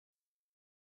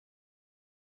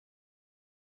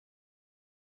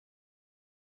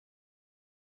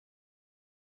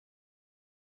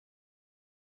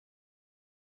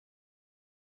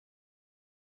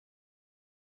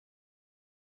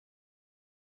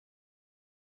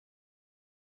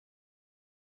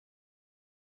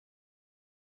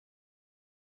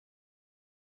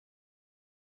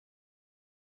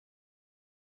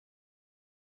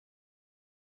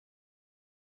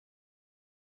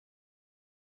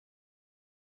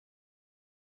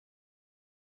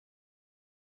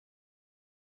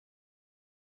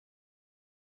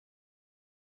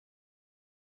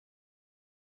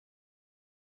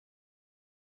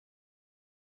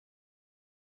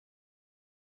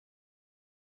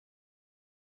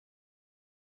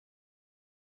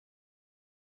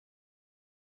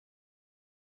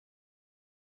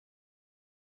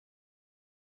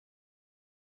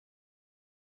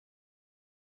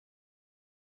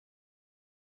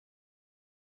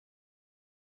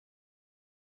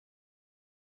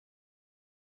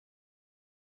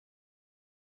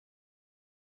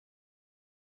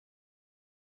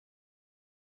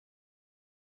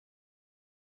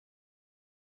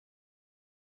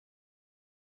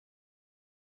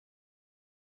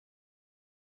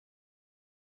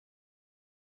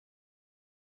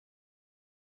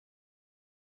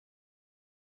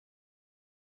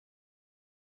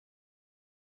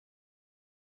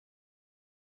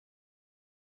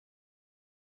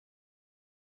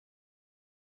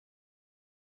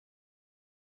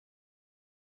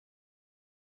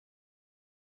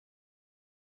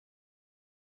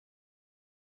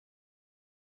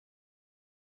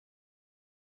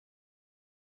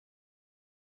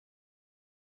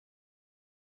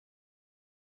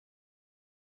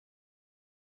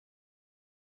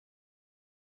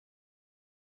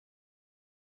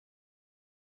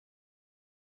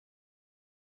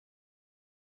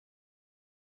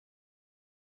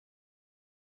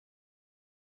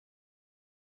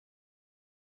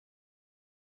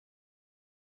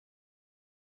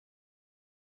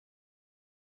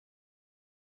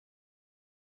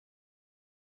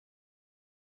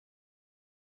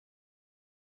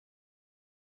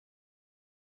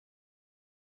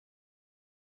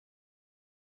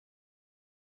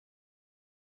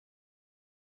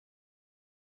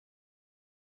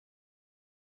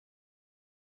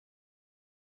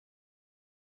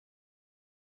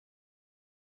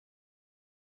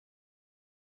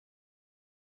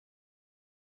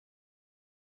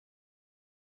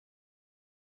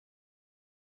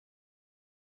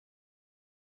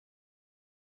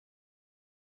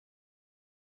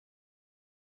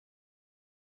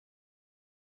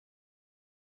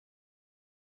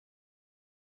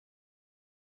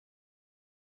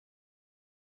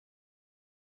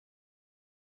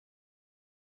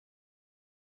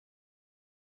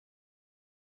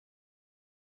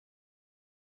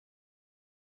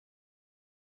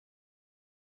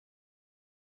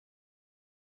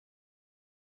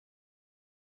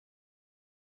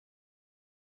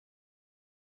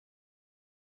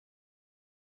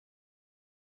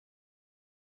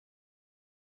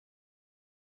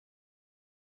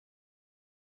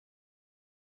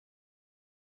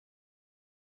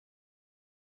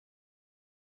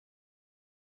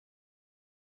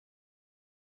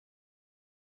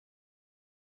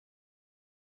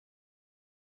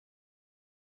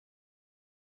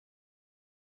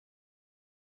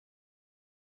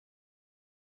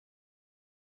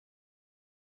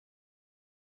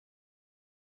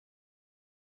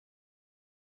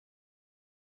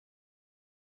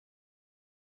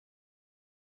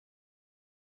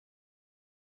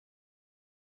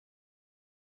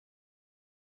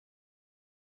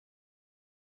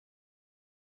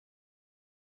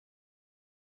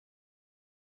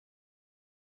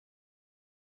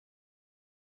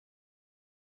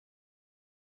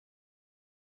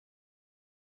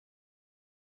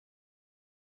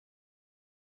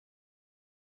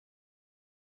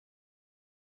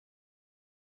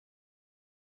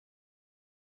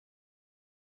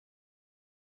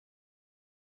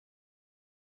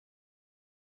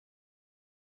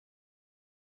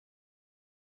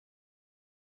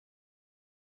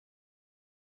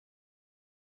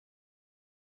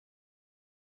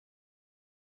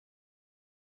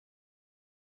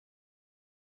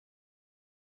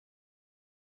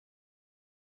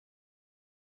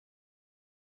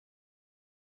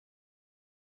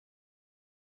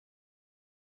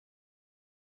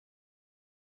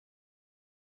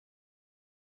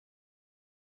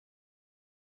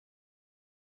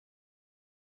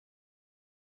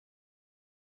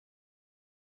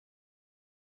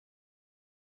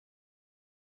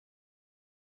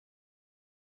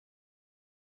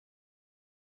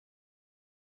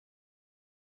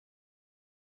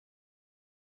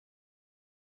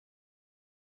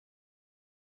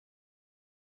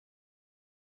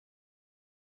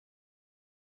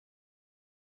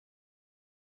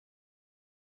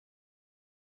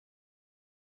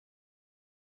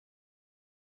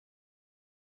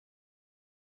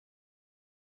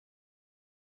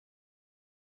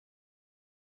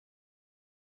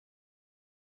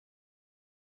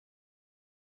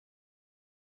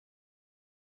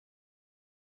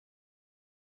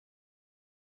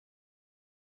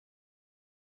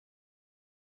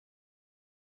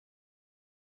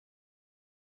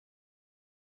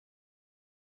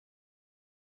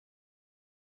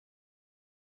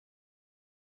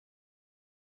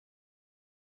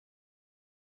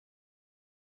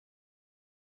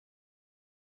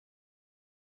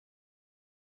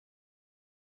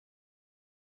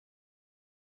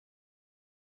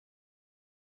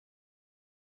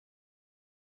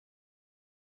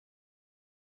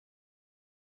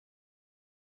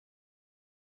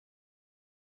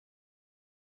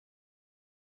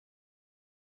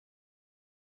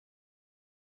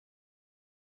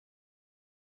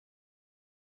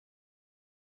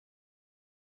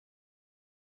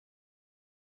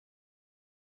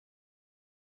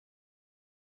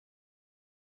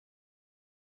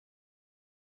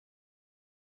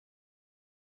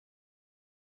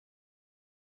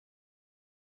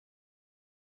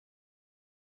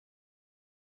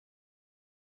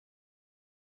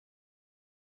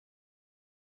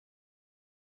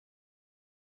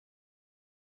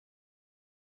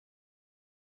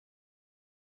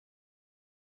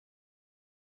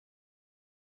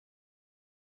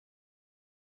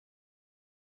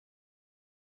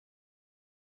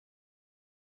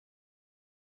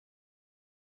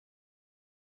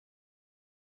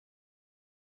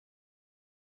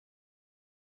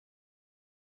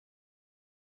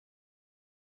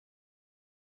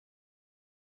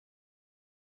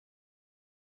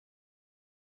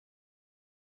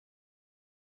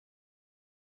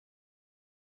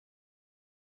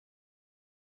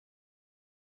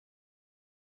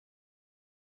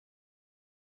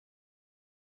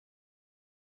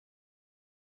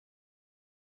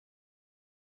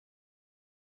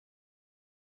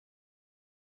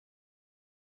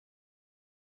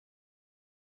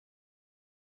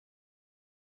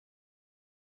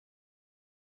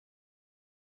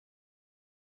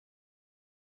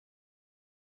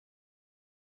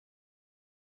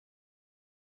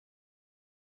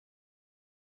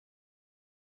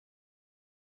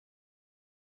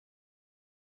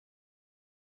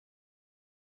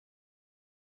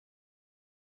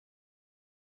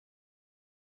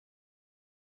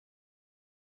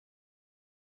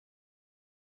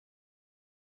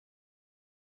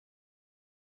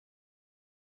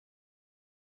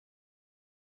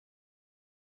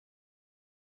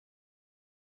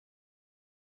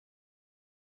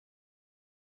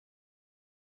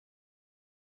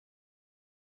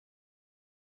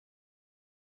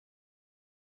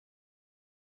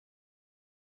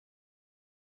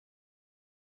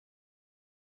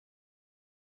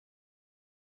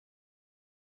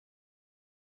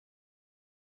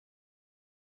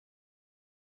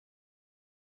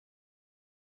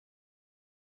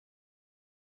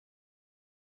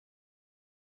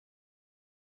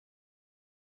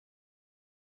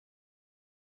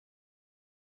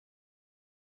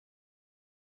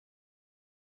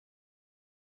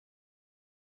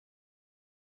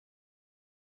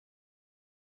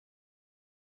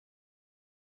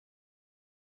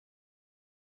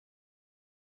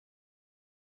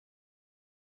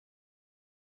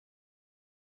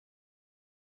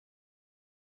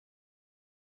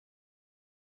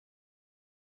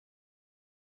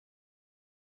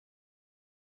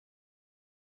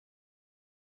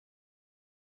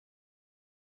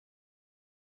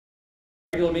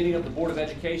Regular meeting of the Board of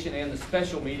Education and the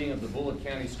special meeting of the Bullitt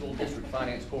County School District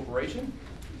Finance Corporation.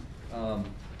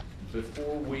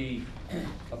 Before we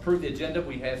approve the agenda,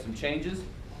 we have some changes.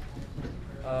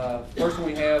 First one,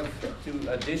 we have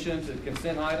to addition to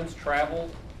consent items, travel,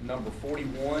 number 40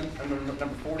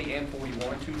 and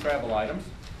 41, two travel items.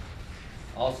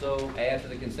 Also add to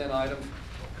the consent items,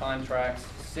 contracts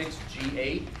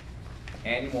 6G8,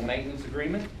 annual maintenance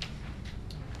agreement.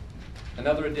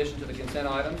 Another addition to the consent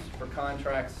items for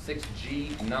contract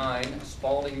 6G9,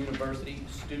 Spalding University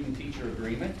Student Teacher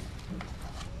Agreement.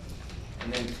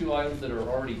 And then two items that are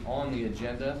already on the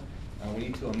agenda, we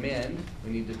need to amend.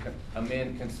 We need to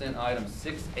amend consent item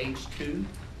 6H2,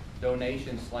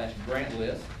 donation / grant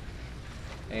list.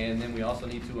 And then we also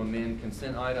need to amend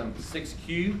consent item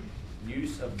 6Q,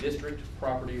 use of district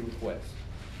property request.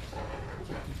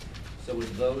 So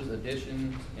with those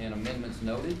additions and amendments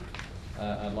noted,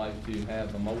 I'd like to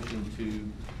have a motion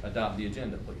to adopt the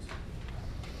agenda, please.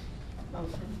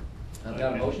 Motion. I've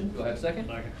got a motion. Do I have a second?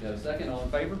 Second. Do you have a second? All in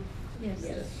favor? Yes.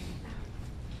 Yes.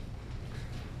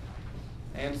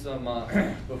 And some,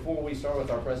 before we start with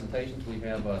our presentations, we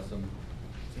have some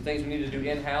things we need to do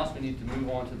in-house. We need to move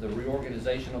on to the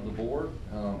reorganization of the board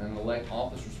and elect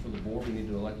officers for the board. We need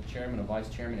to elect a chairman, a vice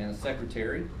chairman, and a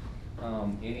secretary.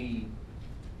 Any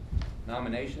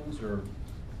nominations or?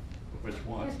 Which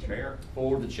one, Chair?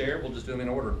 For the chair, we'll just do them in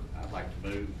order. I'd like to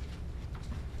move,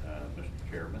 Mr.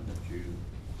 Chairman, that you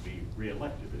be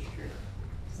reelected as chair.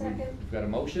 Second. We've got a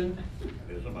motion.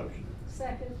 That is a motion.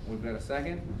 Second. We've got a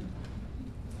second.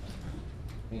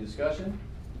 Any discussion?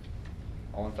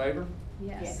 All in favor?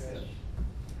 Yes. Yes.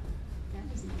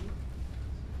 That was neat.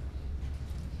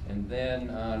 And then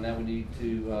now we need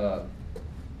to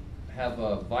have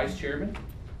a vice chairman.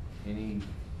 Any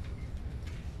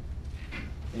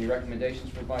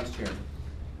recommendations for vice chairman?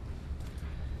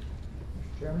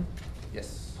 Mr. Chairman,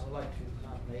 Yes. I would like to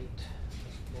nominate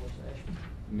Ms. Lois Ashby.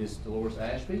 Ms. Dolores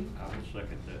Ashby. I will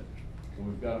second that. So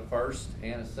we've got a first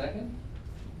and a second.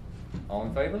 All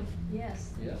in favor?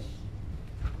 Yes. Yes.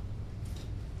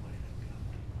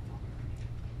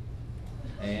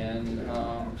 And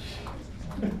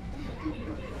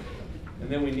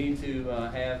then we need to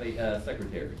have a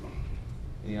secretary.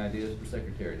 Any ideas for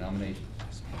secretary nominations?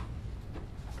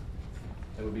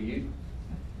 That would be you?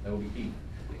 That would be Keith.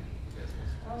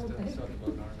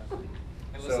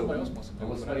 Unless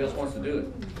somebody else wants to do it.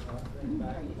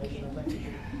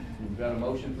 We've got a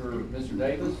motion for Mr.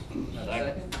 Davis. Have a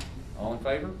second. All in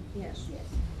favor? Yes.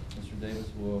 Mr. Davis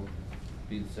will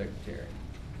be the secretary.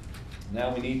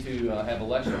 Now we need to have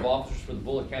election of officers for the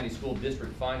Bullitt County School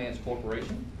District Finance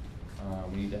Corporation.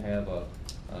 We need to have a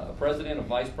president, a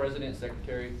vice president,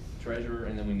 secretary, treasurer,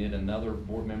 and then we need another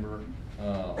board member,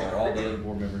 or all the other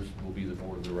board members will be the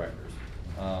board of directors.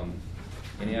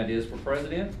 Any ideas for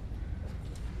president?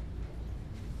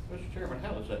 Mr. Chairman,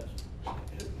 how is that,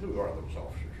 who are those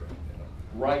officers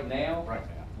Right now? Right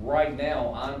now. Right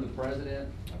now, I'm the president,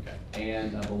 Okay.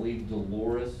 and I believe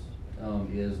Dolores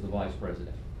is the vice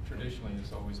president. Traditionally,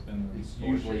 it's always been the. It's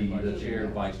usually the chair,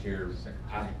 vice chair,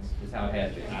 Secretary. is how it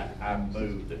has been. I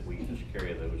move that we just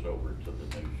carry those over to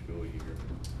the new school year.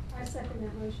 I second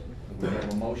that motion. We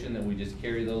have a motion that we just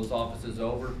carry those offices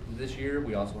over this year.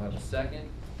 We also have a second.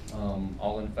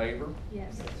 All in favor?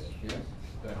 Yes. Yes.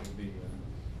 That would be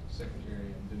secretary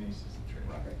and Denise is the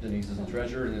treasurer. Denise is the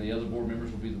treasurer, and then the other board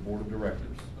members will be the board of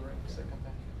directors. Lorraine, second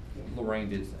that? Lorraine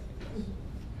did second.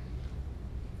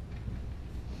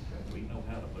 We know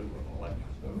how to move an election.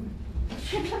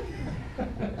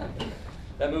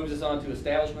 That moves us on to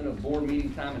establishment of board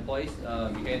meeting time and place. You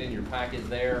had in your packet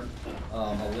there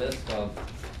a list of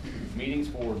meetings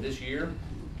for this year,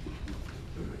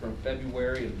 from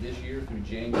February of this year through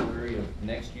January of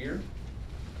next year.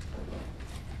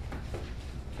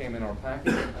 Came in our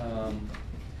packet. I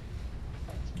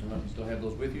don't know if you still have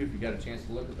those with you, if you got a chance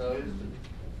to look at those.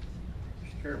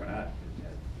 Mr. Chairman,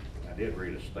 I did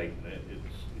read a statement that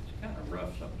it's kind of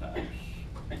rough sometimes,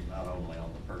 not only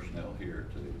on the personnel here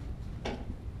to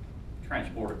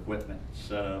transport equipment,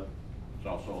 set up. It's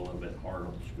also a little bit hard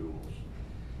on the schools.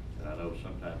 And I know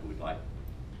sometimes we'd like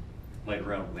to play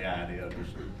around with the idea of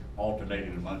just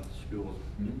alternating amongst the schools.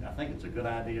 Mhm. I think it's a good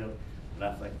idea, but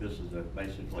I think this is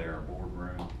basically our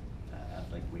boardroom. I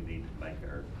think we need to make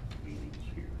our meetings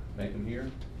here. Make them here.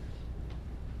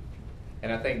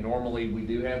 And I think normally we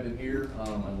do have them here,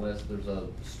 unless there's a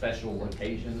special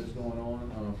occasion that's going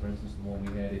on. For instance, the one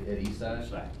we had at Eastside.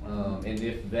 Exactly. And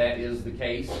if that is the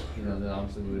case, then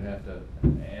obviously we would have to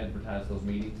advertise those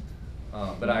meetings.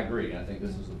 But I agree. I think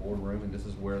this is the boardroom, and this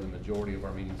is where the majority of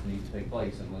our meetings need to take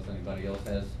place, unless anybody else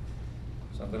has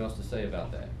something else to say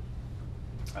about that.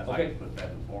 I'd Okay. like to put that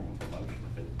in form of a motion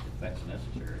if that's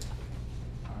necessary.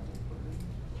 I will put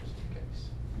it just in case.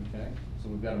 Okay, so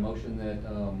we've got a motion that,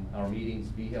 our meetings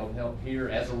be held here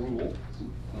as a rule.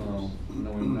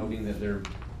 Noting that there,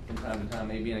 from time to time,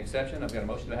 may be an exception. I've got a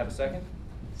motion. Do I have a second?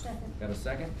 Second. Got a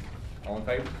second? All in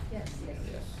favor? Yes.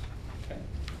 Yes. Okay.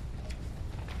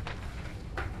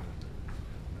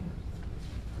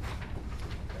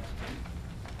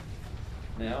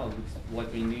 Now, it looks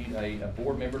like we need a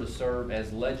board member to serve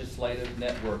as legislative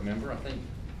network member. I think,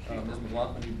 Ms.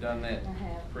 McLaughlin, you've done that I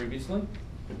have. previously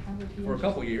I would be for a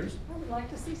couple interested- years. I would like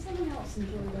to see someone else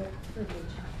enjoy that privilege.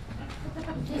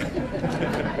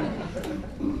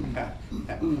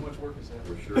 How much work is that?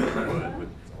 We're sure you would, but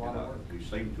It's a lot of work. you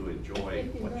seem to enjoy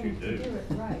If you're what you willing to do. do it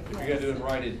right, If you yes. gotta do it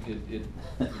right,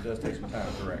 it does take some time,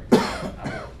 correct? You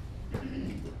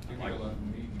get meet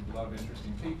a lot of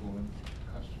interesting people and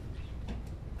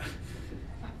customers.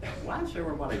 Why does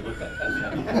everybody look at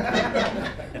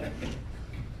that?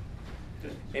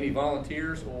 Any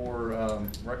volunteers or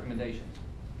recommendations?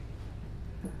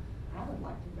 I would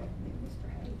like to recommend Mr.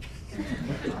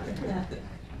 Hayes.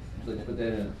 So let's put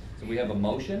that in. So we have a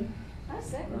motion, I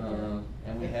second that.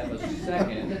 and we have a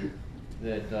second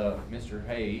that Mr.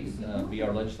 Hayes be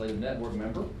our legislative network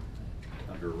member.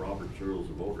 Under Robert's Rules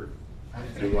of Order,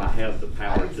 do I have the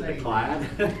power to decline?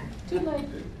 Too late.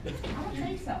 I don't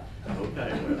think so.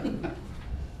 Okay,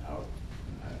 well,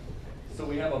 So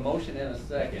we have a motion and a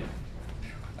second.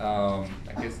 I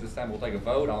guess this time we'll take a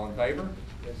vote. All in favor?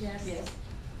 Yes.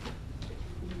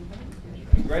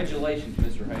 Congratulations,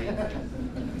 Mr. Hayes. thank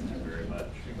you very much.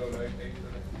 You vote aye for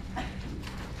that?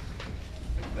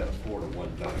 That a 4-to-1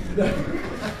 vote.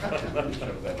 Let me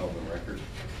show that on the record.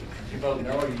 You vote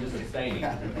no, or you just abstaining?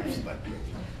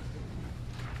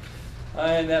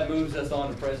 And that moves us on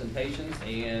to presentations,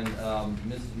 and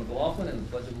Mrs. McLaughlin and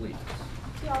the Pledge of Allegiance.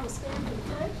 Y'all will stand for the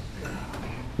pledge.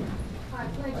 I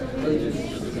pledge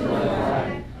allegiance to the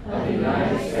flag of the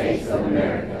United States of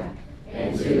America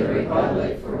and to the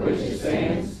republic for which it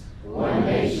stands, one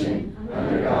nation,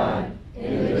 under God,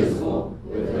 indivisible,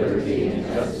 with liberty and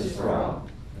justice for all.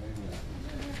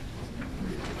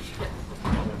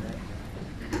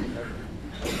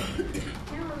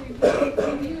 Now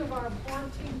a review of our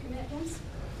board team commitments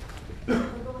for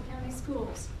Bullitt County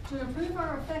Schools. To improve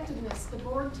our effectiveness, the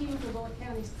board team for Bullitt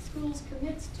County Schools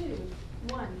commits to: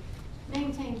 1,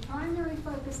 maintain primary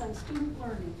focus on student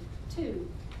learning. 2,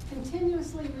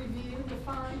 continuously review,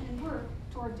 define, and work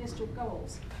toward district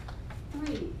goals.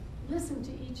 3, listen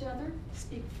to each other,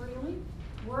 speak freely,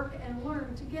 work and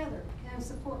learn together, and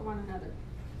support one another.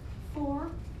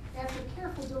 4, after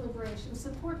careful deliberation,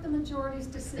 support the majority's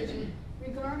decision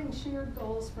regarding shared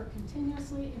goals for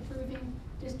continuously improving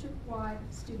district-wide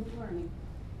student learning.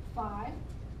 5,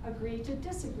 agree to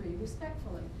disagree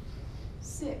respectfully.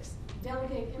 6,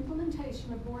 delegate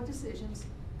implementation of board decisions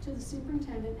to the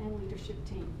superintendent and leadership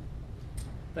team.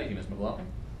 Thank you, Ms. McLaughlin.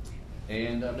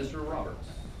 And Mr. Roberts.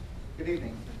 Good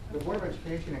evening. The Board of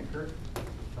Education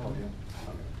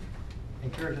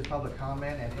encourages public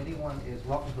comment, and anyone is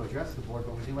welcome to address the board,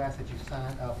 but we do ask that you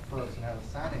sign up first and have a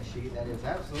sign-in sheet that is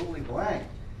absolutely blank.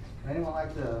 Would anyone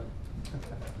like to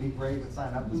be brave and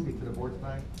sign up and speak to the board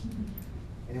tonight?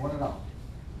 Anyone at all?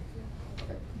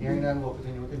 Okay, hearing none, we'll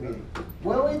continue with the meeting.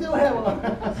 Well, we do have one.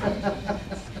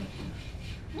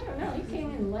 I don't know, he came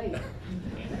in late.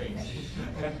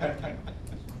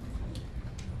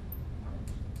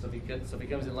 So if he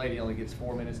comes in late, he only gets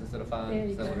 4 minutes instead of 5? There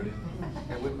you Is that what go. it is?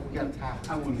 Yeah, we got time.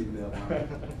 I wouldn't even know.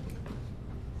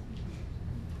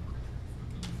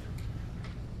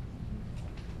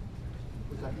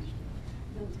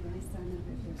 Bill, do I sign up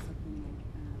if there's something like,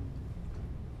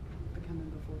 becoming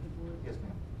before the board? Yes,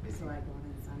 ma'am. So I go in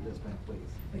and sign up? Yes, ma'am,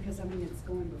 please. Because I mean, it's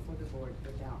going before the board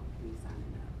without me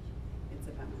signing up. It's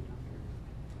about my doctor.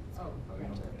 Oh, you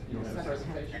don't have- you don't have a So I don't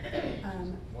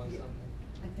certification? One yeah, something?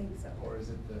 I think so. Or is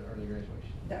it the early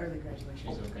graduation? The early graduation.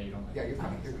 She's okay, you don't have. Yeah, you're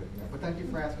fine, you're good. But thank you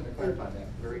for asking to clarify that.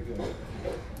 Very good.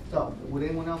 So, would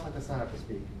anyone else like to sign up to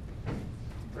speak?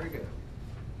 Very good.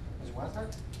 Mr.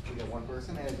 Weishart, we got one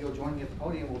person, and if you'll join me at the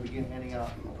podium, we'll begin handing out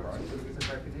certificates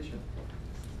of recognition.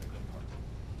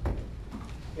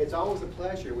 It's always a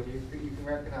pleasure when you can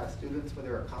recognize students for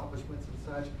their accomplishments and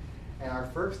such. And our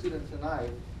first student tonight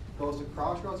goes to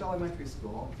Crossroads Elementary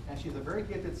School, and she's a very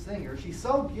gifted singer. She's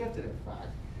so gifted, in fact,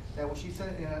 that when she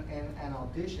sent in an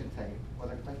audition tape for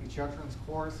the Kentucky Children's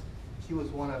Chorus, she was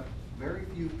one of very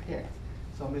few picked.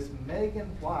 So Miss Megan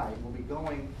White will be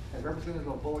going as representative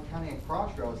of Bullitt County and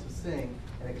Crossroads to sing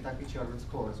in the Kentucky Children's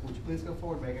Chorus. Would you please go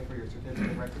forward, Megan, for your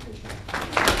certificate of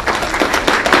recognition?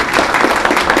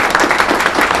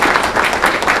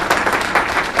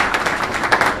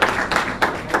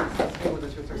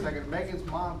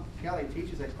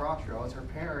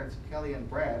 Kelly and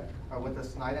Brad are with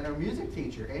us tonight, and our music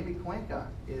teacher, Amy Cuenca,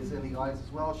 is in the audience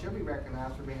as well. She'll be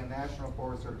recognized for being a National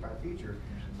Board Certified Teacher.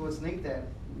 So it's neat that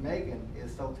Megan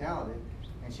is so talented,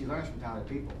 and she learns from talented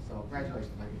people. So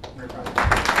congratulations, Megan. Very proud of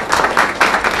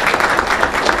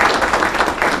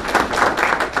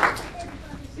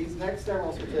you. These next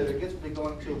several certificates will be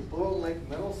going to Bull Lake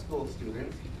Middle School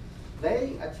students.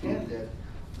 They attended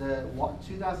the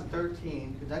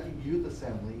 2013 Kentucky Youth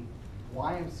Assembly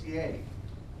YMCA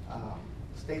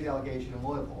state delegation in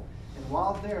Louisville. And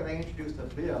while there, they introduced a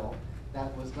bill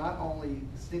that was not only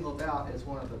singled out as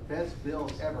one of the best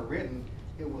bills ever written,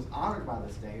 it was honored by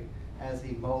the state as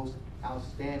the most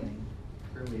outstanding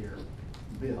premier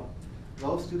bill.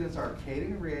 Those students are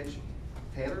Kaden Ridge,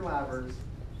 Taylor Lavers,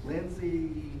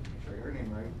 Lindsay, should I get her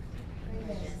name right?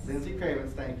 Lindsay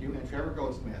Cravens, thank you, and Trevor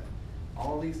Goldsmith.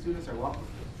 All of these students are welcome.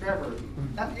 Trevor,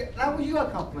 that was you a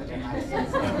compliment tonight.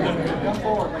 Come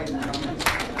forward, ladies and gentlemen.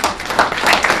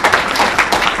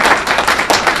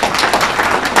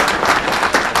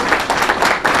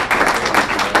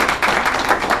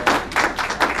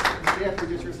 Stay up for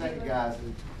just for a second, guys.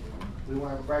 We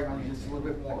want to brag on you just a little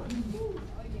bit more.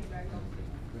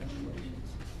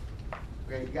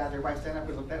 Great, guys, everybody stand up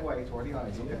and look that way toward the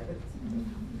audience, okay?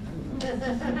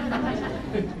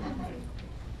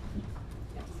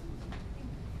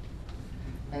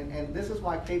 And this is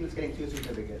why Caden's getting 2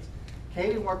 certificates.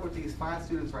 Caden worked with these fine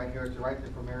students right here to write the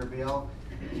premier bill.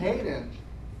 Caden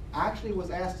actually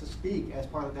was asked to speak as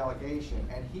part of the delegation,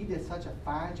 and he did such a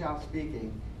fine job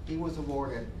speaking, he was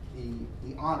awarded the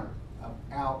honor of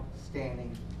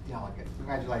outstanding delegate.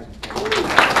 Congratulations, Caden.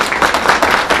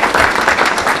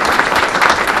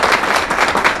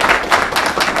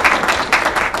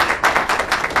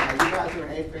 You guys are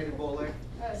in 8th grade at Bull Lake?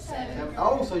 7.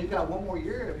 Oh, so you got 1 more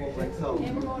year at Bull Lake, so.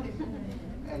 And we're going to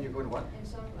And you're going to what? And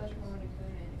some of us are going to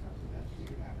Kuna in a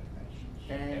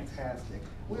couple of Fantastic.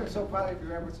 We are so proud of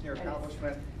your efforts and your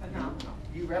accomplishment. Phenomenal.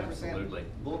 You represent Absolutely.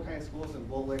 Bull County Schools and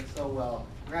Bull Lake so well.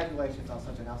 Congratulations on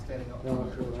such an outstanding.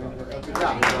 Thank Good you.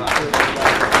 job.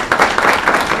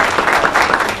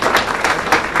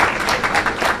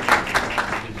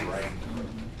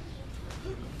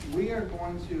 We are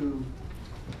going to,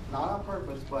 not on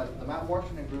purpose, but the Mount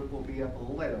Washington group will be up a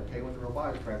little later, okay, with the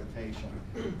robotics presentation.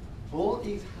 Bull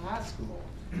East High School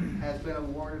has been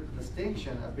awarded the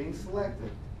distinction of being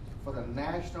selected for the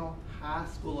National High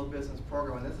School of Business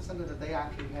program, and this is something that they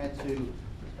actually had to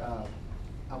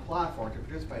apply for, to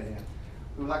participate in.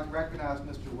 We would like to recognize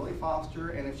Mr. Willie Foster,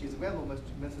 and if she's available,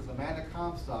 Mrs. Amanda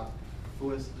Comstock,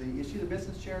 who is she the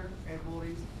business chair at Bull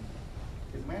East?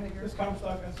 Is Amanda here? Ms.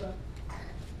 Comstock, I said.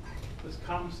 Ms.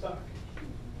 Comstock.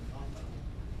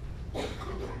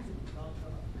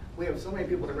 We have so many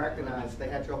people to recognize, they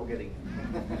had trouble getting in.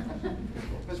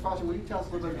 Mr. Foster, will you tell us a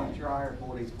little bit about your hire at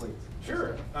Bull East, please?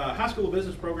 Sure. High School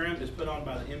Business Program is put on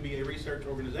by the MBA Research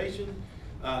Organization.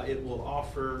 It will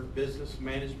offer business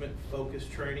management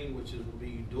focused training, which will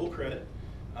be dual credit,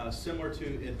 similar to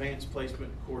advanced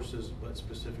placement courses, but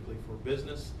specifically for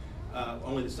business.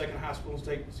 Only the second high school in the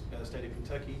state of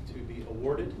Kentucky to be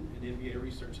awarded an MBA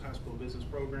Research High School Business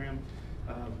Program.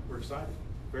 We're excited.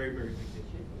 Very, very big deal.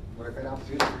 What a great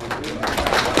opportunity for you.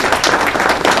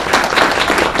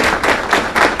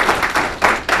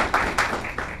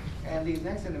 And these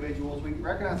next individuals, we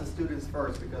recognize the students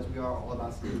first because we are all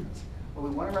about students. But we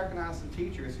want to recognize some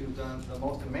teachers who've done the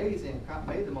most amazing,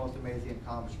 made the most amazing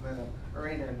accomplishment of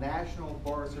earning their national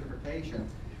board certification,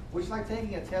 which is like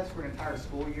taking a test for an entire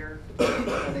school year,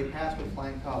 and they pass with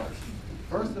flying colors.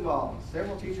 First of all,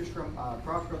 several teachers from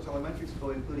Crossroads Elementary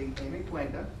School, including Amy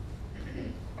Cuenca.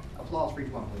 Applause for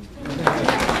each one, please.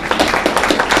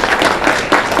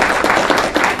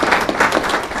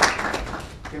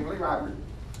 Kimberly Robert.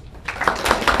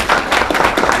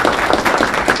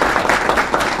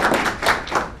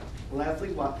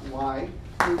 Leslie White,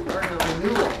 who earned a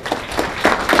renewal.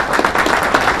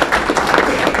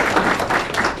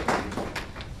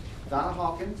 Donna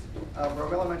Hawkins of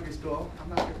Grove Elementary School. I'm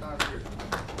not sure if Donna's here.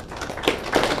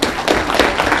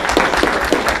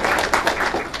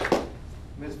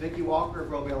 Ms. Vicki Walker of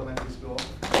Grove Elementary School.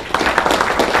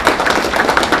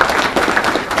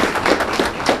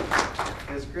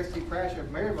 Ms. Christy Crash of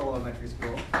Maryville Elementary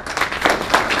School.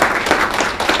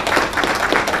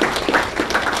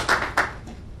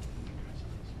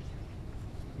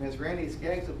 Ms. Randy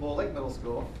Skaggs of Bull Lake Middle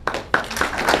School.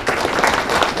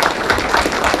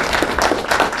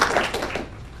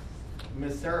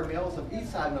 Ms. Sarah Mills of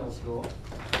Eastside Middle School.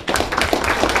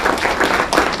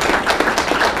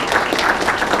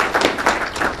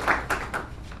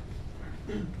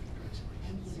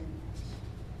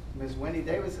 Ms. Wendy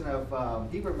Davidson of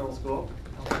Hebert Middle School.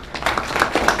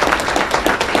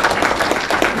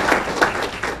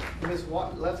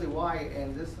 Leslie White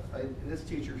and this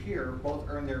teacher here both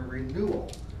earned their renewal,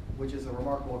 which is a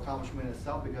remarkable accomplishment in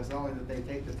itself, because not only did they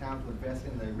take the time to invest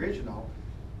in the original,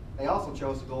 they also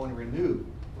chose to go and renew,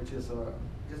 which is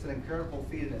just an incredible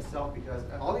feat in itself, because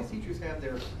all these teachers have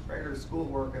their regular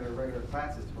schoolwork and their regular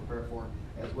classes to prepare for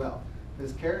as well.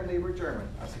 Ms. Karen Lieber-German,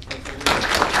 our successful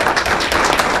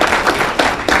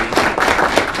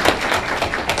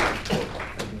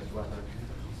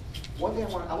One thing I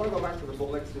want to go back to the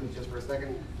Bullock students just for a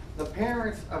second. The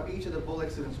parents of each of the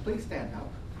Bullock students, please stand up.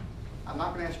 I'm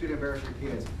not going to ask you to embarrass your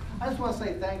kids. I just want to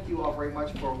say thank you all very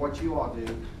much for what you all do,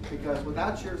 because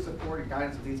without your support and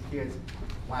guidance of these kids,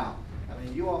 wow. I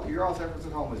mean, your all's efforts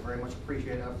at home is very much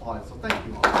appreciated and applauded, so thank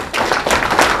you all.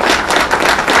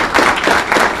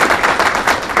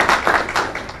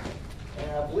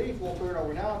 And I believe we'll turn it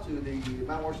over now to the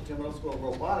Mount Washington Middle School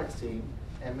robotics team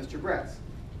and Mr. Bretz.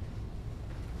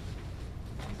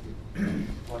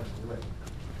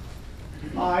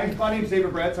 Hi, my name is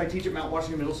David Bretz. I teach at Mount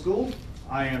Washington Middle School.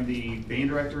 I am the band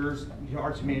director's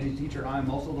arts humanity teacher.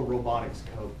 I'm also the robotics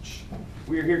coach.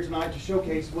 We are here tonight to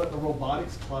showcase what the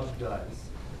robotics club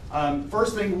does.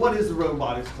 First thing, what is the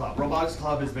robotics club? Robotics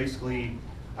club is basically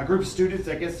a group of students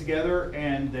that gets together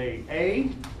and they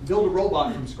A, build a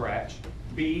robot from scratch,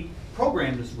 B,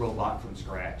 program this robot from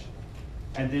scratch,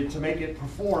 and then to make it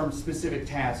perform specific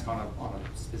tasks on a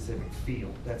specific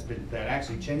field that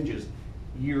actually changes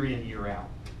year in, year out.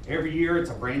 Every year it's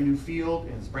a brand new field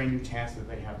and it's a brand new task that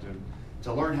they have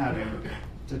to learn how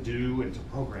to do and to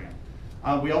program.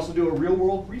 We also do a real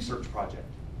world research project.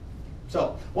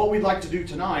 So what we'd like to do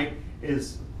tonight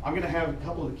is I'm going to have a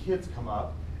couple of the kids come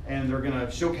up and they're going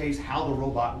to showcase how the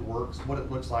robot works, what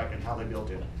it looks like, and how they built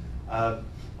it.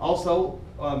 Also,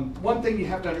 one thing you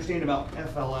have to understand about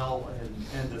FLL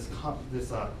and this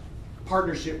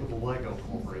partnership with the LEGO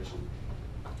Corporation,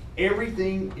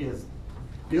 everything is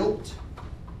built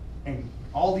and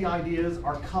all the ideas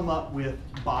are come up with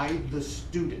by the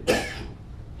students.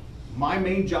 My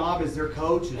main job as their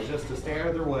coach is just to stay out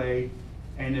of their way,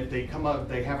 and if they come up,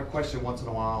 they have a question once in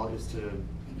a while, is to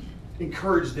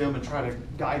encourage them and try to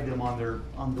guide them on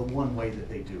the one way that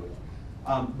they do it.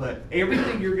 But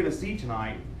everything you're going to see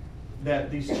tonight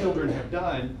that these children have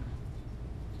done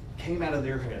came out of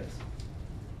their heads.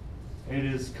 It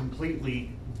is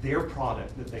completely their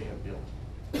product that they have built,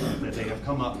 that they have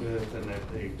come up with and that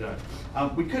they've done.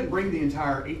 We couldn't bring the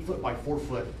entire 8-foot by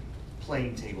 4-foot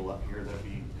playing table up here. That'd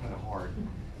be kind of hard.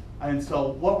 And so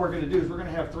what we're going to do is we're going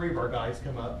to have 3 of our guys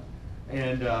come up,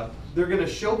 and they're going to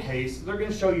show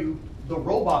you the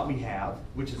robot we have,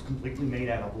 which is completely made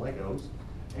out of Legos,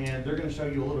 and they're going to show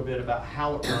you a little bit about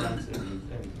how it runs and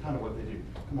kind of what they do.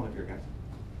 Come on up here, guys.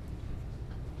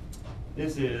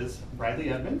 This is Bradley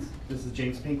Edmonds, this is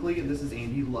James Pinkley, and this is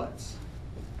Andy Lutz.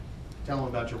 Tell them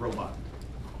about your robot.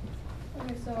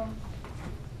 Okay, so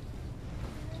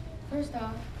first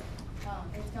off,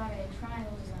 it's got a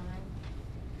triangle design.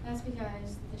 That's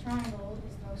because the triangle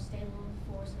is the most stable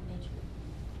force in nature.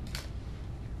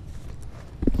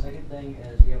 Second thing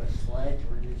is you have a sled to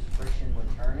reduce friction when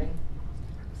turning.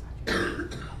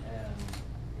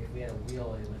 If we had a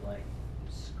wheel, it would like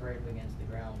scrape against the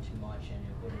ground too much and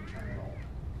it wouldn't turn at all.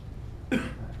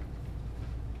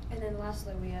 And then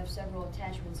lastly, we have several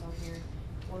attachments on here,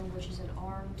 one of which is an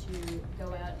arm to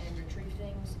go out and retrieve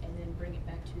things and then bring it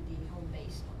back to the home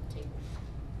base on the table.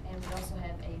 And we also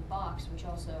have a box which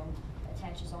also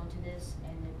attaches onto this,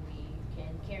 and then we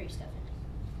can carry stuff in it.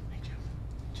 Hey,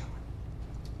 John.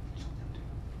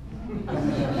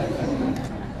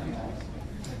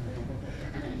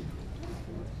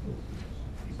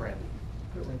 Hey, Bradley.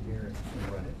 Put it right there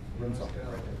and run it. Run something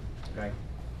right there. Okay?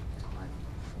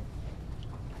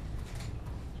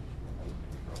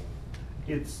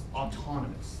 It's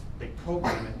autonomous. They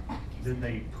program it, then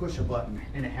they push a button,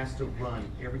 and it has to run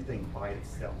everything by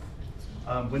itself.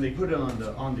 When they put it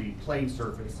on the playing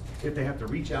surface, if they have to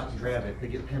reach out and grab it, they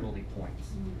get penalty points.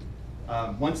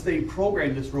 Once they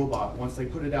program this robot, once they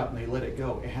put it out and they let it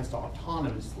go, it has to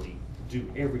autonomously do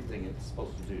everything it's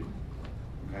supposed to do.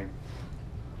 Okay?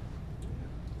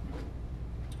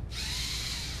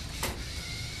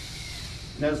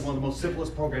 And that is one of the most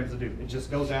simplest programs to do. It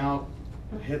just goes out,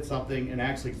 hits something, and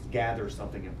actually gathers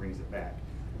something and brings it back.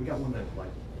 We got one that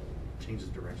like changes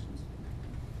directions.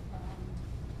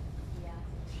 Yeah.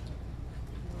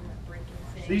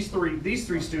 These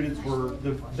three students were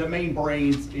the main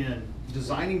brains in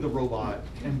designing the robot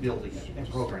and building it and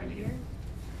programming it.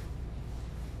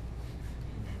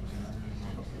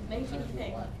 Make it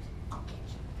big.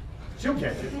 She'll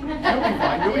catch it. You'll be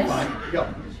fine. You'll be fine. Go.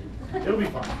 It'll be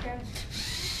fine. Yeah.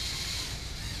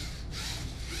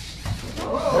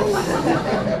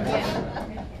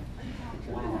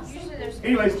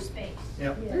 Anyways, Space.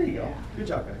 yeah, there you go. Good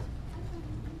job, guys.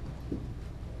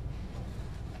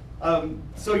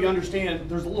 So you understand,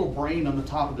 there's a little brain on the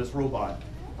top of this robot.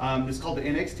 It's called the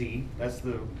NXT. That's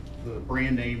the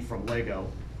brand name from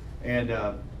Lego. And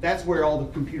that's where all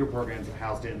the computer programs are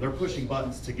housed in. They're pushing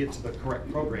buttons to get to the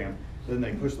correct program. Then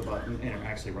they push the button and it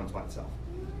actually runs by itself.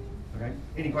 Okay?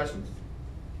 Any questions?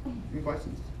 Any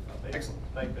questions? Excellent.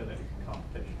 They've been in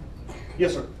competition.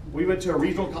 Yes, sir. We went to a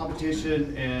regional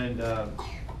competition and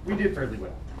we did fairly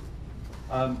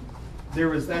well. There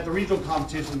was, at the regional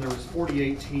competition, there was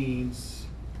 48 teams.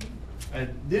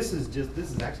 And this is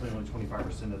actually only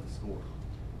 25% of the score,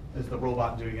 is the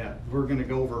robot doing that. We're gonna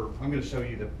go over, I'm gonna show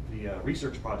you the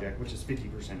research project, which is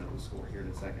 50% of the score here in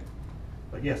a second.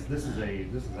 But yes, this is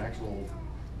actual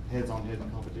heads-on-head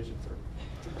competition, sir.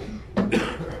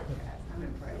 I'm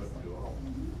impressed.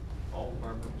 All of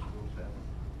our middle schools have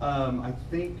them. I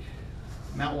think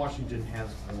Mount Washington has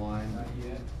one. Not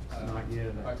yet. Not yet.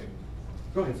 If I could.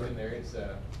 Go ahead, sir. In there, it's,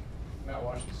 Mount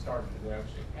Washington started, they're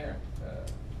actually a parent,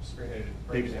 spearheaded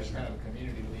it Big first as decision. kind of a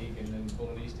community league, and then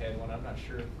Bullitt East had one. I'm not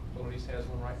sure if Bullitt East has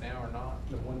one right now or not.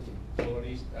 The one team. Bullitt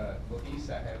East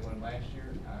side had one last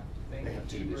year, I think. They have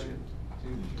two this year.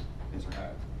 Two this year. Yes,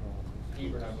 sir.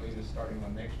 Hebron, I believe, is starting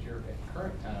one next year. At the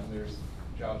current time, there's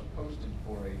jobs posted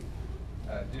for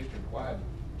a district-wide.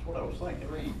 That's what I was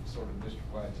thinking. Three sort of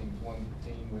district-wide teams, one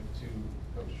team with two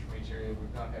coaches from each area.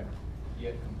 We've not had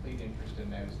yet complete interest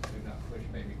in that, as we've not pushed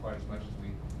maybe quite as much as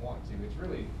we want to. It's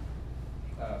really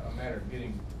a matter of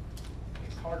getting,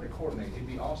 it's hard to coordinate. It'd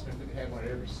be awesome if we could have one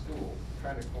at every school.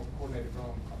 Trying to coordinate it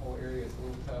from a whole area is a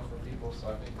little tough for people,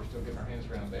 so I think we're still getting our hands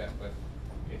around that, but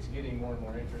it's getting more and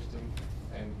more interesting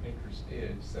and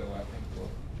interested, so I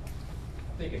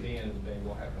think at the end of the day,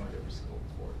 we'll have one at every school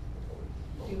for it.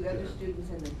 Do other students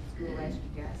in the school ask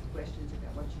you guys questions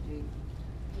about what you do?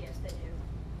 Yes, they do.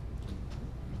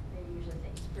 They usually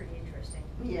think it's pretty interesting.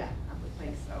 Yeah, I would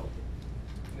think so.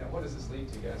 Now, what does this lead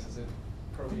to, guys? Is it,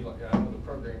 I know the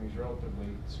programming is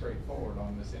relatively straightforward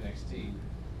on this NXT.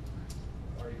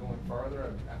 Are you going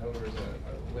farther? I know there's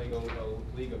a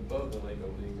league above the Lego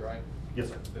league, right? Yes,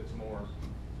 sir. That's more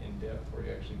in-depth, where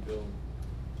you actually build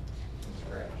from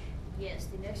scratch. Yes,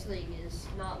 the next league is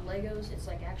not Legos, it's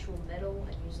like actual metal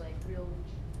and use like real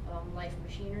life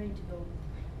machinery to build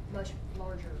much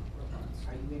larger robots.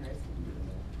 Are you interested in doing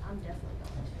that? I'm definitely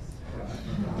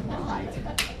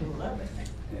Love it.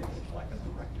 It's like a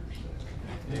director's.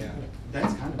 Yeah.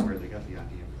 That's kind of where they got the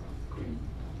idea from.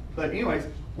 But anyways,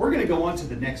 we're gonna go on to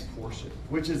the next portion,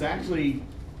 which is actually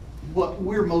what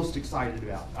we're most excited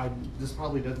about. This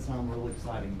probably doesn't sound really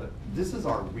exciting, but this is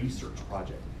our research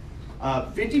project.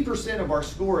 50% of our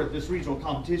score at this regional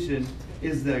competition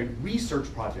is the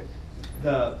research project.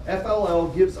 The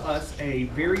FLL gives us a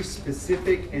very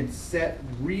specific and set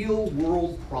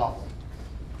real-world problem.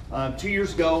 2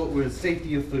 years ago, it was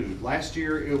safety of food. Last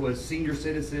year, it was senior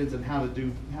citizens and how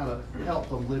to help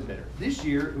them live better. This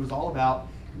year, it was all about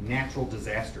natural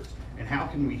disasters and how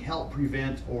can we help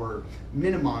prevent or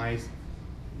minimize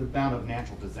the amount of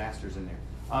natural disasters in there.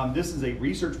 This is a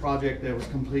research project that was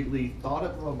completely thought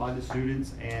up by the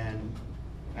students, and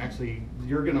actually,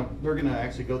 they're gonna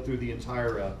actually go through the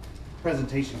entire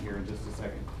presentation here in just a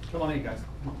second. Come on in, guys.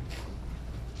 Come on.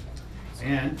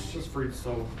 And just for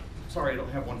sorry I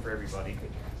don't have one for everybody,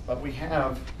 but we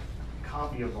have a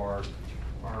copy of our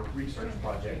research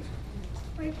project.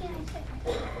 Where can I take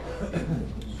it?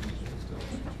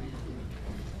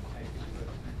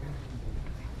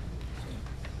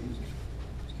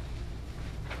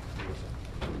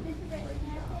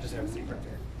 Just have a seat right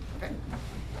there. Okay.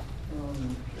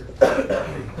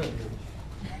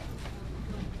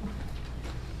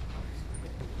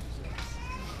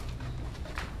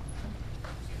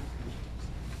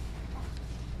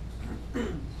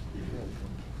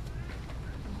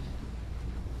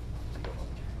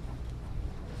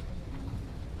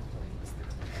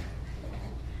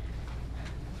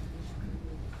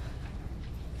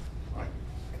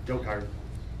 Go, Kyrie.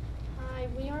 Hi,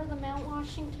 we are the Mount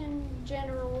Washington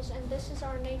Generals, and this is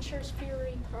our Nature's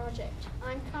Fury project.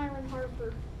 I'm Kyron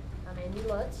Harper. I'm Andy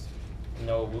Lutz.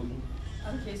 Noah Wooten.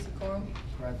 I'm Casey Corum.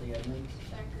 Bradley Edley.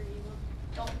 Zachary Eva.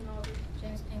 Dalton Aubrey.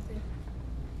 James Pinkley.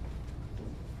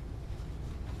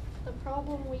 The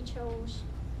problem we chose.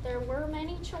 There were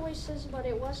many choices, but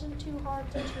it wasn't too hard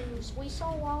to choose. We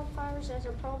saw wildfires as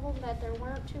a problem that there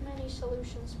weren't too many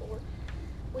solutions for.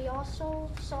 We also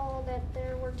saw that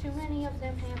there were too many of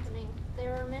them happening.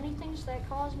 There are many things that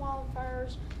cause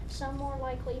wildfires, some more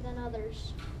likely than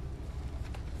others.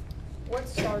 What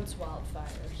starts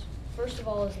wildfires? First of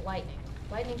all is lightning.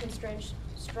 Lightning can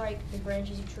strike the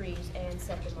branches of trees and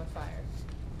set them on fire.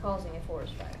 causing a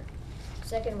forest fire.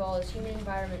 Second of all is human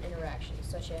environment interactions,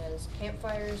 such as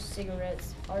campfires,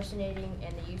 cigarettes, arsonating,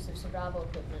 and the use of survival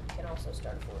equipment can also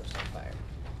start a forest on fire.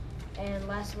 And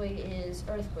lastly is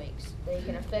earthquakes. They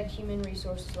can affect human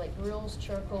resources like grills,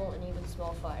 charcoal, and even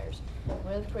small fires.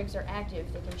 When earthquakes are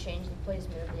active, they can change the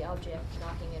placement of the object,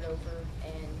 knocking it over,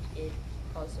 and it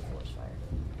causes a forest fire.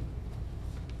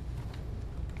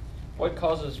 What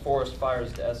causes forest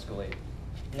fires to escalate?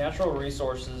 Natural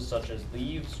resources such as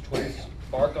leaves, twigs,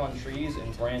 bark on trees,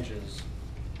 and branches.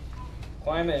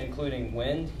 Climate including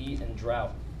wind, heat, and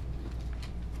drought.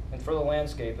 And for the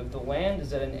landscape, if the land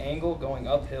is at an angle going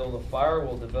uphill, the fire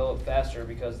will develop faster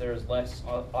because there is less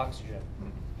oxygen.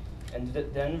 In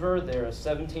Denver, there is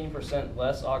 17%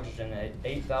 less oxygen at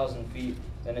 8,000 feet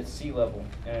than at sea level,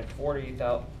 and at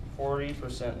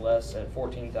 40% less at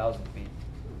 14,000 feet.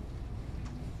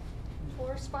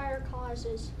 Forest fire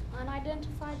causes: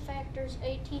 unidentified factors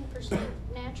 18%,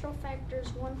 natural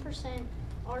factors 1%,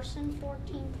 arson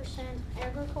 14%,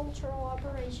 agricultural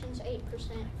operations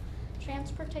 8%,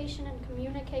 transportation and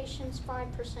communications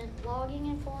 5%, logging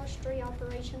and forestry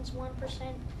operations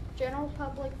 1%, general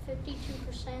public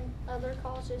 52%, other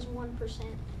causes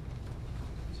 1%.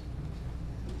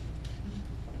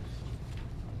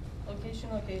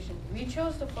 Location. We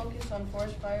chose to focus on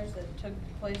forest fires that took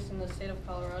place in the state of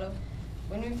Colorado.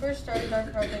 When we first started our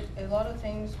project, a lot of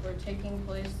things were taking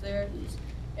place there,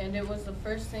 and it was the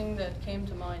first thing that came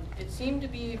to mind. It seemed to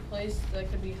be a place that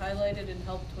could be highlighted and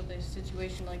helped with a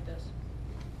situation like this.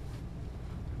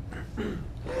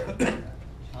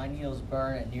 Pine needles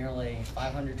burn at nearly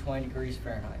 520 degrees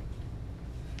Fahrenheit.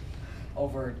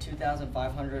 Over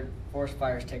 2,500 forest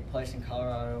fires take place in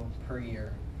Colorado per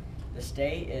year. The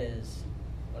state is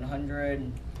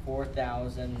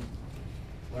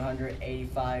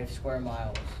 104,185 square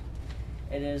miles.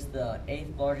 It is the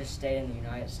 8th largest state in the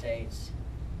United States.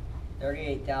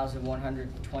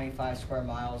 38,125 square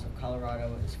miles of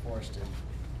Colorado is forested.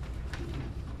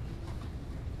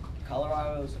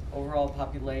 Colorado's overall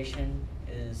population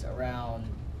is around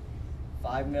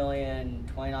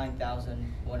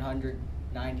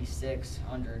 5,029,196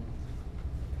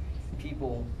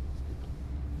 people.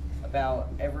 About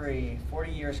every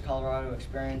 40 years, Colorado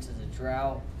experiences a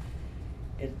drought.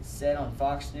 It's said on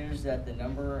Fox News that the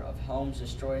number of homes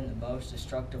destroyed in the most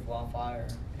destructive wildfire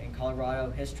in Colorado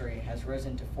history has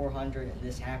risen to 400, and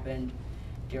this happened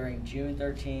during June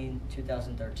 13,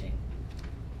 2013.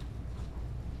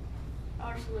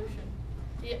 Our solution.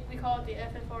 We call it the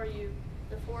FFRU,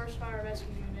 the Forest Fire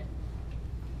Rescue Unit.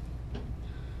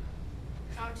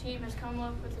 Our team has come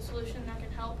up with a solution that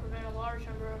can help prevent a large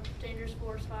number of dangerous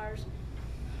forest fires.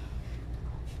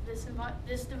 This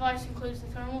device includes the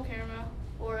thermal camera,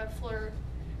 or a FLIR,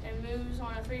 and moves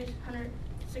on a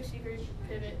 360-degree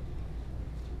pivot.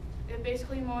 It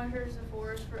basically monitors the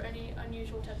forest for any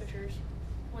unusual temperatures.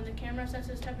 When the camera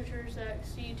senses temperatures that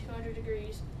exceed 200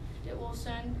 degrees, it will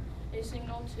send a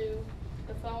signal to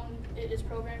the phone it is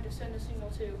programmed to send a signal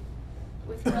to,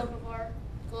 with the help of our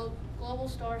Global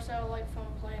Star satellite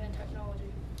phone plan and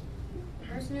technology. The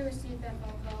person who received that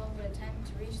phone call would attempt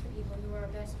to reach the people who are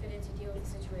best fitted to deal with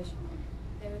the situation.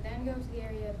 They would then go to the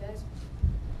area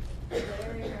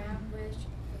around which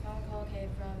the phone call came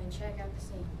from and check out the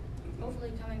scene,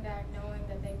 hopefully coming back knowing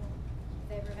that they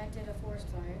prevented a forest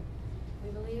fire. We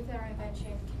believe that our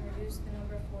invention can reduce the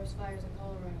number of forest fires in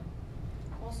Colorado.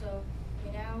 Also,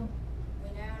 we now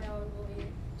know it will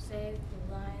save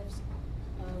the lives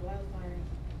of wildfire.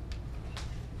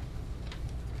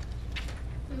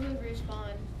 Who would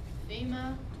respond?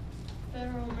 FEMA,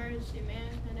 Federal Emergency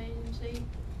Management Agency,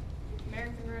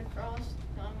 American Red Cross,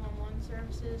 911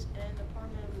 Services, and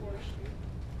Department of Forestry.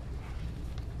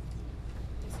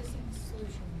 Existing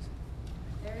solutions.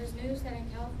 There is news that in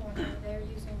California they are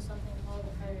using something called a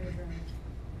predator drone.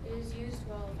 It is used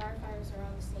while firefighters are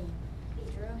on the scene. The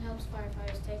drone helps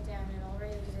firefighters take down an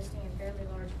already existing and fairly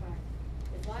large fire.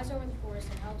 It flies over the forest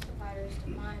and helps the fighters to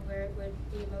find where it would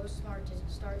be most smart to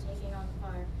start taking on the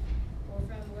fire, or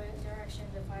from what direction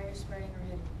the fire is spreading or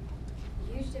heading.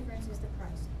 The huge difference is the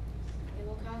price. It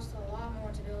will cost a lot more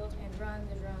to build and run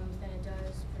the drones than it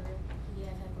does for the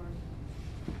FFRU.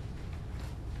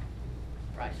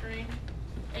 Price range.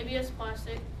 ABS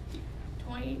plastic,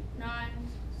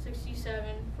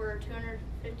 $29.67 for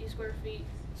 250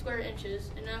 square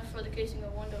inches, enough for the casing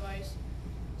of one device.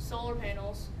 Solar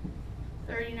panels,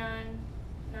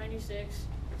 $39.96.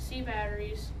 C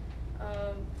batteries,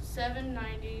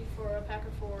 $7.90 for a pack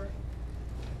of 4.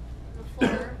 The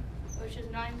FLIR, which is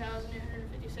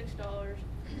 $9,856.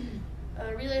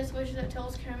 A relay switch that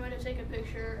tells camera to take a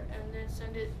picture and then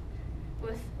send it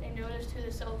with a notice to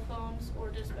the cell phones or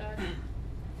dispatch.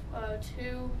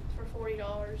 2 for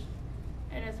 $40,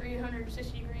 and a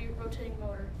 360-degree rotating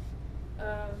motor,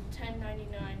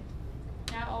 $10.99.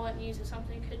 Now all it needs is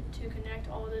something to connect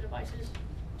all of the devices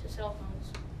to cell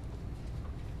phones.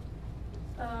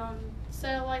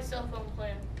 Satellite cell phone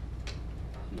plan.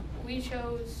 We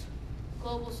chose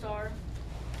Global Star,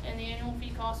 and the annual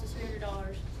fee cost is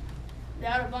 $300. The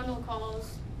out-of-bundle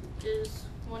calls is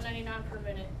 $199 per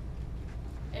minute,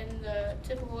 and the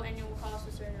typical annual cost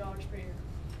is $300 per year.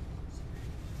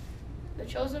 The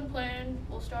chosen plan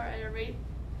will start at a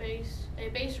base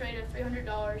rate of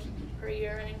 $300 per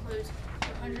year and includes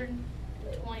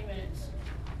 120 minutes.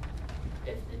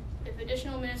 If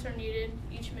additional minutes are needed,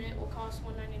 each minute will cost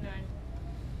 $199.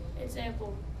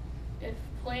 Example: if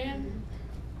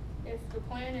the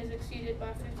plan is exceeded by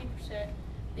 50%,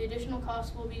 the additional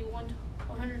cost will be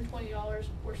 $120,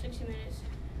 or 60 minutes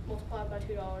multiplied by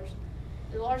 $2.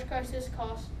 The large crisis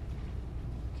cost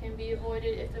can be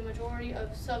avoided if the majority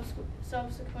of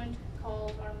subsequent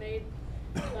calls are made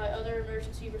by other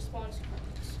emergency response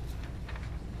units.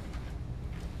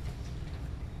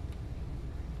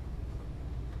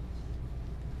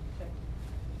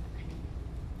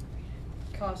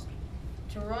 Cost.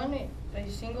 To run a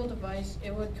single device,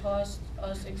 it would cost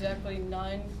us exactly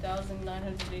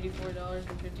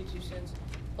 $9,984.52,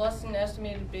 plus an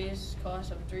estimated base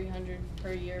cost of $300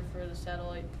 per year for the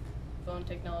satellite phone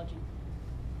technology.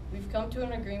 We've come to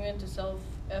an agreement to sell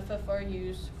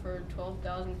FFRUs for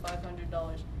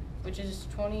 $12,500, which is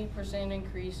 20%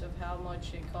 increase of how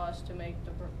much it costs to make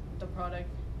the product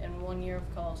in 1 year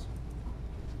of calls.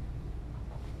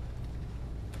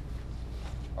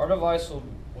 Our device will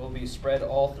be spread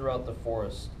all throughout the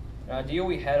forest. An idea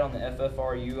we had on the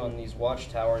FFRU on these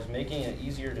watchtowers, making it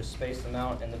easier to space them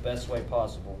out in the best way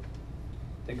possible.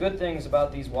 The good things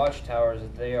about these watchtowers is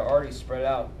that they are already spread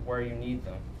out where you need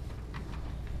them.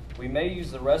 We may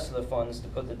use the rest of the funds to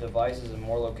put the devices in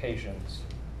more locations.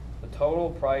 The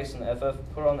total price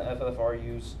put on the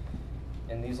FFRUs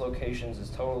in these locations is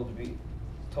totaled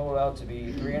out to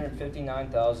be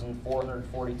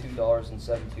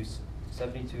 $359,442.72,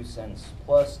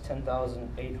 plus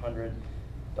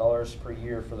 $10,800 per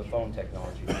year for the phone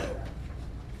technology.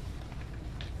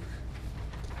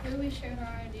 Who we shared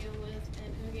our idea with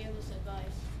and who gave us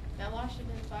advice. Mount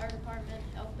Washington Fire Department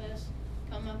helped us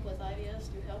come up with ideas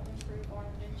to help improve our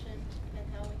invention and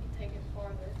how we can take it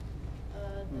farther.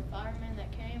 The firemen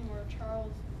that came were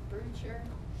Charles Brucher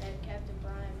and Captain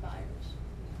Brian Byers.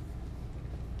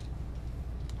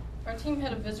 Our team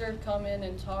had a visitor come in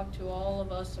and talk to all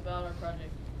of us about our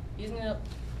project. He's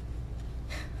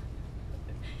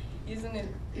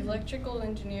an electrical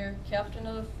engineer, captain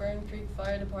of the Fern Creek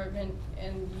Fire Department,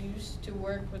 and used to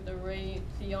work with the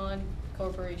Raytheon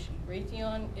Corporation.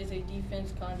 Raytheon is a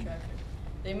defense contractor.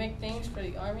 They make things for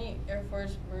the Army, Air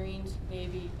Force, Marines,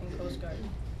 Navy, and Coast Guard.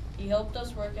 He helped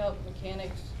us work out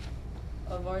mechanics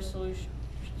of our solution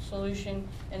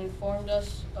and informed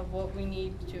us of what we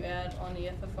need to add on the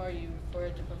FFRU for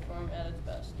it to perform at its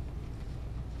best.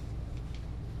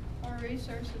 Our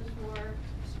resources were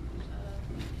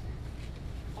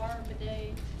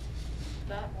rbidet.org,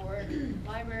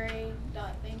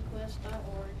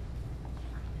 library.thinkquest.org,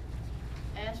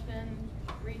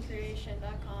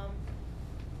 aspenrecreation.com,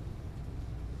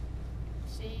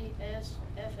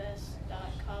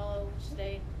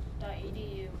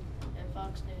 csfs.colostate.edu, and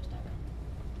foxnews.com.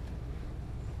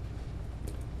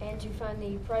 And to find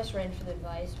the price range for the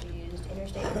device, we used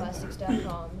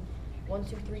interstateplastics.com,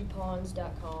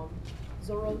 123pawns.com,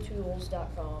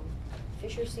 zorotools.com,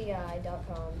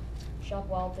 fisherci.com,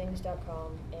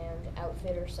 shopwildthings.com, and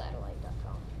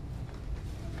outfittersatellite.com.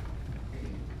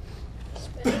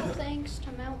 Special thanks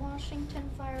to Mount Washington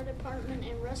Fire Department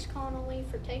and Russ Connolly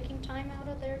for taking time out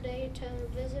of their day to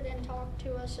visit and talk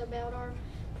to us about our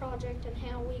project and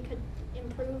how we could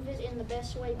improve it in the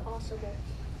best way possible.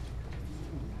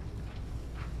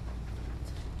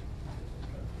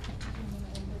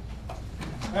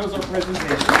 That was our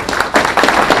presentation.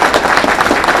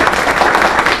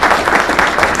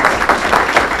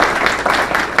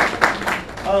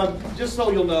 Just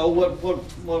so you'll know,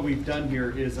 what we've done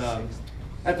here is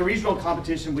at the regional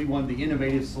competition, we won the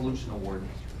Innovative Solution Award.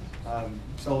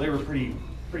 So they were pretty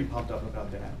pumped up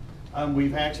about that.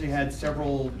 We've actually had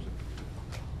several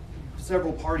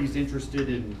parties interested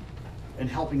in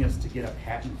helping us to get a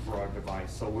patent for our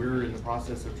device. So we're in the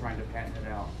process of trying to patent it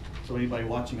out. So anybody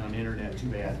watching on the internet, too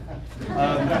bad.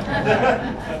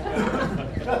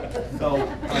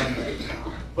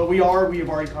 But we have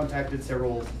already contacted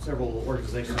several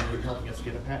organizations that are helping us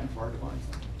get a patent for our device.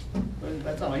 But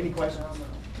that's all. Any questions?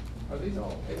 Are these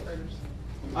all eighth graders?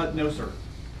 No, sir.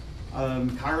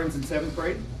 Kyron's in 7th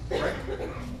grade, correct?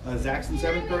 Zach's in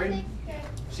 7th grade.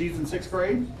 She's in 6th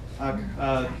grade.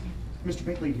 Mr.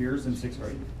 Pinkley here is in 6th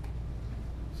grade.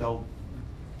 So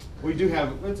we do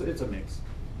have, it's a mix.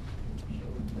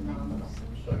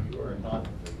 So you are not,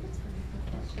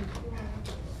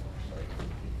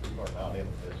 you are not in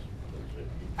this,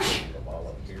 if you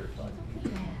volunteer type.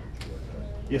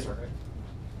 Yes, sir.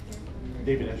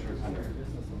 David Escher kind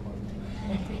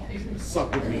of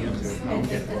sucked with me into it. No, I'm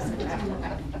kidding.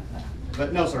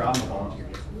 But no, sir, I'm a volunteer.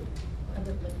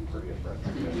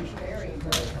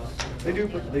 They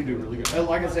do really good.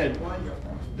 Like I said,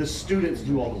 the students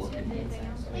do all the work.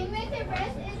 Mr.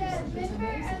 Brest is a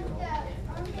member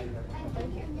of the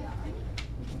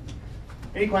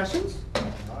Any questions?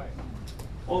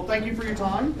 Well, thank you for your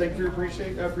time. Thank you for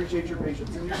appreciate your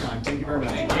patience and your time. Thank you very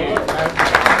much. Thank you.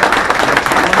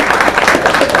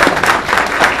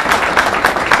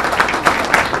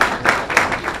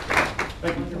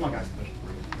 Thank you. Come on, guys.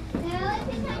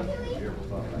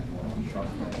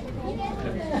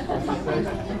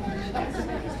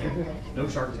 No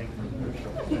Shark Tank.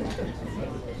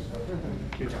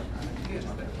 Good job.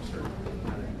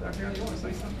 Dr. Allen, you want to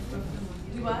say something?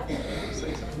 Do what?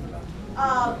 Say something about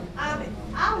I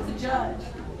was a judge.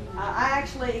 I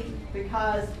actually,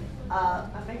 because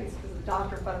I think it's because the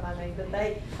doctor in front of my name, but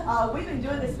we've been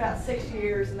doing this about 6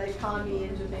 years, and they conned me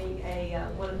into being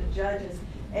one of the judges.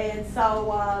 And so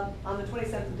on the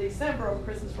 27th of December, over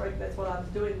Christmas break, that's what I was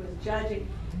doing, was judging.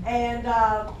 And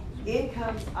in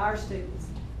comes our students.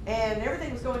 And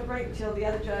everything was going great until the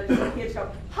other judges and the kids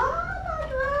go, "Hi,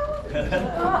 Dr. Allen."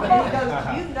 And he goes,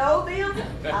 "You know them?"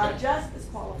 I just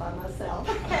disqualified myself.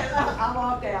 And I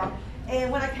walked out.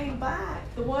 And when I came back,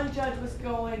 the one judge was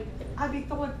going, "I'd be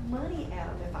throwing money at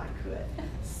them if I could."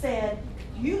 Said,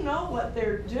 "You know what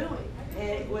they're doing." And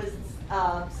it was,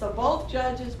 so both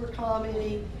judges were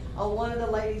commenting. One of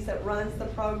the ladies that runs the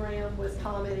program was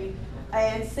commenting.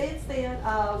 And since then,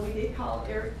 we did call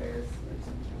Eric Ferris.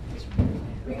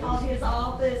 We called his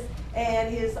office,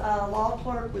 and his law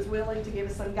clerk was willing to give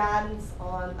us some guidance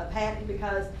on a patent,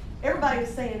 because everybody was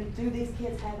saying, do these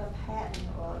kids have a patent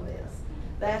on this?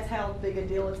 That's how big a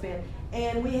deal it's been.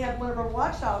 And we have one of our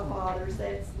watchdog fathers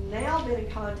that's now been in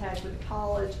contact with the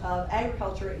College of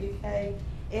Agriculture at UK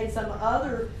and some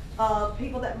other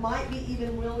people that might be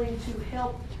even willing to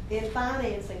help in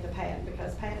financing the patent,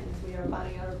 because patents, we are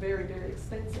finding out, are very, very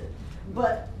expensive.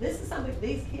 But this is something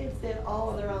these kids did all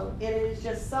on their own. It is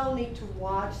just so neat to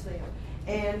watch them.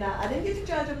 And I didn't get to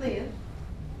judge them then,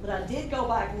 but I did go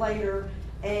back later,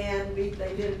 and they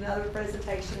did another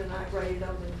presentation, and I graded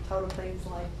them and told them things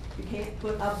like, you can't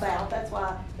put about. That's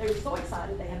why they were so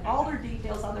excited. They had all their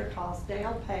details on their costs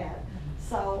down pat.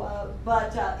 So,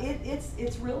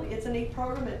 it's really, it's a neat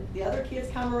program, and the other kids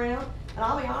come around, and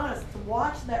I'll be honest, to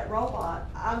watch that robot,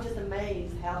 I'm just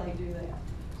amazed how they do that.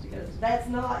 Because that's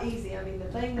not easy. I mean, the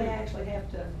thing they actually have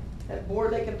to, that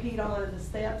board they compete on and the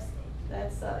steps,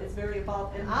 that's it's very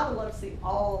involved. And I would love to see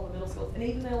all the middle schools and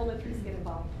even the elementaries get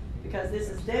involved, because this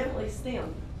is definitely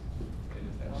STEM. It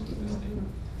is absolutely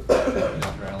STEM.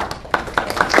 Dr. Allen.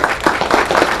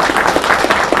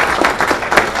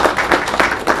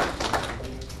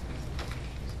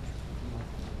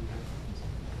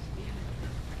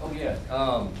 Oh, yeah.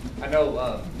 I know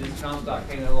Ms. Comstock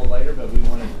came in a little later, but we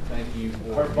wanted to thank you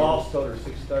for... Her boss told her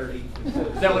 6:30. Is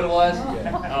that what it was?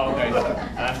 Yeah. Oh, okay.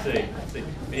 I see.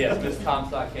 But yes, Ms.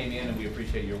 Comstock came in, and we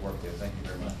appreciate your work there. Thank you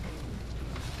very much.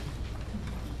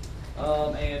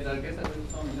 And I guess that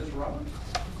moves on to Ms. Roberts.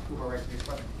 All right,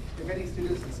 if any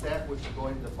students and staff wish to go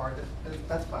into the park,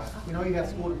 that's fine. You know you have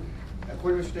school,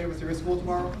 according to Mr. Davis, there is school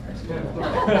tomorrow? Don't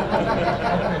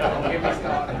get me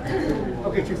started.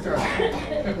 Okay, you start.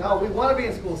 No, we want to be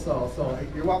in school, so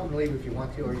you're welcome to leave if you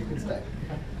want to, or you can stay.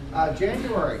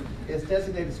 January is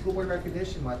designated School Board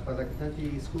Recognition Month by the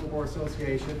Kentucky School Board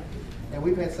Association, and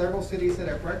we've had several cities that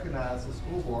have recognized the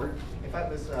school board. In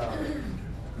fact,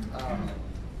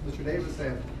 Mr. Davis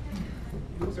said,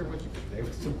 who was there with you, Mr.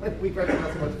 Davis? We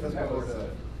recognized him with the fiscal board.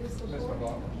 Ms.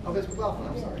 McLaughlin. Oh, Ms. McLaughlin,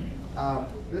 I'm sorry.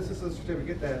 This is a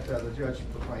certificate that the judge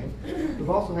proclaimed. We've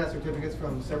also had certificates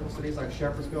from several cities like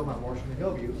Shepherdsville, Mount Washington, and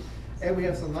Hillview. And we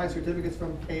have some nice certificates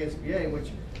from KSBA,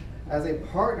 which, as a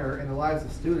partner in the lives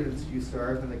of students you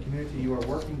serve and the community you are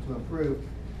working to improve,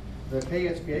 the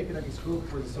KSBA, Kentucky School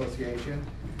Board Association,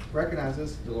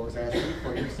 recognizes Dolores Ashby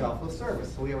for your selfless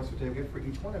service. So we have a certificate for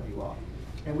each one of you all.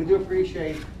 And we do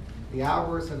appreciate the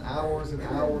hours and hours and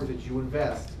hours that you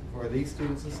invest for these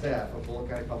students and staff of Bullitt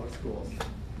County Public Schools.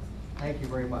 Thank you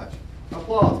very much.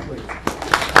 Applause, please.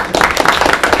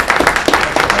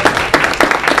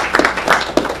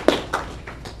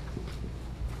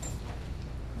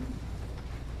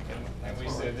 And we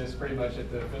said this pretty much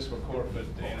at the fiscal court, but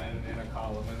in a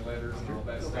column and letters and all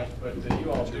that stuff. But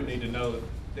you all do need to know that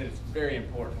it's very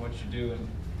important what you do, and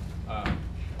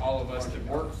all of us that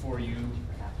work for you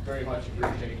very much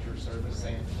appreciate your service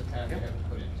and the time you have to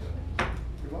put into it.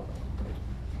 You're welcome.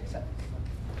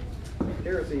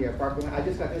 Here's the proclamation. I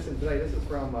just got this in today. This is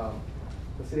from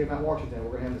the city of Mount Washington.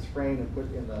 We're gonna have this framed and put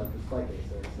in the display case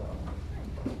there, so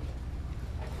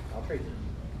I'll trade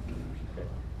you. Okay.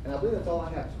 And I believe that's all I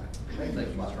have tonight. Thank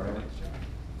you, Mr. Riley.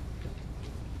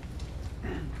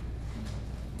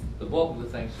 The bulk of the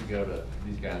thanks should go to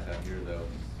these guys out here, though,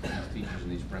 these teachers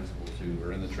and these principals who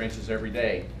are in the trenches every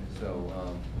day. So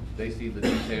they see the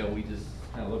detail. We just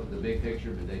kind of look at the big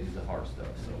picture, but they do the hard stuff.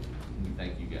 So we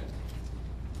thank you guys.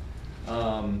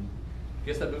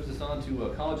 Guess that moves us on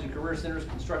to College and Career Center's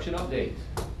construction update.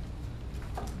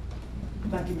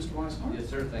 Thank you, Mr. Weisman. Yes,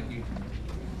 sir. Thank you.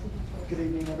 Good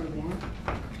evening, everyone.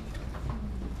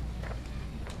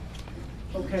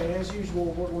 Okay, as usual,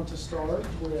 we're going to start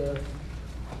with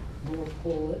North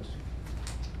Bullitt.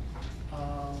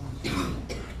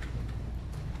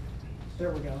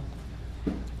 There we go.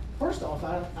 First off,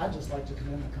 I'd just like to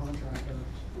commend the contractor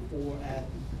at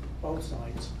both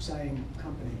sites, same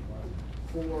company,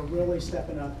 for really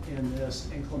stepping up in this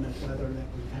inclement weather that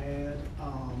we've had.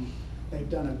 They've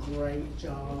done a great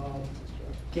job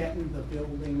getting the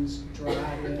buildings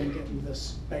dried in, getting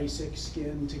this basic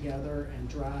skin together and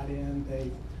dried in.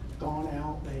 They've gone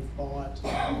out, they've bought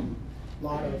a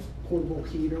lot of portable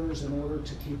heaters in order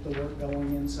to keep the work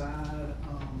going inside.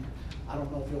 I don't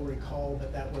know if you'll recall,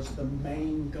 but that was the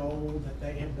main goal that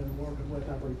they had been working with.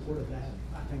 I've reported that,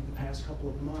 I think, the past couple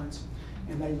of months,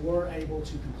 and they were able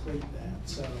to complete that.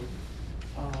 So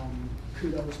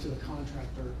kudos to the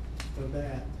contractor for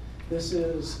that. This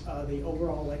is the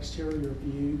overall exterior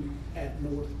view at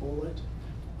North Bullitt.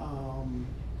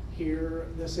 Here,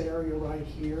 this area right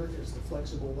here is the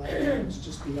flexible labs.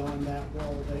 Just beyond that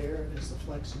wall there is the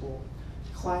flexible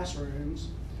classrooms.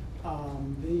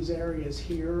 These areas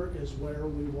here is where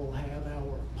we will have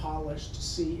our polished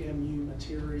CMU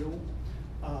material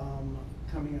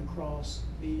coming across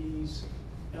these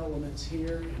elements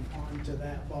here, and onto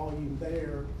that volume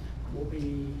there will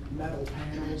be metal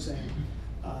panels,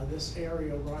 and this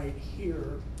area right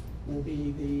here will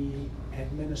be the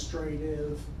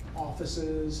administrative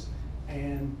offices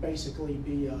and basically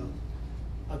be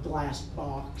a glass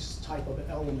box type of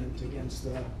element against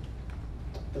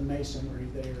the masonry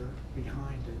there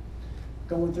behind it.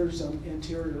 Going through some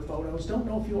interior photos. Don't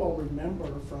know if you all remember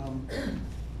from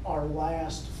our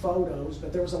last photos,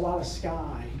 but there was a lot of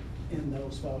sky in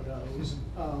those photos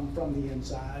from the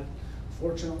inside.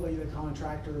 Fortunately, the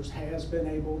contractors has been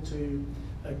able to,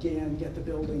 again, get the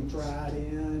building dried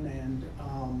in and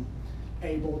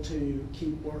able to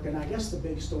keep working. I guess the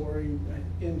big story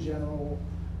in general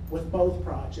with both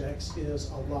projects is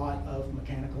a lot of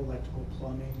mechanical, electrical,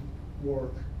 plumbing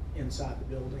work inside the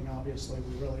building. Obviously,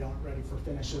 we really aren't ready for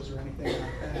finishes or anything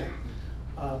like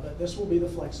that. But this will be the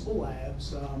flexible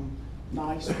labs.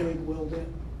 Nice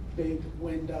big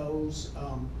windows,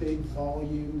 big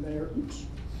volume there. Oops,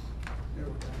 there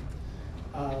we go.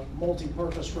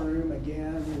 Multi-purpose room,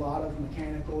 again, a lot of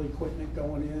mechanical equipment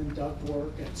going in,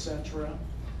 ductwork, etc.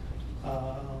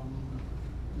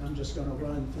 I'm just going to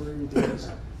run through these.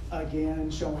 Again,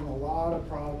 showing a lot of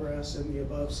progress in the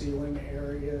above ceiling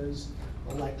areas,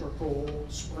 electrical,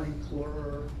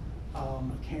 sprinkler,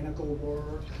 mechanical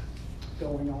work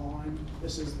going on.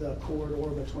 This is the corridor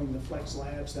between the flex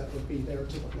labs that would be there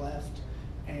to the left,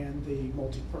 and the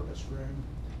multi-purpose room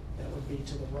that would be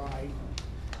to the right.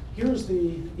 Here's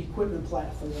the equipment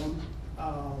platform.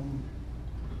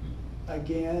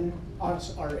 Again,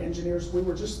 our engineers, we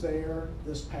were just there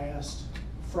this past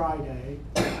Friday,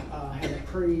 had a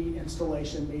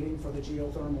pre-installation meeting for the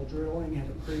geothermal drilling, had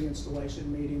a pre-installation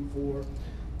meeting for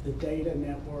the data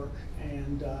network,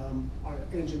 and our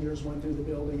engineers went through the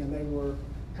building and they were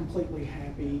completely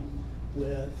happy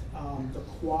with the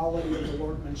quality of the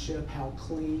workmanship, how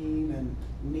clean and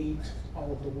neat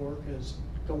all of the work is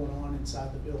going on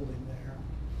inside the building there.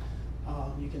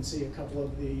 You can see a couple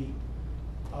of the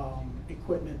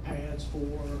equipment pads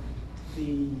for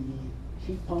the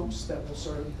heat pumps that will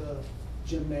serve the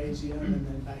gymnasium, and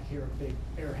then back here a big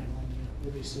air handling unit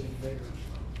will be sitting there.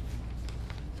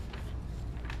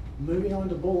 Moving on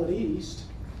to Bullitt East,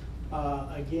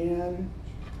 again,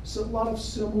 so a lot of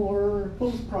similar,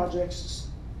 both projects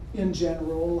in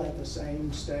general at the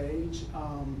same stage.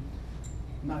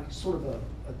 Not sort of a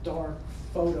dark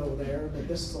photo there, but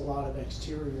this is a lot of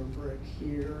exterior brick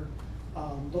here.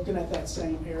 Looking at that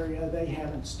same area, they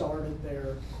haven't started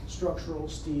their structural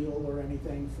steel or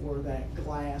anything for that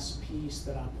glass piece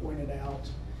that I pointed out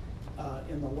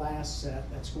in the last set.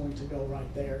 That's going to go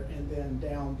right there. And then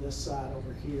down this side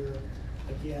over here,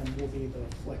 again, will be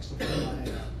the flexible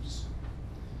labs.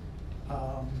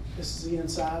 This is the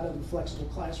inside of the flexible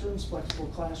classrooms. Flexible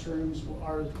classrooms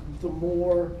are the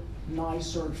more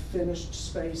nicer finished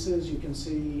spaces. You can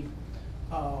see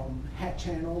hat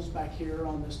channels back here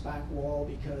on this back wall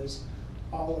because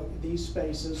all of these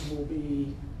spaces will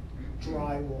be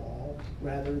drywall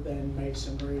rather than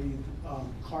masonry,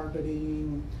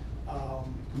 carpeting,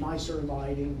 nicer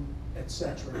lighting,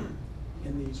 etc.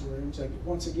 in these rooms. Like,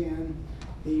 once again,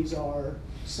 these are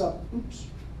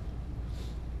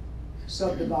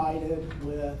subdivided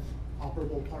with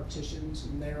operable partitions,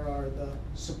 and there are the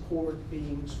support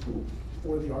beams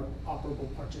for the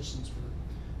operable partitions for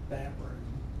that room.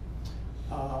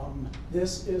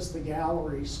 This is the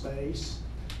gallery space.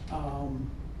 I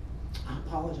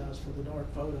apologize for the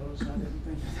dark photos. I didn't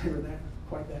think that they were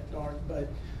quite that dark, but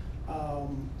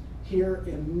here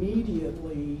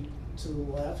immediately to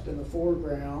the left in the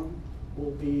foreground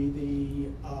will be the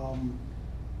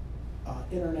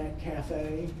internet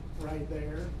cafe right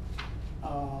there.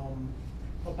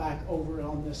 Back over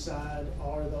on this side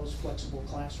are those flexible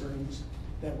classrooms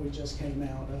that we just came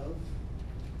out of.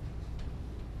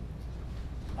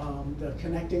 The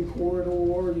connecting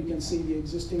corridor, you can see the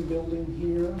existing building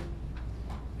here,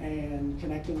 and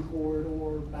connecting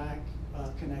corridor back,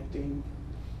 connecting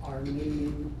our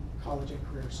new College and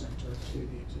Career Center to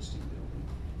the existing building.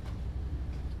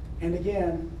 And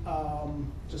again,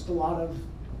 just a lot of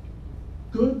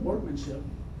good workmanship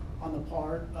on the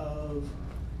part of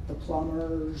the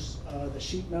plumbers, the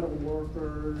sheet metal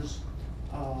workers,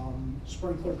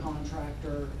 sprinkler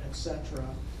contractor, etc.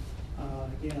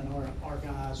 Again, our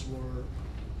guys were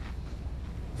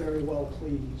very well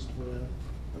pleased with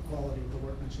the quality of the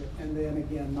workmanship. And then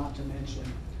again, not to mention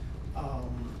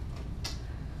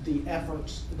the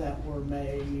efforts that were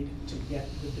made to get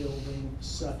the building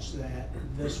such that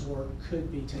this work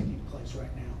could be taking place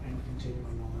right now and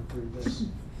continuing on through this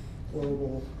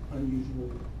horrible,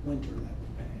 unusual winter that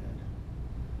we've had.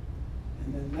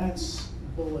 And then that's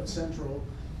Bullitt Central.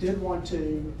 Did want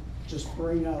to just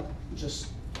bring up, just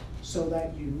so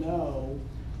that you know,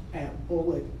 at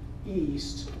Bullitt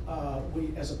East,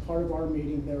 we, as a part of our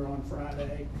meeting there on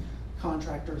Friday,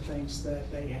 contractor thinks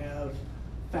that they have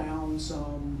found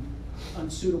some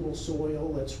unsuitable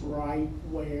soil. It's right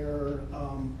where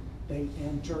they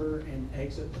enter and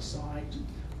exit the site.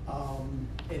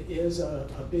 It is a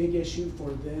big issue for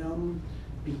them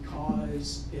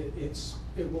because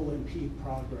it will impede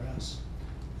progress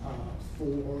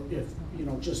for if,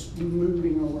 just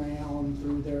moving around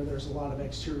through there. There's a lot of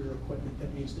exterior equipment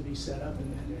that needs to be set up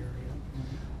in that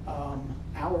area.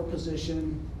 Our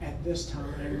position at this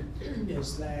time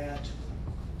is that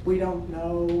we don't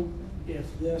know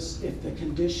if the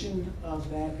condition of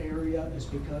that area is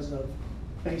because of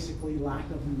basically lack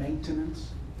of maintenance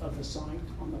of the site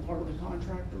on the part of the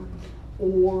contractor,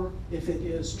 or if it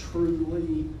is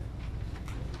truly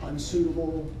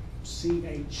unsuitable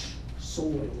CH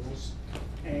soils.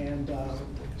 And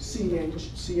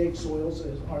CH soils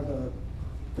are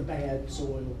the bad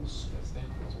soils.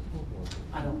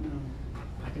 I don't know.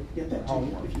 I could get that to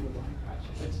you if you would like.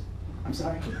 I'm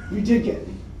sorry? You did get it,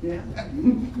 yeah?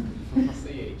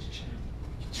 CH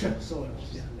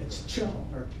soils, yeah. It's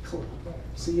CHL, or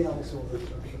CL soils.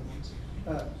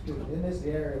 In this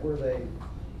area where they,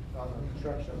 on the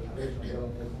construction of the original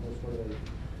building, was where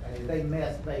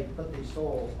they put these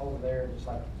soils over there, just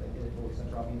like they did at Bullitt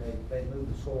Central. I mean, they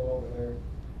moved the soil over there.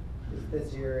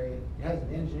 This area, has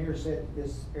the engineer said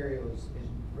this area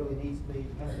really needs to be,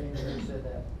 has the engineer said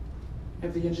that?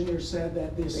 Have the engineer said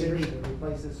that this area? They need to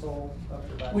replace this soil up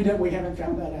to about? We haven't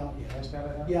found that out yet. Haven't found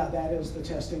that out? Yeah, that is the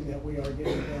testing that we are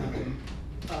getting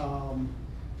done.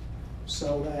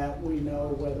 So that we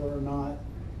know whether or not,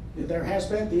 there has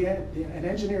been, an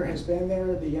engineer has been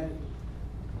there,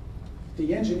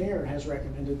 the engineer has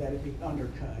recommended that it be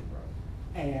undercut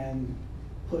and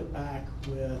put back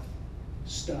with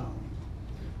stone.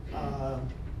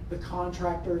 The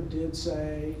contractor did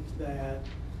say that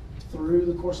through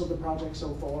the course of the project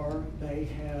so far, they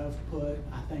have put,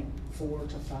 I think, 4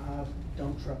 to 5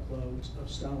 dump truck loads of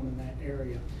stone in that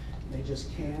area. They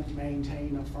just can't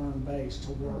maintain a firm base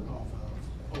to work off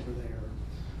of over there.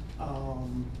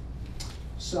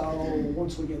 So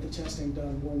once we get the testing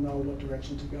done, we'll know what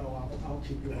direction to go. I'll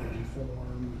keep you all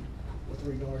informed with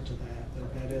regard to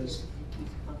that. That is,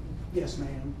 yes,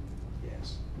 ma'am,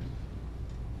 yes.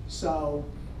 So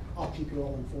I'll keep you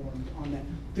all informed on that.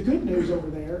 The good news over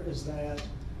there is that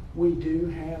we do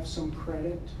have some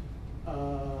credit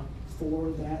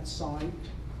for that site,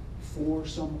 for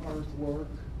some earthwork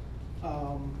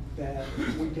that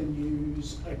we can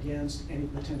use against any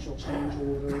potential change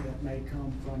order that may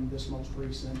come from this most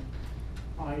recent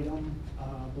item.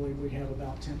 I believe we have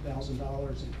about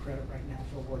 $10,000 in credit right now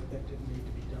for work that didn't need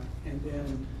to be done. And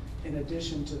then in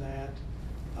addition to that,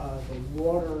 the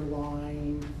water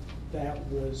line that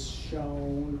was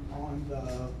shown on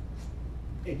the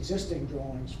existing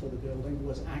drawings for the building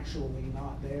was actually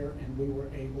not there, and we were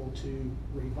able to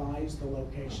revise the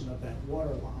location of that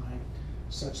water line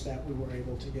such that we were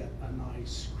able to get a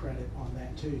nice credit on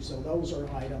that too. So those are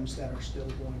items that are still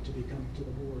going to be coming to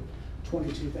the board.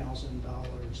 $22,000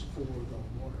 for the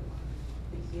water line.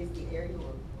 Is the area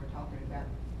we're talking about,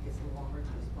 is the water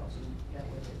just supposed to go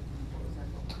with it?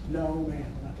 No,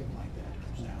 ma'am, nothing like that.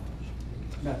 No,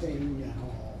 nothing at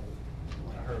all.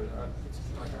 I heard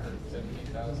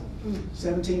 17,000.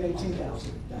 17,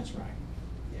 18,000, that's right.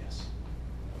 Yes,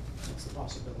 that's the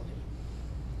possibility.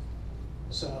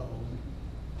 So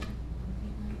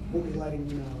we'll be letting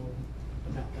you know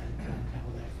about that, how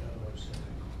that goes.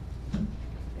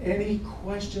 Any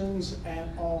questions at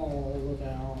all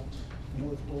about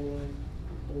North Bullitt,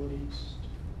 Bullitt East?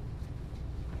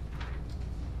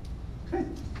 Okay.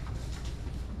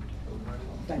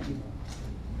 Thank you.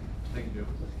 Thank you, Joe.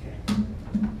 Okay.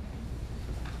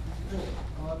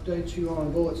 I'll update you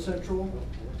on Bullitt Central.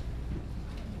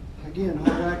 Again,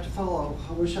 hard act to follow.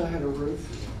 I wish I had a roof.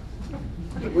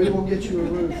 We will get you a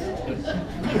roof.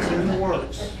 It's in the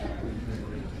works.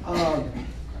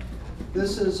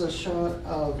 This is a shot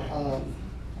of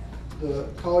the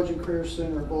College and Career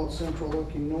Center at Bullitt Central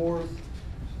looking north.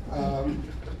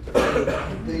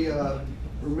 The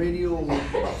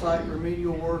site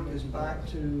remedial work is back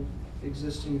to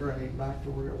existing grade, back to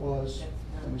where it was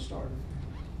when we started.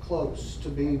 Close to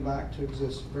being back to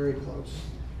exist, very close.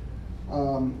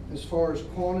 As far as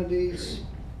quantities,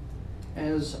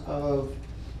 as of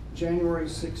January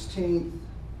 16th,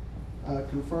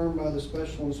 confirmed by the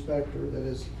special inspector, that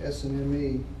is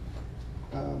SNME,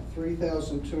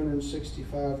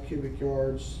 3,265 cubic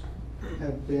yards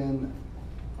have been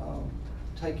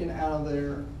taken out of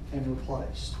there and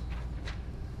replaced.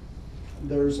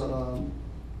 There's a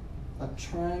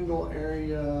triangle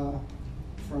area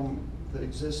from the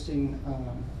existing,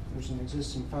 there's an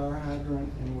existing fire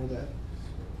hydrant, and where that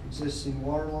existing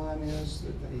water line is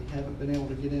that they haven't been able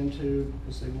to get into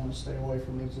because they want to stay away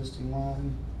from the existing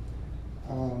line.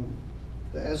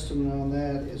 The estimate on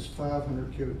that is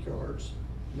 500 cubic yards.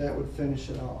 That would finish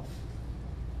it off.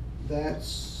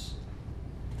 That's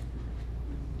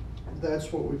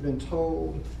what we've been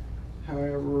told.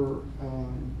 However,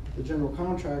 the general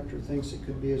contractor thinks it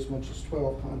could be as much as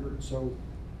 1,200. So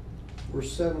we're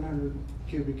 700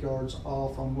 cubic yards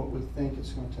off on what we think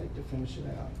it's going to take to finish it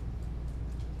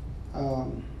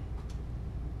out.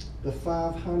 The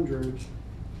 500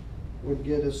 would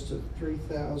get us to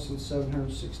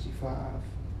 3,765. I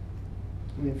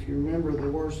mean, if you remember, the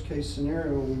worst case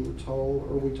scenario we were told,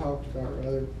 or we talked about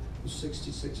rather, was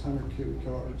 6,600 cubic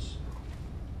yards.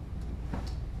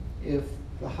 If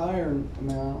the higher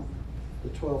amount, the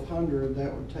 1,200,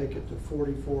 that would take it to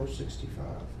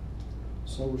 4,465.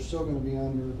 So we're still going to be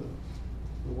under the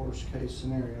worst case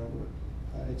scenario, but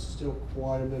it's still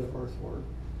quite a bit of earthwork.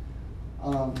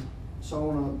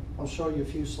 So I'll show you a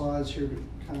few slides here to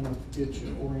kind of get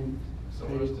you oriented. So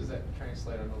what does that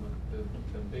translate? I know the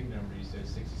big number you said,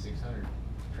 6,600,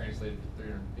 translated to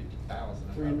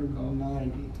 350,000.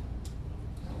 390,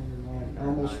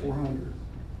 almost 400.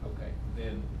 Okay,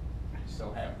 then,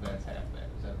 so that's half that.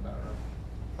 Is that about right?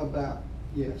 About,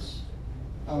 yes.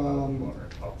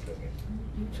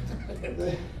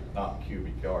 Not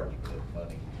cubic yards, but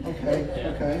money. Okay,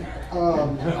 okay. I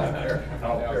don't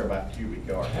care about cubic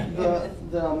yards.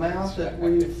 The amount that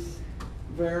we've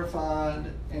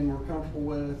verified and we're comfortable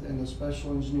with, and the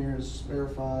special engineer has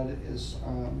verified, is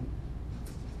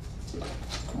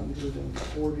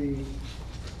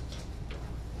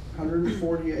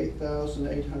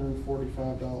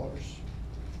 $148,845.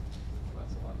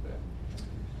 That's a lot better.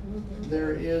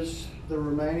 There is the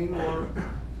remaining work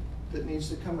that needs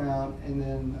to come out, and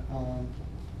then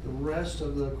the rest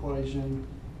of the equation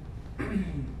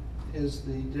is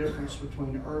the difference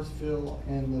between earth fill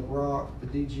and the rock. The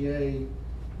DGA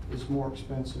is more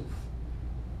expensive.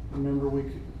 Remember, we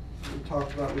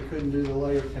talked about we couldn't do the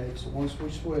layer cake, so once we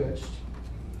switched,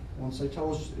 once they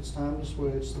told us it's time to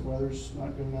switch, the weather's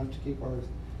not good enough to keep earth,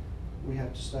 we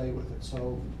have to stay with it.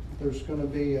 So there's going to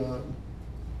be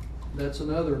that's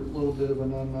another little bit of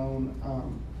an unknown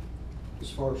as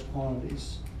far as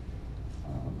quantities.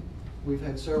 We've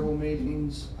had several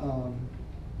meetings.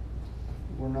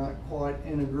 We're not quite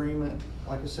in agreement.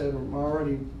 Like I said,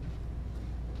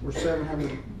 we're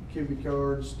 700 cubic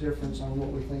yards difference on what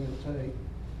we think it'll take.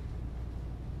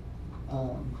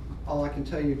 All I can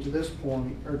tell you to this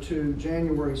point, or to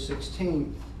January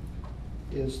 16th,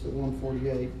 is the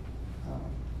 148.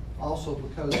 Also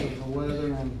because of the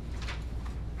weather and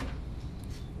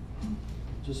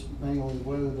just mainly the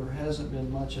weather, there hasn't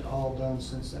been much at all done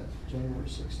since that January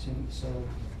 16th. So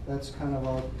that's kind of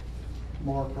our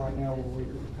mark right now where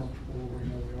we're comfortable where we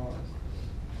know we are.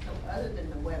 So other than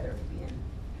the weather being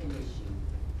an issue,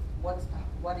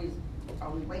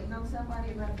 are we waiting on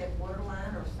somebody about that water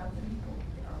line or something? Or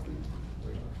are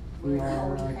We we're are,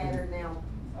 holding I can- pattern now,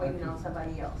 waiting on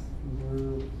somebody else?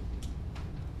 We're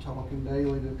talking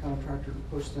daily to the contractor to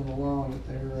push them along with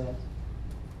their,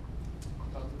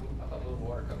 I thought Louisville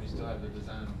Water Company still had the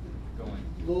design going.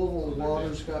 Louisville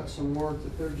Water's got some work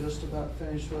that they're just about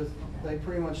finished with. They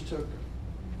pretty much took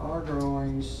our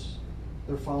drawings,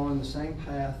 they're following the same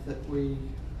path that we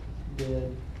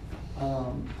did.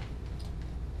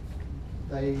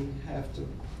 They have to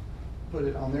put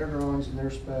it on their drawings and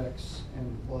their specs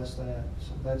and bless that,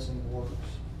 so that's in the works.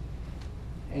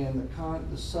 And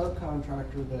the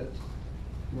subcontractor that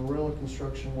Marilla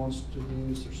Construction wants to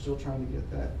use, they're still trying to get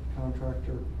that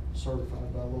contractor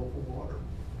certified by Louisville Water.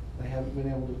 They haven't been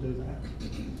able to do that.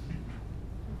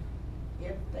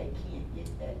 If they can't get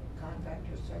that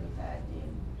contractor certified,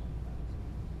 then,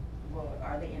 well,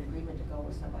 are they in agreement to go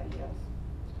with somebody else?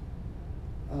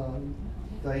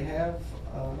 They have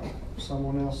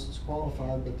someone else that's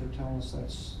qualified, but they're telling us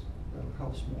that'll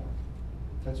cost more.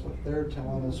 That's what they're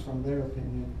telling us from their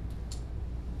opinion.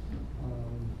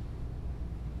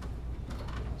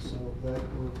 So that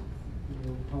we're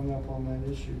hung up on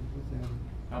that issue with them.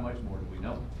 How much more do we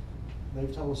know?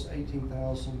 They've told us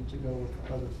 18,000 to go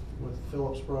with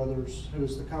Phillips Brothers,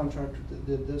 who's the contractor that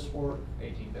did this work.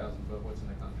 18,000, but what's in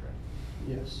the contract?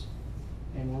 Yes,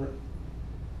 and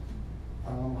I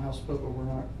don't know how split, but we're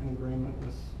not in agreement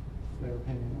with their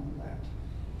opinion on that.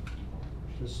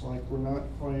 Just like we're not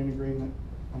quite in agreement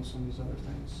on some of these other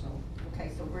things, so. Okay,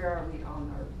 so where are we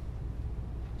on our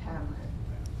timeline?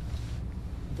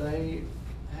 They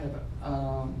have,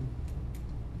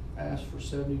 asked for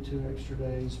 72 extra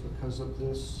days because of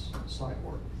this site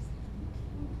work.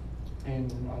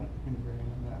 And we're not in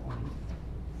agreement on that one.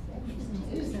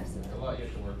 A lot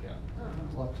yet to work out.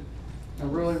 Like I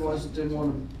really didn't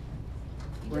want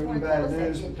to bring you bad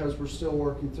news because we're still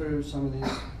working through some of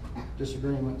these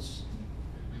disagreements.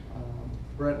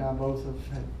 Brett and I both have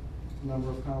had a number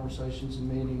of conversations and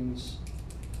meetings,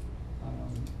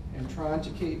 and trying to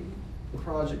keep the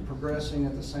project progressing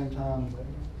at the same time.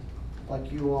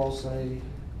 Like you all say,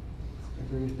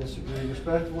 agree to disagree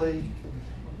respectfully,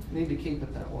 need to keep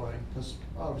it that way, because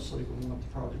obviously we want the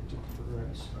project to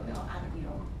progress. No,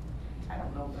 I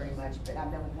don't know very much, but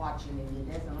I've been watching and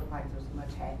it doesn't look like there's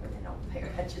much happening over there.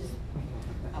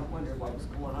 I wondered what was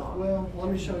going on. Well, let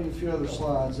me show you a few other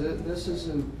slides. This is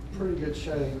in pretty good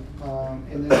shape,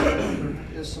 and then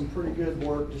there is some pretty good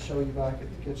work to show you back at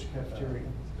the kitchen cafeteria.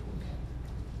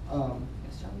 Show me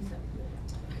something.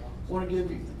 Want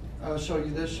to show you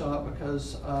this shot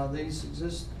because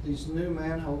these new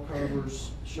manhole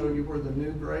covers show you where the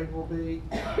new grade will be.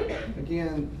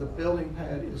 Again, the building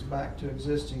pad is back to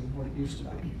existing what it used to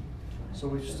be. So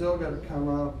we've still got to come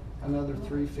up another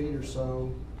 3 feet or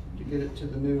so to get it to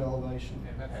the new elevation.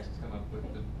 And that has to come up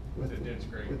with the dense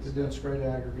grade. With the dense grade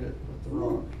aggregate with the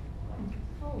rock.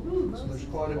 So there's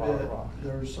quite a bit.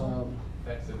 There's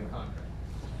That's in the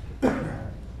contract.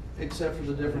 except for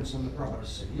the difference in the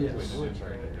price. Yes. Between the dense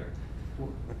grade and dirt.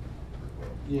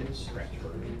 Yes.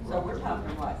 So we're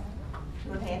talking what,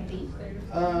 2.5 feet?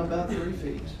 About 3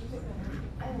 feet.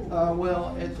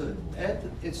 Well,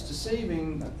 it's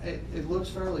deceiving. It looks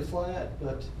fairly flat,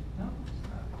 but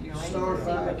you start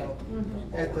back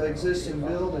at the existing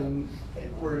building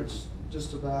where it's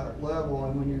just about level,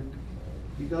 and when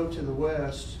you go to the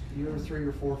west, you're 3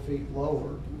 or 4 feet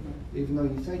lower. Even though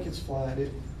you think it's flat,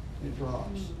 it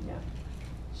drops. Yeah.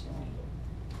 So.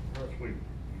 Of course,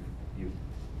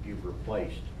 you've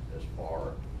replaced as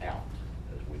far out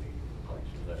as we need to replace,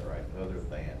 is that right? Other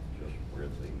than just where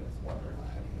the water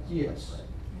line is? Yes,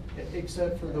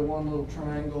 except for the one little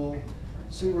triangle.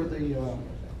 See where the,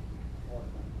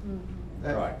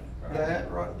 right,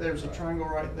 there's a triangle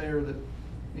right there that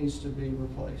needs to be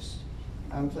replaced.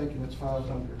 I'm thinking it's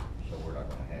 500. So we're not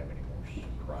gonna have any more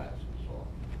surprises on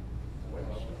the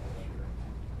website.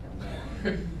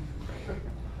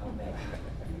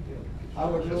 I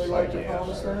would really like to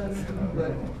promise that,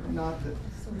 but not that.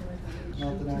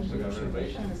 Not that I We got can.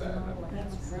 renovation inside.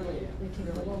 That's really,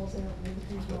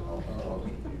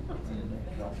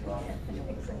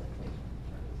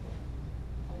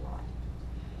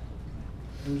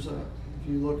 There's a, if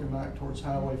you're looking back towards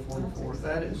Highway 44,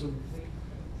 that is a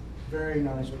very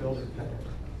nice building pattern.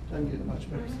 Doesn't get much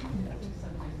better than that.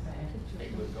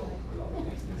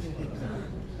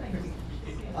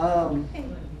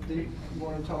 Do you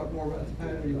want to talk more about the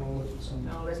pad, or you want to look at some?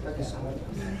 No, let's look at some.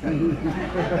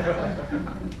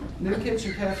 New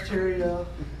kitchen cafeteria.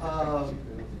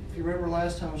 If you remember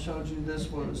last time I showed you,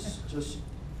 this was just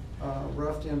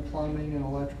roughed in plumbing and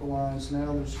electrical lines.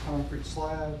 Now there's concrete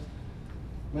slab.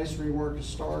 Masonry work has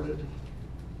started.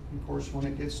 Of course, when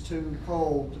it gets too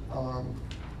cold,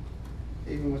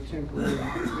 even with temporary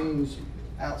means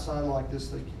outside like this,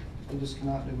 they just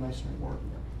cannot do masonry work.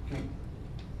 Can't.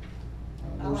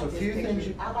 I There's like a this few picture. things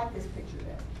you. I like this picture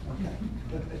better.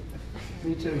 Okay.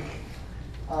 Me too.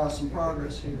 Some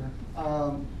progress here.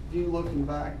 View looking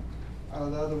back the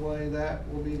other way, that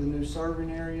will be the new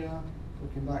serving area,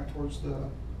 looking back towards the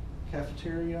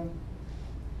cafeteria.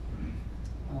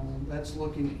 That's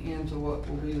looking into what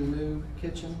will be the new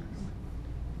kitchen,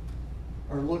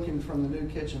 or looking from the new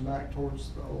kitchen back towards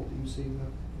the old. You can see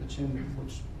the chimney,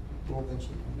 which will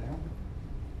eventually come down.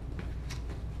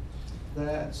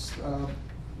 That's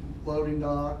loading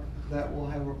dock. That will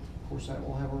have, of course, that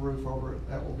will have a roof over it.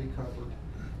 That will be covered.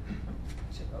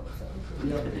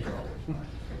 Yep.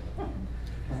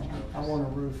 I want a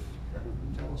roof.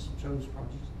 Tell us Joe's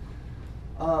project.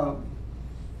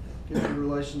 Get the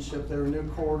relationship there. A new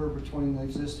corridor between the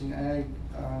existing ag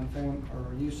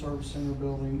or youth service center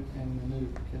building and the new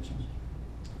kitchen.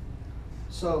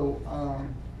 So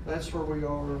that's where we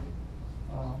are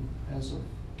as of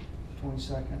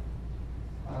 22nd.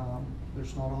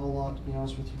 There's not a whole lot, to be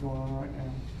honest with you, going on right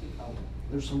now.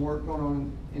 There's some work going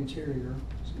on interior,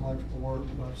 some electrical work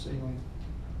above ceiling.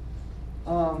 It's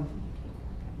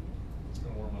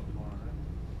gonna warm up tomorrow,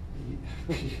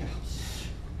 right? Yeah.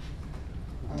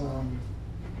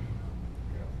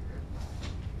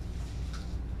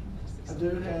 I do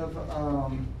have,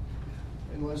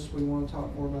 unless we want to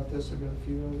talk more about this, I've got a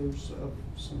few others of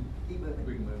some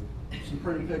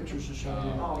pretty pictures to show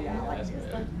you. Oh, yeah, I like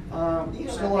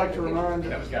this. Still like to remind.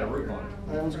 That one's got a roof on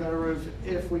it. That one's got a roof.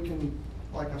 If we can,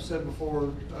 like I've said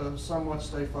before, somewhat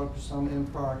stay focused on the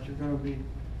end product, you're going to be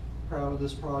proud of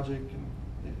this project, and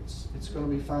it's going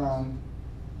to be fine.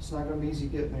 It's not going to be easy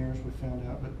getting there, as we found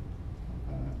out, but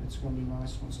it's going to be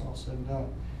nice when it's all said and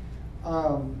done.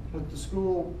 With the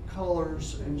school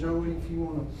colors, and Joey, if you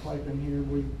want to pipe in here,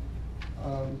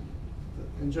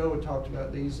 and Joe had talked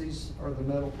about these. These are the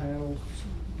metal panels.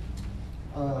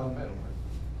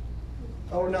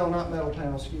 Oh, no, not metal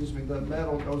panels, excuse me. The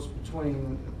metal goes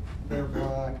between, they're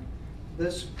black.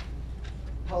 This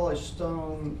polished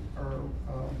stone or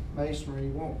masonry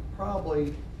won't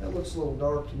probably, that looks a little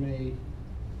dark to me.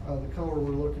 The color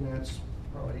we're looking at is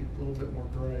probably a little bit more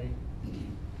gray.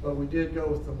 But we did go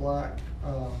with the black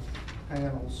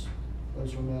panels.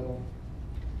 Those are metal.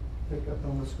 Pick up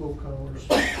on the school colors.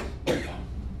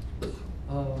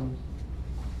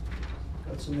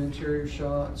 Got some interior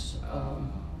shots.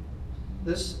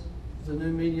 This, the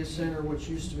new media center, which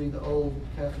used to be the old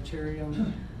cafeteria.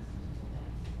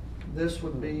 This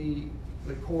would be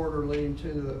the corridor leading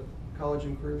to the College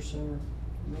and Career Center.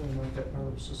 I really make that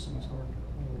nervous. This thing's hard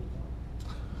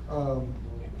to hold.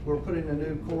 We're putting a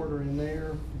new corridor in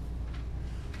there.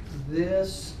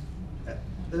 This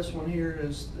one here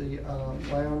is the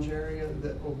lounge area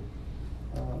that will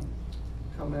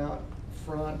come out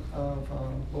front of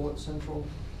Bullitt Central.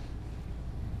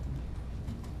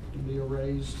 It'll be a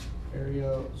raised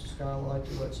area, skylight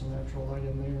to let some natural light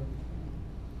in there.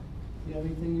 You have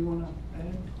anything you want to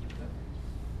add?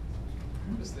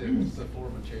 What's the floor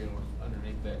material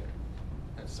underneath that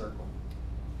circle?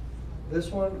 This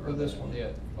one or this one? Yeah,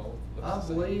 both. Looks I the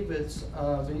same. believe it's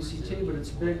VCT, but it's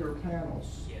bigger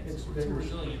panels. Yes, It's it's bigger.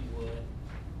 resilient wood.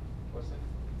 What's that?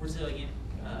 Resilient.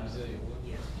 Resilient wood?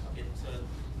 Yes, it's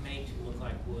made to look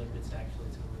like wood, but it's actually a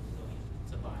resilient.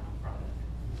 It's a vinyl product.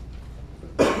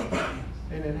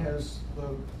 And it has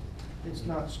it's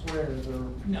not squares or.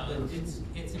 No, it's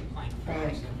in plain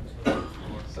Plank. floor.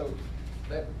 So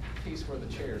that piece where the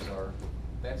chairs are,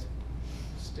 that's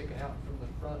sticking out from the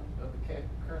front of the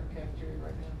current cafeteria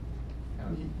right now?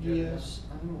 Kind of jutting out? Yes,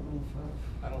 I don't know if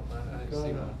I didn't see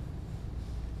got one.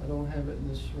 I don't have it in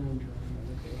this room.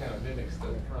 It kind of mimics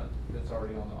the front that's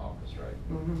already on the office, right?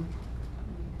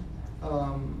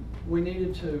 Mm-hmm. We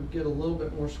needed to get a little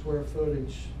bit more square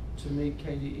footage to meet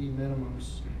KDE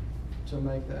minimums to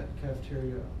make that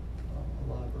cafeteria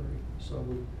a library. So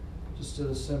we just did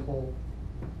a simple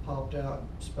popped out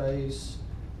space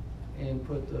and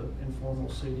put the informal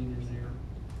seating in there.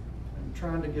 I'm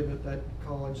trying to give it that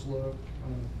college look.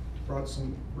 Brought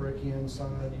some brick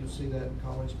inside. You'll see that in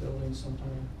college buildings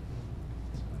sometime.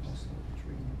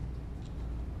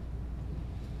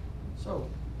 So,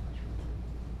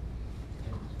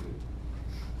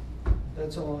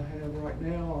 that's all I have right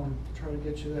now. I'll try to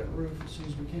get you that roof as soon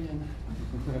as we can.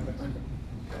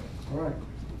 All right.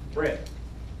 Brett?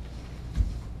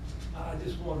 I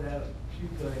just want to add a few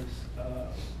things.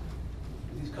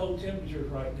 These cold temperatures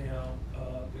right now,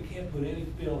 we can't put any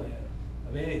fill in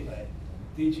of anything.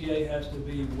 DGA has to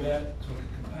be wet, so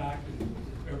it's compacted,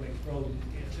 everything's frozen, you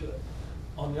can't do it.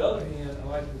 On the other hand, I'd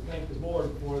like to thank the board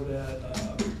for that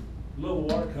Little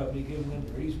Water Company giving them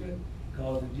their easement,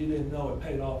 because if you didn't know, it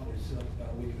paid off for itself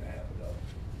about a week and a half ago.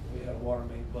 We had a water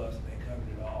main bust, and they covered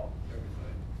it all,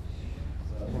 everything.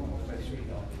 So I want to make sure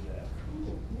you all do that.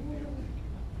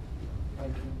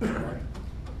 Thank you. All right.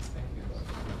 Thank you.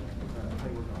 I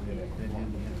think we're gonna get it.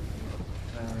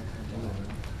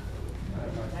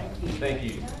 Thank you.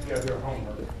 You gotta do our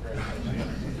homework.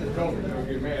 Don't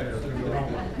get mad at us, do our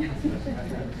homework.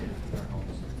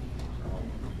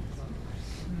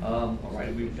 All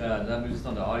right, we've, that moves us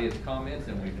on to audience comments,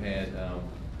 and we've had,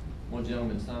 one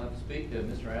gentleman sign up to speak,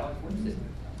 Mr. Alex Winston.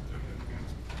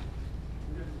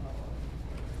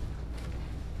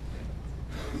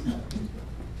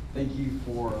 Thank you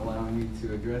for allowing me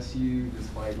to address you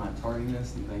despite my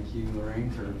tardiness, and thank you, Lorraine,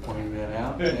 for pointing that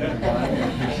out to everybody.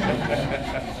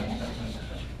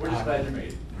 We're just glad you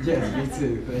made it. Yes, me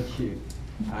too, thank you.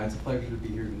 It's a pleasure to be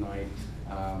here tonight.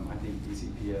 I think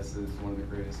DCPS is one of the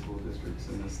greatest school districts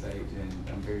in the state, and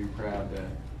I'm very proud to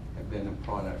have been a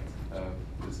product of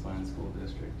this fine school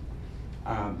district.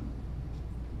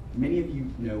 Many of you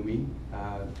know me.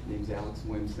 Name's Alex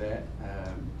Wimsatt,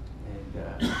 and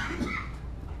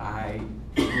I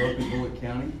grew up in Bullitt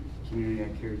County, a community I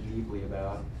care deeply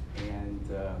about, and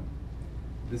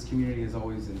this community has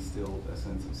always instilled a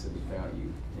sense of civic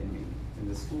value in me, and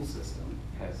the school system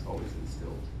has always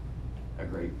instilled a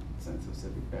great sense of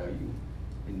civic value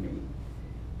in me.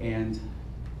 And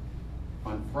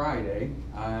on Friday,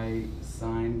 I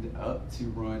signed up to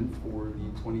run for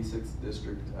the 26th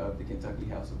district of the Kentucky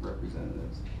House of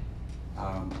Representatives.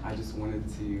 I just wanted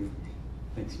to,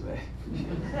 thanks for that.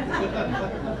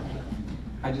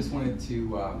 I just wanted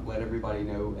to let everybody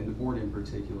know, and the board in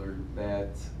particular,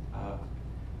 that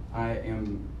I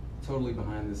am totally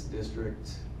behind this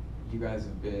district. You guys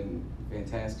have been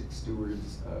fantastic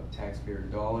stewards of taxpayer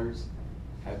dollars,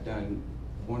 have done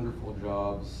wonderful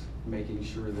jobs making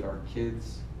sure that our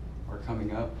kids are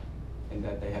coming up and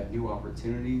that they have new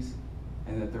opportunities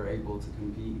and that they're able to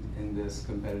compete in this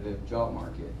competitive job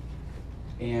market.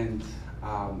 And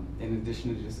in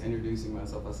addition to just introducing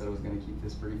myself, I said I was going to keep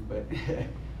this brief, but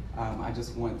I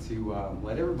just want to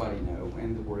let everybody know,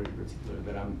 and the board in particular,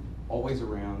 that I'm always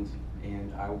around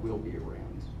and I will be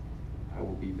around. I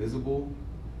will be visible.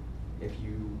 If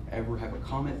you ever have a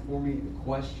comment for me, a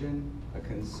question, a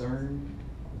concern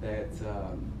that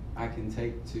I can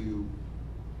take to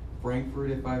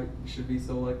Frankfort if I should be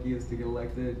so lucky as to get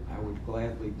elected, I would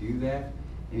gladly do that.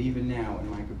 And even now, in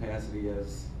my capacity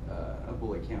as a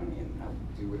Bullitt County, and I'll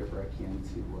do whatever I can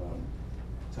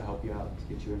to help you out, to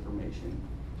get you information,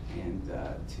 and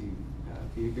to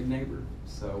be a good neighbor.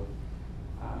 So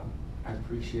I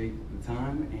appreciate the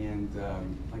time, and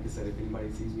like I said, if anybody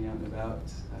sees me out and about,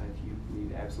 if you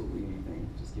need absolutely anything,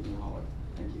 just give me a holler.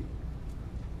 Thank you.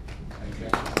 Thank you.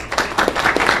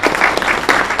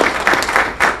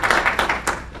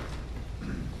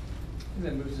 And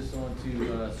that moves us on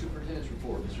to superintendent's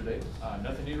report. Mr. Davis?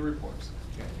 Nothing new to report.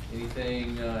 Okay.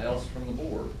 Anything else from the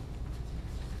board?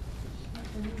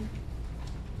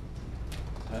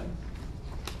 Okay.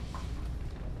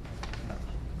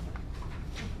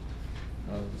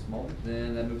 At this moment,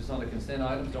 then that moves us on to consent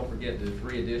items. Don't forget the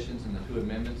 3 additions and the 2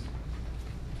 amendments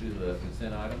to the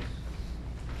consent items.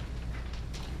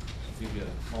 I'll give you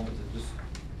a moment to just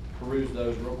peruse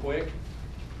those real quick.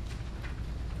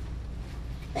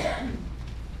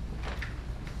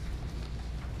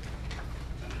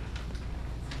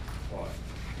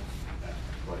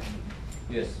 Question.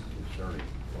 Yes. Concerning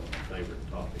one of my favorite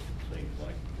topics, it seems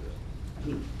like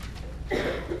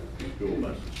school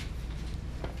buses.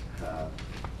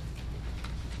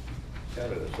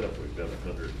 Counted us up, we've got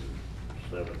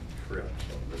 107 trips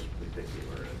on this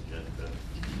particular agenda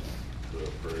to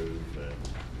approve, and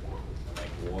I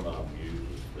think one of them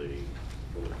uses the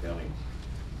Bullitt County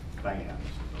vans,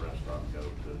 and the rest of them go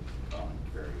to common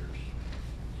carriers,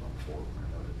 some form or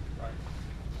another. Right.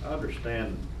 I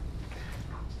understand,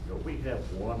 you know, we have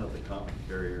one of the common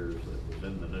carriers that was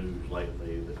in the news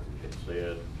lately that had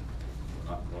said we're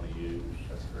not gonna use?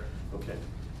 That's correct. Okay.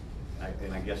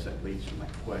 And I guess that leads to my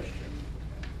question.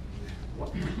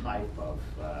 What type of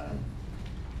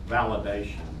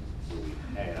validation do we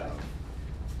have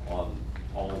on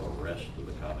all the rest of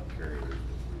the common carriers that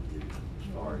we're using as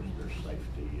far as their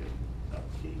safety and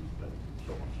upkeep and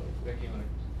so on and so forth? Becky,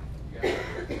 you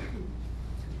got it?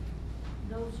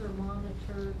 Those are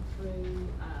monitored through,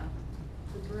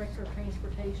 the Director of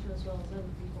Transportation as well as other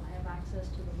people have access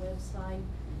to the website.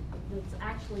 It's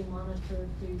actually monitored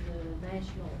through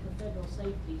the federal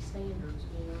safety standards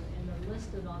board, and they're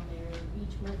listed on there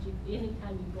each month.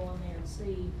 Anytime you go on there and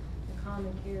see the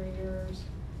common carriers,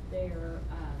 their,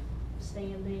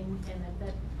 standing,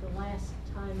 and the last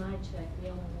time I checked, the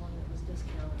only one that was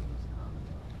discounted was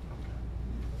Commonwealth.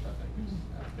 Which I think is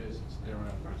out of business, they're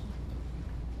out of business.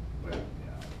 Well,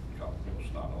 yeah,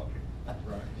 Commonwealth's not on here.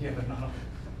 Right, yeah, they're not.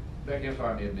 Becky, I'm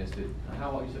sorry I may have missed it.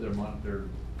 You said they're monitored,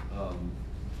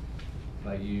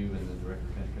 by you and the Director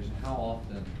of Transportation. How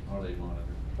often are they monitored?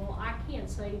 Well, I can't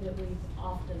say that we've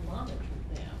often monitored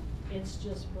them. It's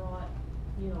just brought,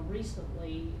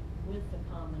 recently with the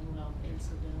Commonwealth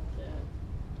incident that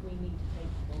we need to take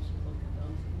a closer look at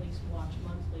those, at least watch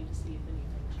monthly to see if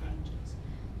anything changes.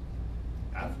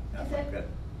 I think that,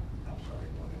 I'm sorry,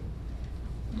 go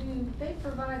ahead. Do they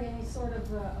provide any sort of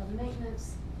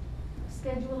maintenance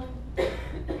scheduling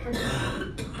for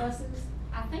the buses?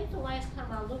 I think the last time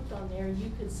I looked on there,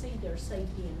 you could see their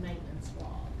safety and maintenance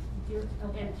log.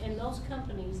 Okay. And those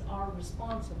companies are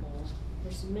responsible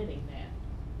for submitting that,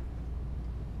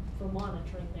 for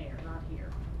monitoring there, not here.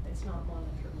 It's not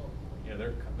monitored locally. Yeah,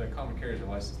 the common carriers are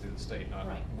licensed through the state, not,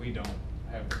 Right. we don't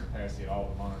have the capacity at all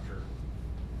to monitor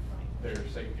their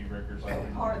safety records like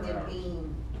we Part of monitor them ours.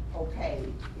 being okay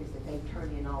is that they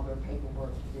turn in all their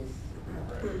paperwork to this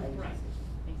agency. Right.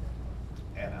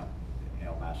 And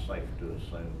am I safe to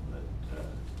assume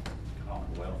that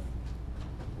Commonwealth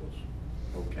was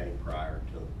okay prior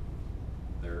to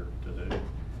their to-do?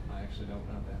 I actually don't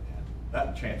know that yet.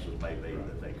 That chances may be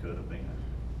that they could have been.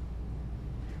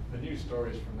 The news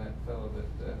stories from that fellow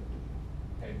that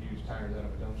had used tires out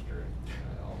of a dumpster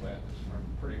and all that are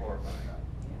pretty horrifying.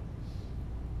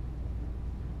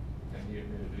 And he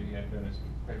admitted that he had done his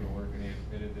paperwork, and he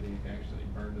admitted that he actually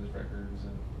burned his records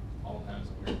and all kinds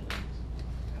of weird things.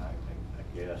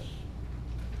 I guess,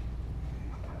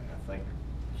 I think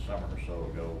a summer or so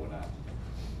ago when I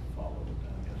followed,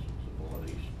 I guess it was the Bullet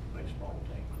East baseball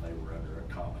team, and they were under a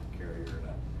common carrier,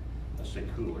 and I see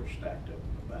coolers stacked up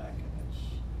in the back, and it's,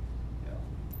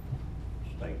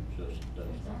 state just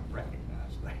does not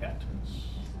recognize that.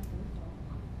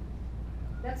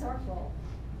 That's our fault,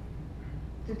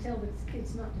 to tell the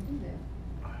kids not to do that.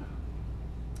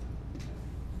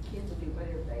 Kids will do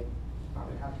whatever they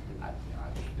probably have to do.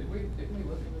 Didn't we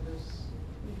look into this?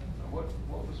 When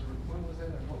was that,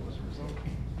 and what was the result?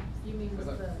 You mean with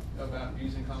the? About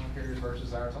using common carriers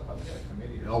versus ours, I thought we had a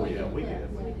committee or Oh, something. yeah, we did.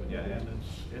 Yeah. Yeah,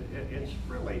 and it's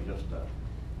really just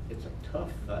it's a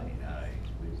tough thing.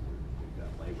 We've got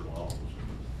labor laws,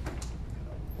 and,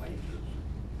 wages.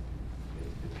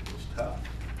 It's tough.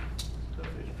 It's tough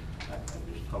issue. I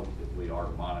just hope that we are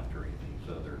monitoring these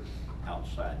other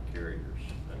outside carriers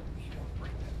that just want to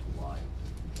bring that to light.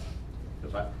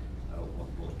 Because I don't want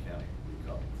Bullitt County to be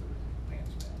caught with their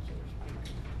pants down, so to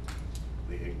speak.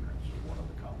 The ignorance of one of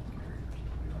the common carriers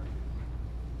that we are.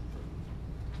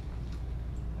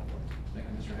 Thank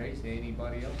you, Mr. Hayes.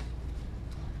 Anybody else?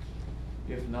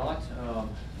 If not,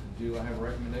 do I have a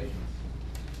recommendation?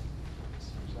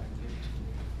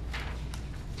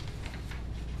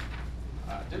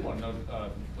 I did want to note,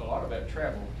 a lot of that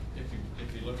travel, if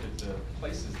you looked at the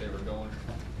places they were going,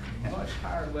 much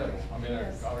higher level. I mean,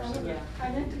 Yes. obviously. Yeah. I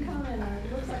meant to comment on it.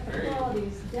 It looks like the Very- quality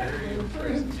is very definitely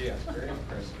impressive. improved. Yes, very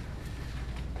impressive.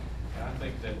 And I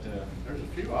think that, There's a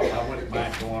few of them I wouldn't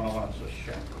mind going on as a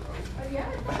chaperone. Oh, yeah,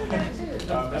 I thought of that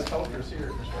too. Ms. Holder's here,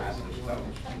 Mr. Hayes.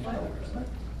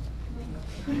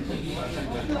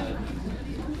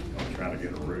 I'm trying to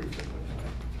get a roof.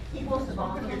 He wants to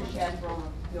volunteer to chaperone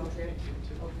a field trip.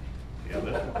 Yeah,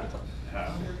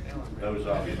 those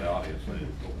of you in the audience, they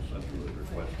essentially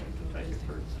requesting to take a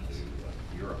trip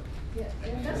to Europe. Yeah,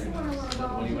 and that's the one I want to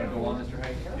When you volunteer. want to go on, Mr.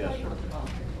 Hayes? Yes, sir.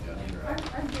 Yes, sir.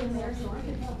 I've been there, so I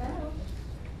can help out.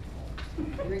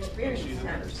 Your experience is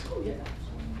nice.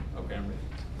 Okay, I'm ready.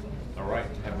 All right,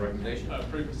 have a recommendation?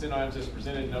 Approve consent items as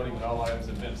presented, noting that all items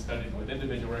have been studied with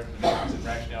individual recommendations and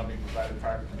rationale being provided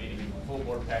prior to the meeting in the full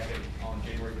board packet on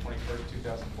January 21st,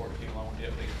 2014, along with the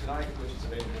update tonight, which is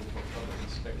available for public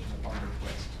inspection upon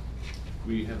request.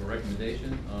 We have a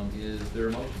recommendation. Is there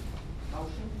a motion?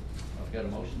 Motion. Got a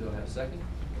motion, do I have a second?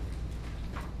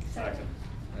 Second.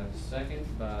 I have a second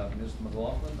by Mr.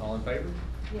 McLaughlin, all in favor?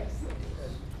 Yes.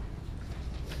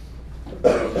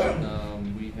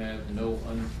 We have no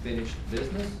unfinished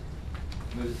business.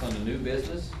 Moves us on to new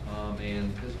business,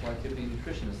 and physical activity and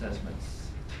nutrition assessments.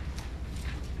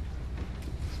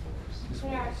 Ms.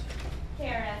 Williams.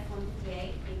 KRS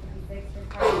 158, 836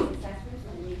 requires assessments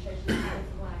in the nutrition and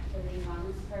physical activity and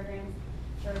wellness programs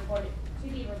to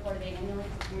be reported annually to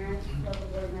parents, local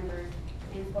board members,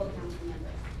 and school council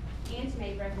members, and to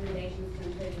make recommendations to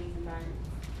improve these environments.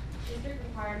 District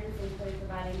requirements include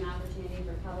providing an opportunity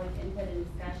for public input and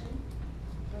discussion.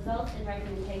 Results and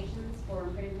recommendations for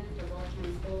improvement for Bullock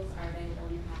County schools are available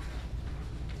in your packet.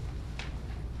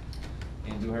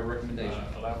 And do I have a recommendation?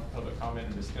 Allow for public comment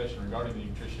and discussion regarding the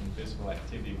nutrition, physical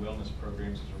activity, wellness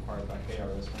programs as required by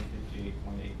KRS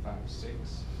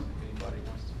 158.856. Anybody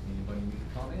need to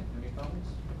comment? Any comments?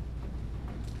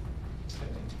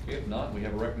 Okay, if not, we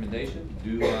have a recommendation.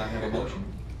 Do I have a motion?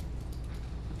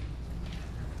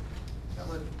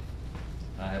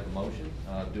 I have a motion.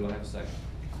 Do I have a second?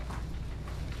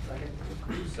 Second.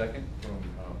 Second from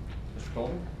Mr.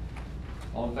 Coleman.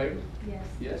 All in favor? Yes.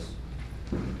 Yes.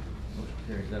 Motion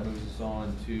carries. That moves us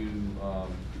on to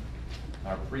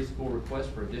our preschool request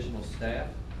for additional staff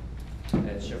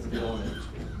at Shepherdville Elementary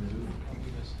School.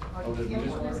 Oh, did we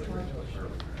miss one?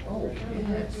 Oh,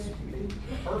 yes.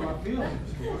 Hurt my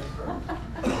feelings.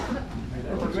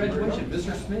 For graduation,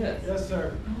 Mr. Smith. Yes,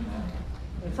 sir.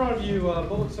 In front of you,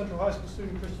 Bullock Central High School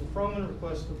student Kristen Froman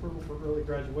requests approval for early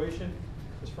graduation.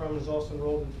 Ms. Froman is also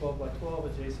enrolled in 12x12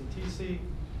 at JCTC,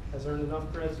 has earned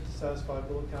enough credits to satisfy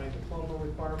Bullock County diploma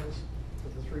requirements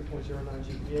with a 3.09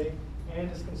 GPA,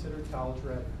 and is considered college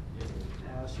ready.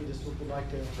 She just would like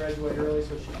to graduate early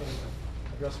so she can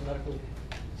address a medical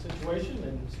situation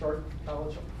and start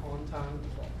college on time as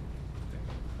well.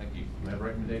 Thank you. Do we have a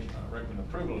recommendation? Recommend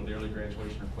approval of the early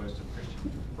graduation request of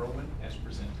Christian Froman as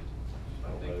presented. I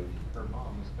think her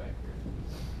mom is back here.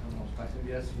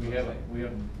 Yes, we have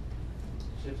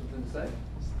something to say? I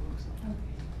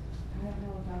don't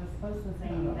know if I was supposed to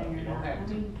say No, anything you or don't not. have I to.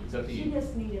 mean, It's up to she you.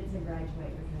 just needed to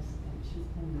graduate because she's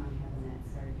planning on having that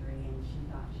surgery, and she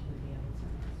thought she would be able to,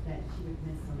 that she would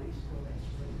miss so much school that she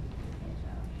wouldn't be able to catch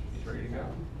up. He's ready to go.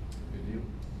 Good deal.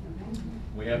 Okay.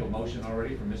 We have a motion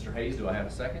already from Mr. Hayes. Do I have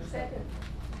a second? Second.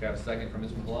 Got a second from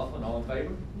Ms. McLaughlin. All in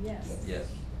favor? Yes. Yes.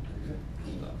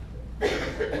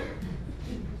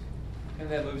 And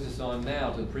that moves us on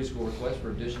now to the preschool request for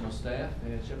additional staff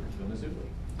at Shepherdsville, Missouri.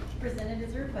 Presented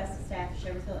is a request to staff at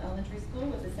Shepherdsville Elementary School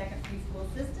with the second preschool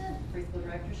assistant, preschool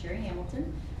director Sherry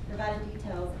Hamilton, provided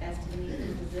details as to the need of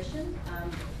the position.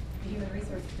 The Human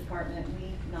Resources Department,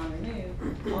 we non-renew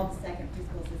all the second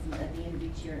preschool assistants at the end of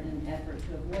each year in an effort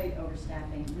to avoid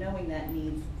overstaffing, knowing that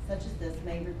needs such as this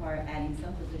may require adding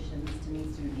some positions to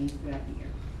meet student needs throughout the year.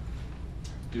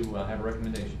 Do I have a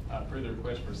recommendation? Approve the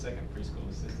request for a second preschool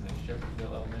assistant at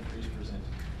Shepherdsville Elementary is presented.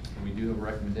 And we do have a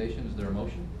recommendation. Is there a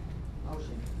motion?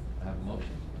 Motion. I have a motion.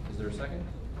 Is there a second?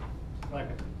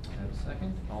 Second. I have a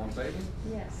second. All in favor?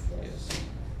 Yes. Yes.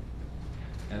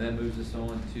 And that moves us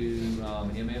on to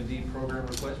MMD program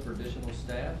request for additional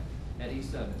staff at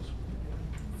East Side Middle School.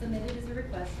 Submitted is a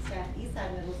request to staff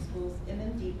Eastside Middle School's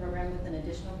MMD program with an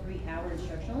additional 3-hour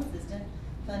instructional assistant.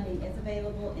 Funding is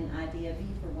available in IDFE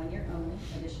for 1 year only.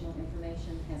 Additional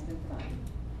information has been provided.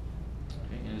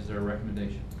 Okay, and is there a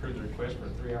recommendation? Approve the request for a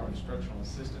 3-hour instructional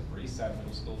assistant for Eastside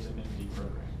Middle School's MMD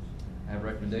program. I have a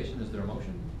recommendation. Is there a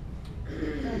motion?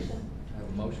 Motion. I have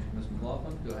a motion from Ms.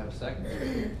 McLaughlin. Do I have a second?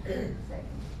 Second.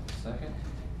 Second.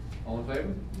 All in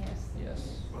favor? Yes.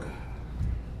 Yes.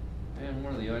 And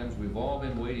one of the items we've all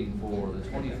been waiting for, the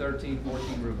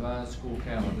 2013-14 revised school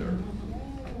calendar.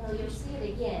 Well, you'll see it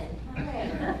again.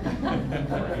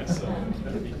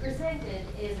 Presented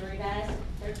is a revised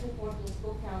 13-14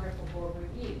 school calendar for board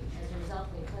review as a result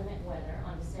of inclement weather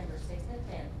on December 6th and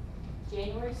 10th,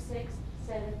 January 6th,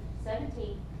 7th,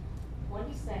 17th,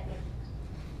 22nd,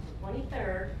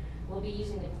 23rd. We'll be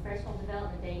using the professional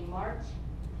development day, March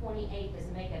 28th as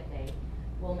a makeup day.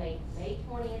 We'll make May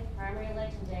 20th primary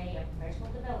election day a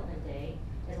professional development day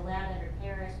as allowed under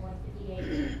KRS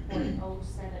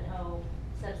 158.070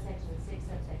 subsection 6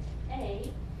 subsection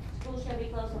A. Schools shall be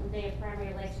closed on the day of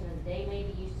primary election and the day may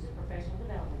be used as a professional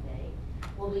development day.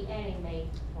 We'll be adding May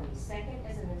 22nd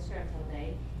as an instructional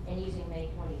day and using May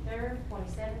 23rd,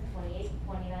 27th, 28th,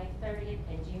 29th, 30th,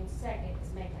 and June 2nd as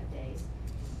makeup days.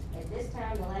 At this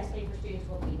time, the last day for students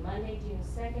will be Monday, June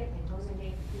 2nd, and closing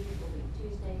day for teachers will be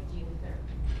Tuesday, June 3rd.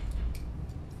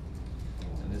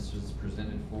 And this is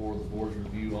presented for the board's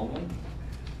review only,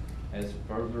 as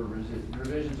further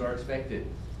revisions are expected.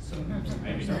 so.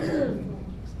 Maybe not.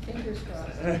 Fingers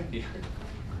crossed. Yeah.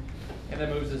 And that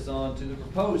moves us on to the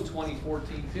proposed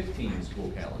 2014-15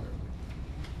 school calendar.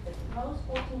 The proposed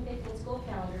 14-15 school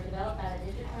calendar developed by the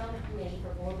District Calendar Committee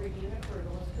for board review and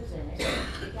approval is presented.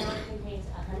 The calendar contains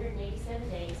 187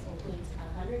 days, includes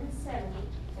 170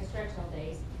 instructional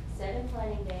days, 7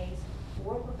 planning days,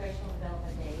 4 professional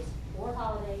development days, 4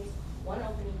 holidays, 1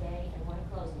 opening day, and 1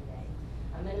 closing day.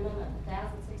 A minimum of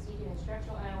 1,062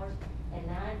 instructional hours and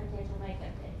 9 potential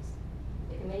makeup days.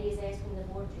 The committee is asking the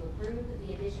board to approve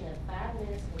the addition of 5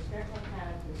 minutes of instructional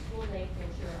time to the school day to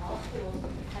ensure all schools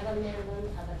have a minimum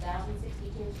of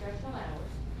 1,062 instructional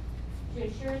hours. To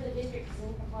ensure the district is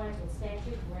in compliance with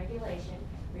statute and regulation,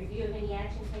 review of any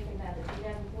action taken by the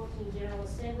 2014 General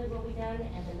Assembly will be done,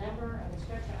 and the number of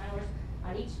instructional hours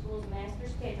on each school's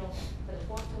master schedule for the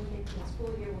 14-15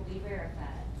 school year will be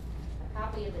verified. A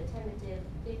copy of the tentative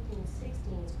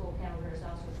 15-16 school calendar is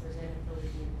also presented for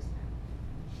review this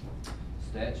time.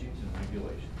 Statutes and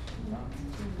regulations.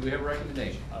 Do we have a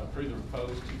recommendation? Approve the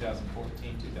proposed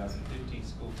 2014-2015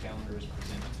 school calendar is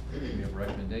presented. Do we have a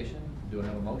recommendation? Do I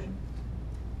have a motion?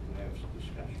 We have some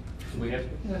discussion. We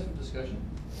have some discussion.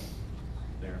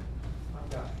 There. I've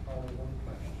got only one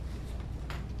question.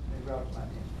 It brought to my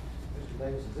attention. Mr.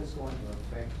 Davis, is this going to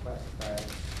affect classified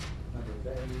number of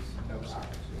days? No, sir.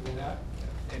 It will not.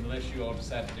 Unless you all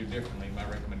decide to do differently, my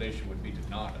recommendation would be to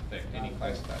not affect any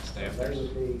classified staff. So they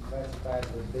would be, classified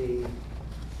would be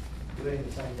doing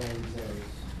the same days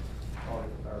as part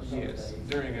of our summer Yes, days.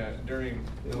 during It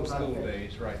will those not school affect-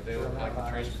 days, right, they'll, will not like the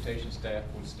bias. transportation staff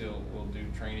will do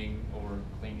training or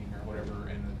cleaning or whatever,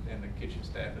 and the kitchen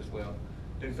staff as well.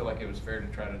 Didn't feel like it was fair to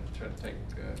try to take,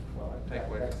 Well, take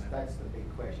away that's, from that. that's the big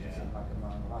question, it seems like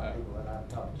among a lot of people that I've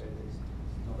talked to, is,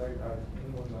 are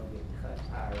anyone gonna get cut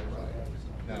tires or days?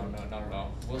 No, not at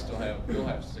all. We'll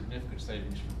have significant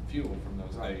savings from fuel from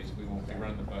those days. We won't be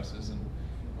running the buses, and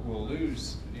we'll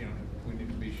lose, we need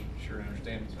to be sure to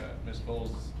understand, Ms.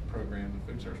 Bowles' program,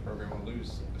 the food service program, will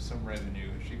lose some revenue.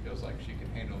 She feels like she can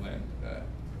handle that,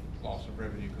 loss of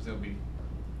revenue, because there'll be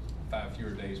 5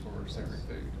 fewer days where we're serving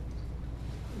food.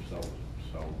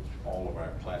 So all of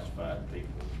our classified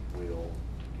people will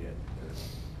get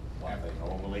what they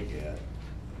normally get.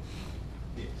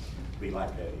 Yes. Be like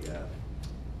a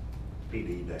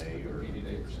PD day or. PD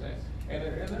day for staff. And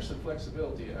there's some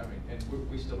flexibility, I mean, and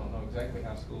we still don't know exactly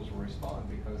how schools will respond,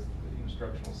 because the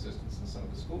instructional assistants and some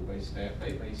of the school-based staff,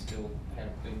 they may still have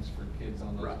things for kids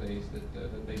on those Right. days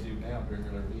that they do now during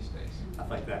their release days. I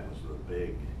think that was the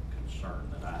big concern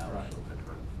that I also Right. had heard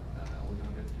from. We're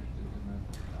gonna get interested in that.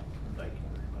 Thank you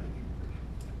very much.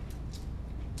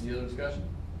 Any other discussion?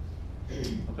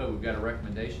 Okay, we've got a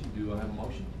recommendation. Do I have a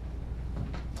motion?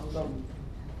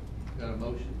 Got a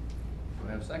motion? Do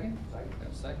I have a second? Second.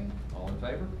 Have a second? All in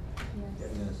favor?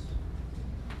 Yes.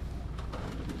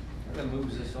 That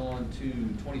moves us on to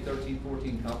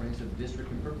 2013-14 Comprehensive District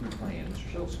Improvement Plan.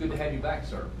 Mr. Schultz, good to have you back,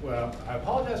 sir. Well, I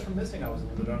apologize for missing. I was a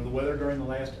little bit under the weather during the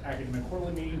last academic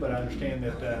quarterly meeting, but I understand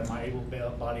that my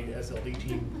able-bodied SLD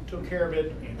team took care of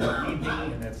it and didn't need me,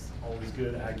 and that's always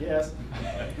good, I guess.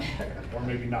 Or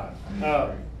maybe not.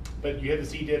 But you had the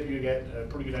CDIP, you got a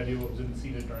pretty good idea what was in the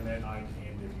CDIP during that night,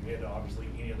 and if you had obviously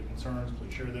any other concerns,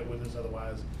 please share that with us.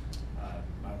 Otherwise,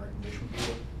 my recommendation would be to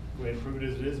go ahead and approve it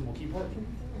as it is, and we'll keep working.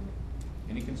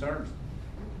 Any concerns?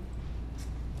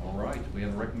 All right, we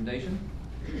have a recommendation?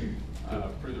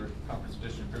 Approve the comprehensive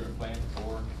district improvement plan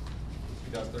for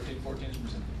 2013-14 is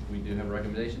presented. We do have a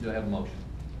recommendation. Do I have a motion?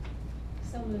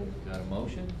 So moved. Got a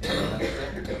motion? Do I have a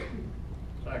second?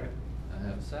 Second. I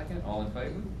have a second. All in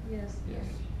favor? Yes. Yes.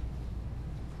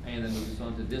 And then moves us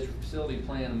on to District Facility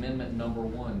Plan Amendment number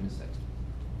 1, Ms. Sexton.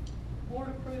 Board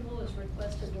approval is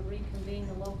requested to reconvene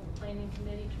the local planning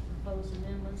committee to propose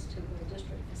amendments to the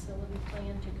district facility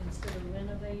plan to consider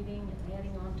renovating and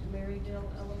adding on to Maryville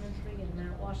Elementary and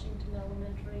Mount Washington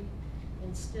Elementary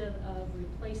instead of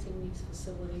replacing these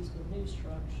facilities with new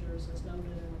structures as noted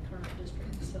in the current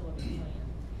district facility plan.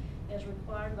 As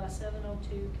required by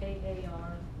 702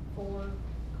 KAR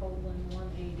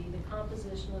 4:180, the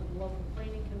composition of the local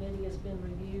planning committee has been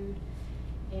reviewed,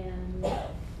 and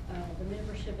the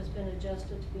membership has been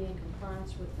adjusted to be in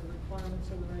compliance with the requirements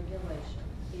of the regulation.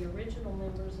 The original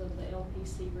members of the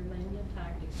LPC remain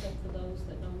intact except for those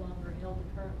that no longer held the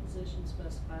current position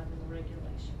specified in the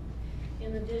regulation.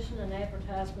 In addition, an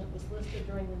advertisement was listed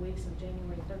during the weeks of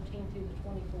January 13th through the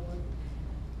 24th,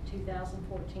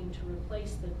 2014 to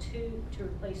replace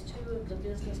two of the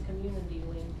business community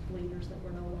leaders that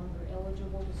were no longer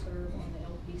eligible to serve on the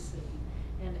LPC.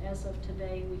 And as of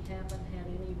today, we haven't had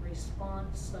any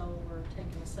response, so we're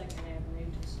taking a second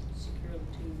avenue to secure the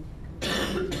two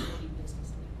community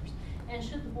business leaders. And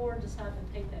should the board decide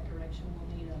to take that direction,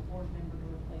 we'll need a board member to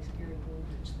replace Gary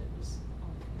Woolridge that was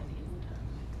on the committee at the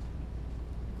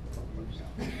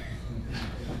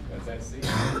time. That's that seat.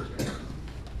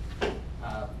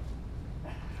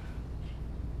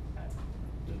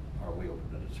 Are we open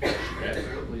to discussion?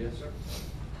 Absolutely, yes, sir.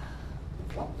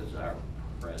 What is our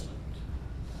present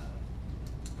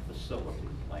facility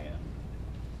plan?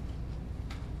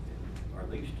 Are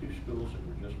these two schools that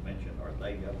were just mentioned, are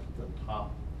they up to the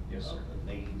top Yes, sir. of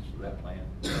the needs of that plan?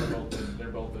 They're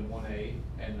both in 1A,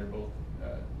 and they're both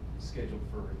scheduled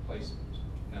for replacement.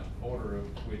 Now, order of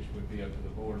which would be up to the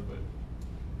board, but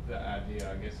the idea,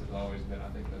 I guess, has always been, I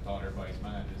think the thought in everybody's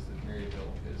mind is that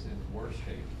Maryville is in worse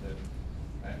shape than,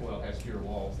 well, has fewer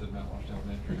walls than Mount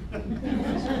Washington Elementary.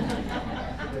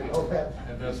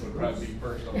 And thus would probably be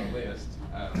first on the list.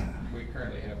 We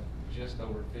currently have just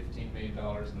over $15 million in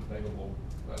available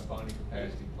bonding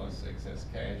capacity plus excess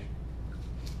cash.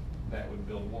 That would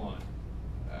build one.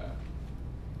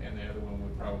 And the other one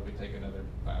would probably take another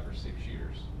 5 or 6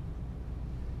 years.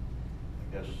 I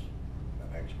guess the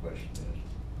next question is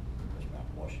Mount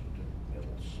Washington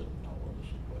Middle sitting all of this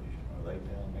equation? Are they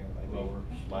down there maybe Lower.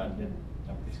 sliding in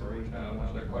number 3? No,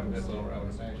 they're quite a bit lower, I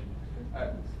would imagine.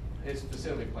 It's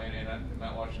facility plan, and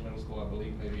Mount Washington Middle School, I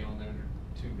believe, may be on there under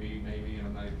 2B, maybe, and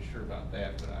I'm not even sure about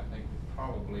that, but I think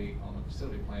probably on the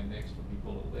facility plan next would be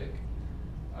Bullet Lick,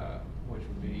 which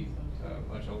would be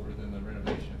much older than the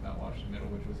renovation at Mount Washington Middle,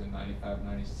 which was in 95,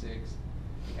 96.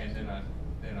 And then I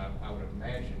would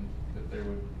imagine that there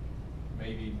would,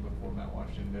 maybe even before Mount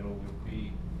Washington Middle, would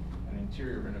be an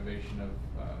interior renovation of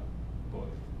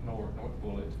North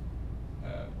Bullet.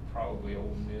 Probably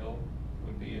Old Mill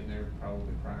would be in there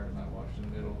probably prior to Mount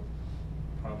Washington Middle.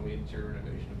 Probably interior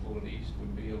renovation of Bullet East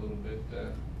would be a little bit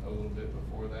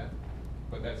before that.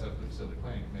 But that's up to the facility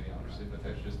planning committee, obviously, but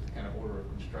that's just the kind of order of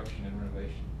construction and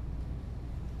renovation.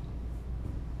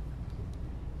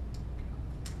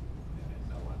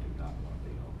 No, I do not want to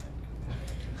be on that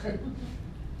committee.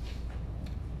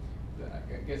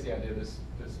 I guess the idea of this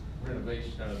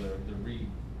renovation, or the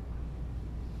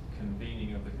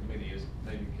reconvening of the committee is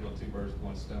maybe kill 2 birds with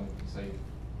 1 stone and save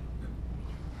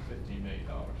 $15 million.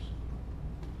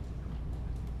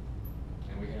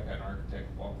 And we have had an architect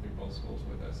walk through both schools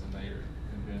with us, and they are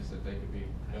convinced that they could be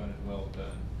done and well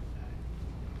done.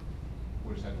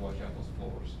 We just have to watch out those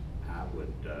floors.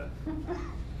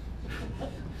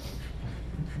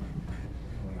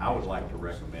 I would like to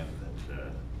recommend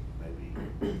that maybe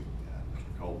Mr.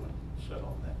 Coleman sit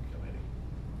on that committee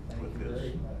with Thank you this.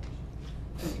 very much.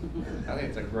 I think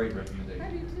it's a great recommendation. I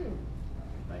do too.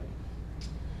 Thank you.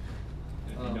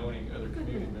 And if you know any other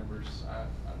community members, I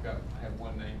have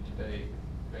one name today,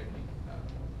 Becky,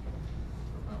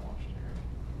 from Mount Washington area.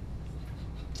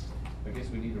 I guess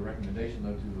we need a recommendation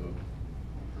though to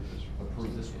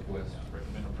approve this request.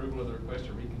 Recommend approval of the request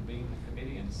to reconvene the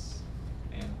committee and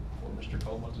for Mr.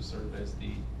 Coleman to serve as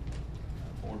the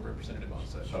board representative on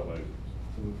such. So moved.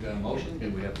 So we've got a motion,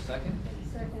 do we have a second?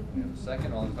 Second. We have a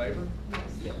second, all in favor?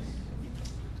 Yes.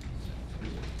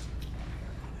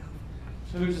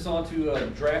 So moves us on to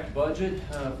draft budget,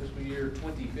 fiscal year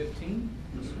 2015.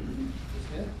 Ms.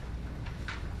 Smith?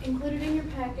 Included in your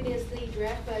packet is the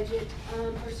draft budget.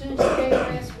 Pursuant to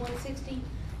KRS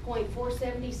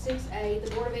 160.476A,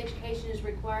 the Board of Education is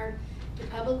required to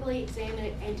publicly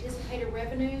examine anticipated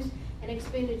revenues and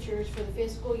expenditures for the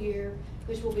fiscal year,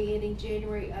 which will be ending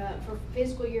for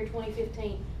fiscal year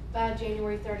 2015 by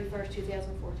January 31st,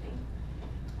 2014.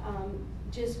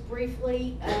 Just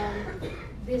briefly,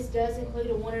 this does include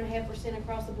a 1.5%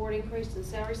 across the board increase to the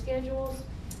salary schedules.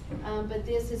 But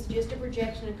this is just a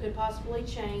projection and could possibly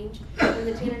change when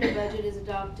the tentative budget is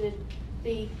adopted.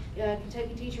 The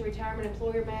Kentucky Teacher Retirement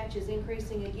Employer Match is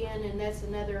increasing again, and that's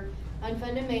another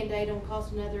unfunded mandate. It'll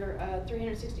cost another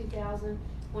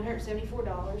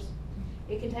 $360,174.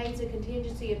 It contains a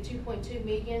contingency of $2.2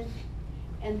 million,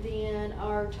 and then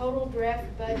our total draft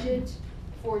budget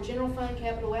for general fund,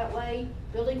 capital outlay,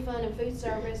 building fund, and food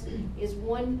service is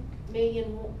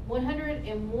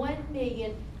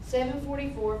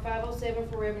 $101,744,507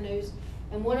 for revenues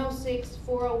and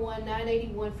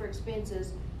 $106,401,981 for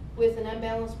expenses, with an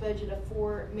unbalanced budget of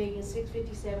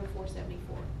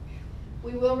 $4,657,474.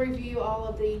 We will review all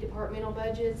of the departmental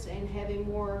budgets and have a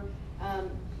more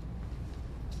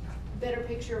better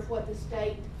picture of what the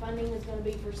state funding is going to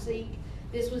be for SEEK.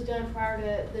 This was done prior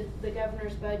to the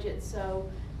governor's budget, so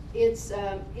it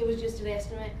was just an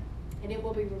estimate, and it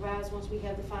will be revised once we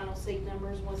have the final SEEK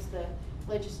numbers, once the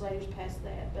legislators pass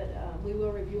that. But we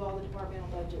will review all the departmental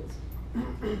budgets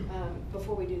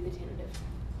before we do the tentative.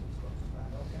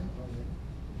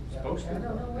 Supposed to. I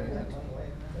don't know where that's.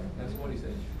 That's what he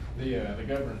said. The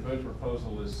governor's budget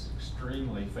proposal is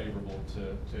extremely favorable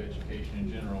to education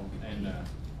in general, and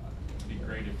it'd be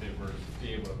great if it were to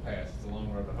be able to pass. It's a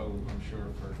long road to hoe, I'm sure,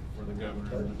 for the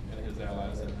governor and his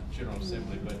allies in the General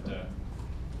Assembly, but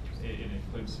it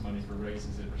includes money for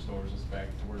raises. It restores us back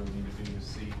to where we need to be to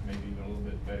see maybe even a little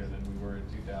bit better than we were in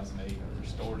 2008. It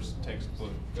restores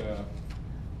textbook,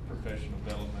 professional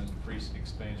development,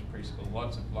 expands preschool,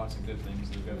 lots of good things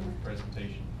in the governor's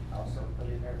presentation. Also put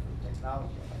in there for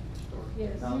technology, I think, restore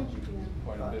Yes. technology.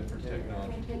 Quite a bit for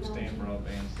technology, stand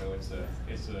broadband, so it's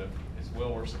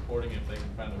well worth supporting if they can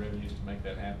find the revenues to make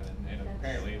that happen. And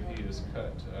apparently he has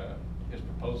cut, his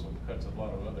proposal cuts a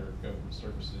lot of other government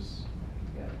services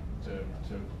to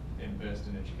invest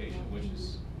in education, which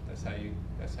is, that's how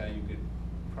you get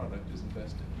product is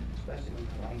invested. Especially when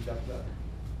it lines up better.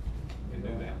 You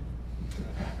can do that.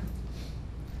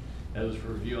 That was for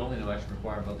review only, no action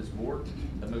required by this board.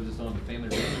 That moves us on to Family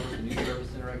Resource and Youth Service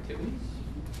Center activities.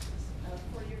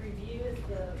 For your review is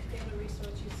the Family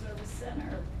Resource Youth Service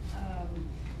Center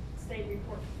state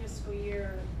report for fiscal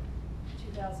year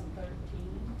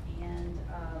 2013, and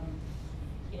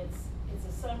it's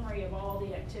a summary of all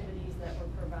the activities that were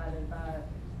provided by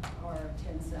our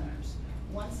 10 centers.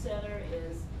 One center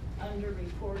is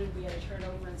underreported. We had a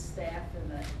turnover in staff,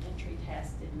 and the entry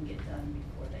task didn't get done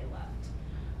before they left.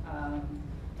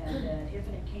 And then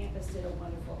Infinite Campus did a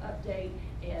wonderful update,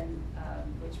 and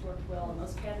which worked well in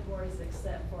most categories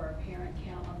except for our parent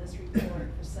count on this report.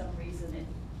 For some reason,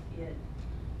 it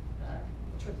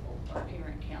tripled our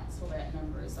parent count, so that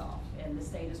number is off. And the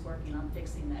state is working on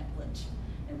fixing that glitch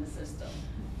in the system.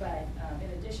 But in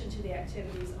addition to the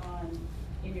activities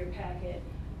in your packet,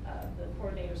 the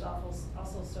coordinators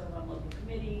also serve on local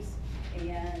committees,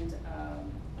 and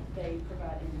they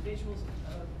provide individual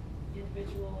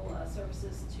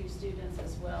services to students,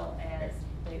 as well as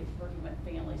they're working with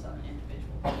families on an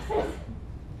individual basis.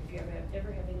 If you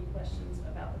ever have any questions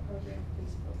about the program,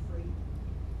 please feel free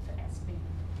to ask me.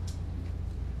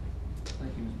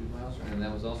 Thank you, Ms. Buchmeister. And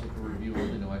that was also for review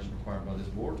only, no action required by this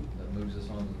board. That moves us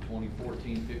on to the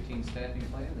 2014-15 staffing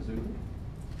plan. Ms. Uber.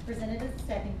 Presented as a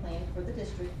staffing plan for the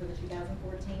district for the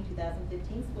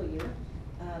 2014-2015 school year.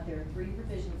 There are 3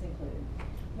 revisions included.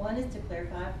 One is to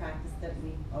clarify a practice that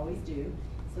we always do.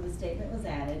 So the statement was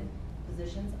added.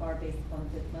 Positions are based upon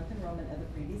the 5th month enrollment of the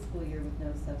previous school year with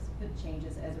no subsequent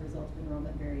changes as a result of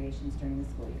enrollment variations during the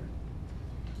school year.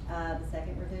 The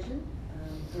second revision,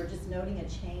 we're just noting a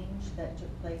change that took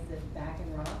place back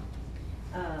in Rock.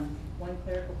 One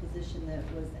clerical position that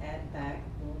was added back,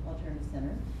 the Alternative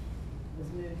Center, was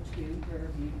moved to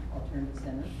Riverview Alternative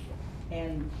Center,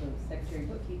 and the secretary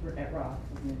bookkeeper at Rock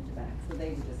was moved to back. So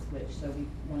they were just switched. So we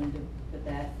wanted to put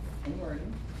that in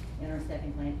wording in our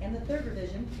second plan. And the third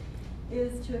revision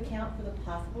is to account for the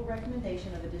possible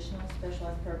recommendation of additional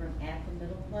specialized program at the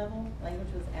middle level.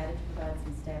 Language was added to provide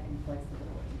some staffing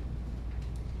flexibility.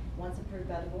 Once approved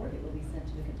by the board, it will be sent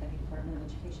to the Kentucky Department of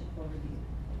Education for review.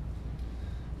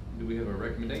 Do we have a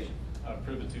recommendation?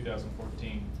 Approve the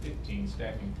 2014-15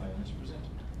 staffing plan as presented.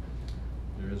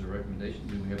 There is a recommendation.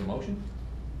 Do we have a motion?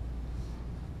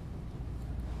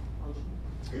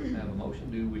 Motion. Have a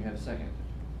motion. Do we have a second?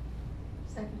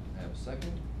 Second. Have a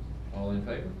second. All in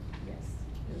favor? Yes.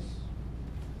 Yes.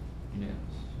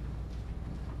 Unanimous.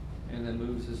 And that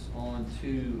moves us on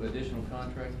to additional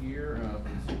contract year for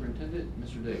the superintendent,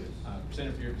 Mr. Davis.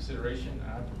 Presented for your consideration,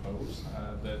 I propose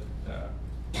that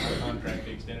our contract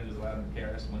be extended as allowed in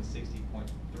KRS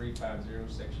 160.350,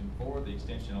 Section 4. The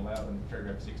extension allowed in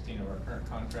paragraph 16 of our current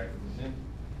contract with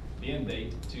the end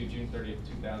date to June 30th,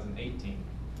 2018.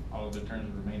 All of the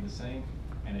terms remain the same,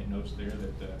 and it notes there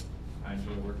that I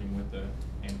enjoy working with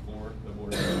and for the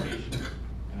Board of Education,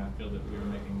 and I feel that we are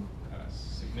making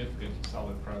significant,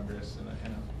 solid progress in a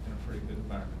pretty good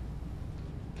environment.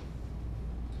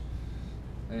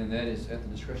 And that is at the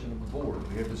discretion of the board.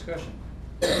 We have discussion.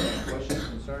 Questions,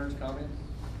 concerns, comments?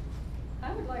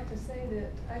 I would like to say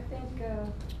that I think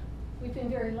we've been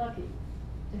very lucky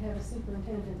to have a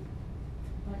superintendent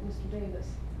like Mr. Davis.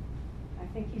 I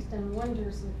think he's done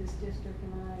wonders with this district,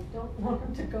 and I don't want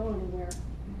him to go anywhere.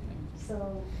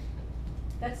 So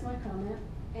that's my comment.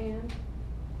 And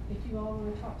if you all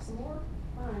want to talk some more,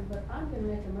 fine, but I'm going to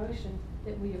make a motion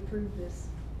that we approve this.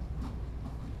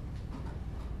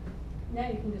 Now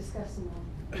you can discuss some more.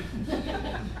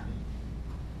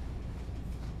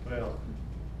 Well,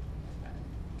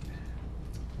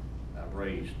 I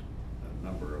raised a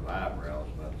number of eyebrows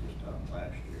about this time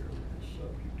last year with this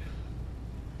subject.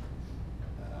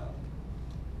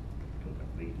 Took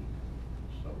a meeting,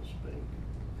 so to speak.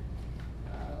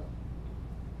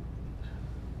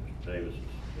 Mr. Davis is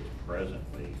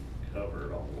presently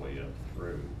covered all the way up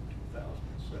through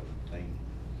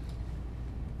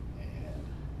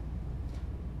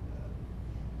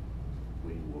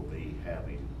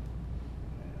having,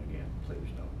 and again, please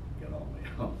don't get on me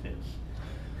on this.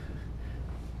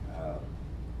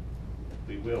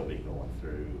 We will be going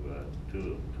through,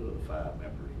 two of the 5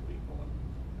 members will be going,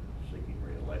 seeking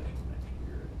re-election next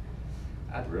year.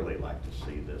 I'd really like to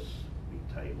see this be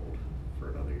tabled for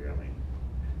another year. I mean,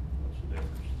 what's the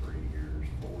difference, 3 years,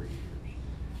 4 years?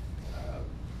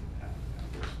 I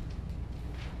just,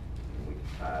 we can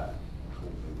tie a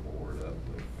whole new board up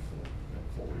with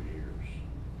 4 years.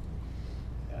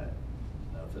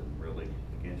 Nothing really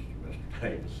against you, Mr.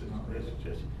 Davis. It's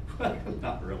just,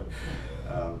 not really.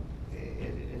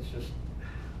 It's just,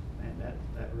 man,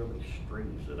 that really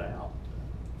strings it out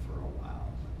for a while.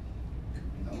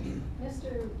 You know?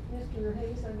 Mr.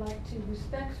 Hayes, I'd like to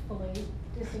respectfully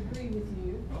disagree with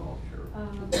you. Oh, sure. I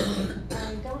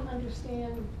don't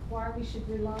understand why we should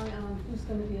rely on who's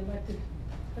gonna be elected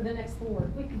for the next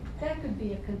board. That could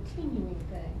be a continuing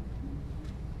thing.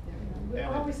 We're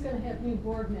always gonna have new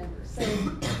board members, so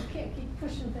you can't keep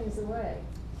pushing things away.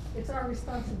 It's our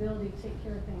responsibility to take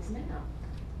care of things now.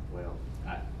 Well,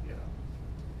 I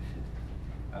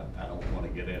don't want to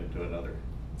get into another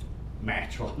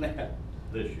match on that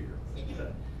this year.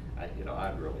 But,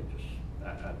 I'd really just,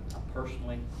 I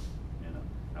personally,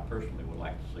 I personally would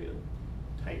like to see it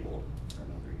tabled for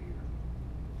another year.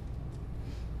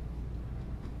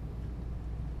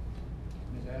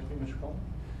 Ms. Ashby, Mr. Coleman?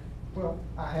 Well,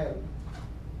 I have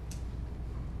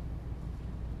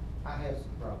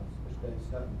some problems, which Dave's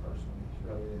nothing personal, it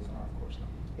really is not. Of course not.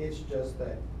 It's just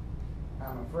that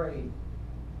I'm afraid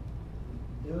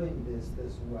doing this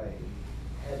way,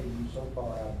 having you so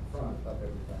far out in front of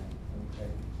everything,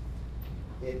 okay,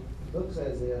 it looks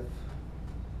as if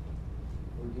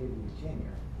we're giving you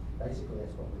tenure. Basically,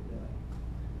 that's what we're doing,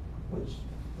 which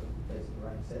basically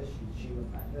Rain says she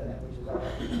wouldn't mind doing that, which is all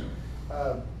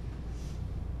right.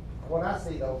 What I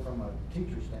see though from a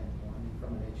teacher standpoint,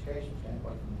 from an education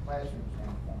standpoint, from a classroom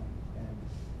standpoint, and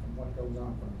from what goes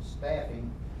on from the staffing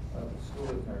of the schools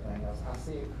and everything else, I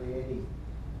see it creating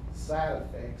side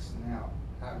effects. Now,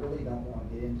 I really don't want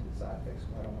to get into the side effects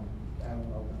because I don't want to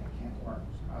open that can of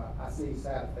worms. I see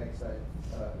side effects that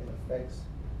it affects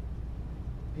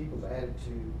people's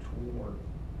attitude toward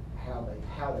how they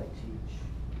teach,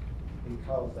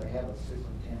 because they have a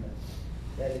superintendent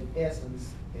that in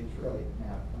essence is really,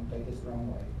 now don't take this the wrong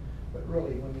way, but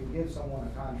really when you give someone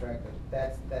a contract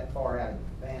that's that far out in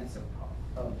advance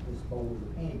of this board or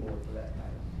any board for that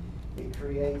matter, it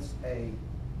creates an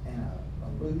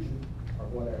illusion or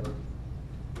whatever,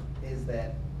 is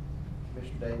that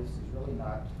Mr. Davis is really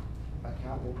not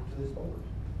accountable to this board.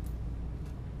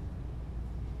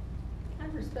 I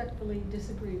respectfully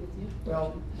disagree with you.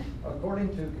 Well, according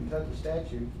to Kentucky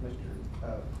statutes, Mr.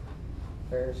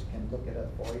 Ferris can look it up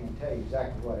for you and tell you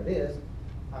exactly what it is.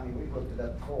 I mean, we've looked it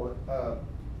up before.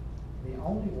 The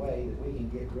only way that we can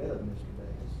get rid of Mr.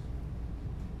 Davis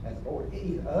as a board,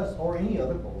 either us or any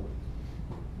other board,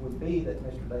 would be that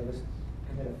Mr. Davis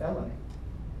commit a felony.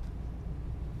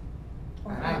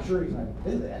 And I'm sure he's not going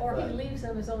to do that. Or he leaves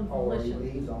on his own volition. Or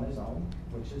he leaves on his own,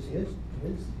 which is his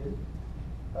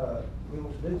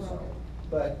will to do so.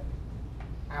 But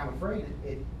I'm afraid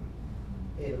it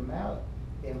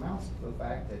amounts to the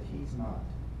fact that he's not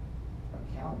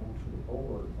accountable to the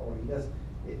board, or he doesn't.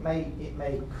 It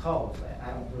may cause that.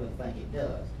 I don't really think it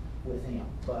does with him,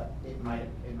 but it might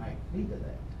lead to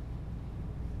that.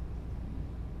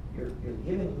 You're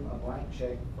giving him a blank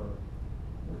check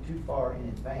we're too far in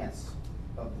advance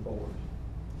of the board.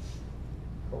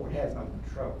 The board has no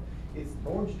control. It's the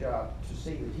board's job to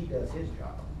see that he does his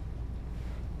job.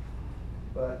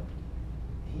 But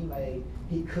he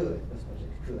could, let's say he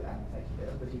could, I don't think he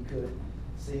does, but he could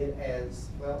see it as,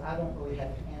 well, I don't really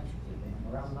have to answer to them,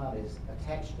 or I'm not as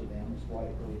attached to them as what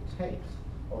it really takes,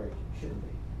 or it should be.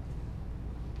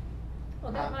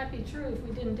 Well, that might be true if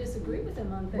we didn't disagree with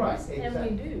him on Right, things, exactly.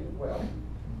 and we do. Well.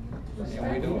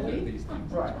 And we don't do these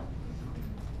things. Right.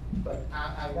 But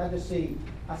I just see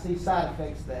side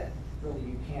effects that really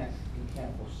you can't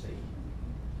foresee.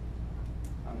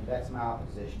 I mean, that's my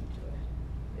opposition to it.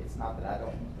 It's not that I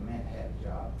don't want the man to have a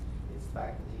job. It's the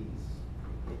fact that he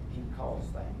calls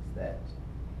things that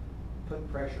put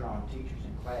pressure on teachers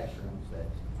in classrooms that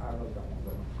I really don't want to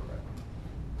go into right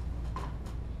now.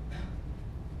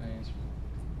 May I answer?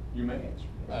 You may answer.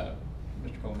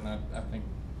 Mr. Coleman, I think,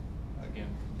 again,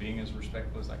 being as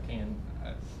respectful as I can,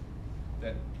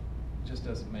 that just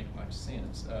doesn't make much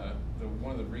sense.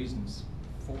 One of the reasons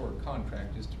for a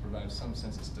contract is to provide some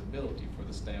sense of stability for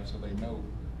the staff so they know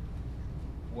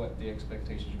what the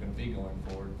expectations are going to be going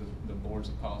forward. The board's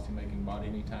a policy-making body.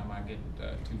 Anytime I get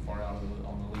too far out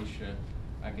on the leash,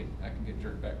 I can get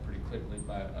jerked back pretty quickly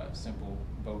by a simple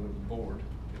vote of the board.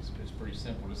 It's pretty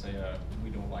simple to say, we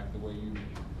don't like the way you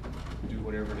do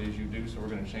whatever it is you do, so we're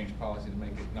gonna change policy to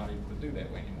make it not able to do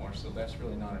that way anymore. So that's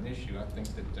really not an issue. I think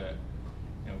that,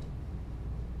 you know,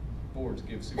 boards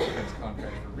give superintendent's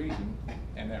contracts for a reason,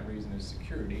 and that reason is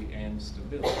security and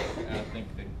stability. And I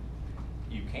think that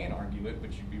you can argue it,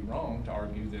 but you'd be wrong to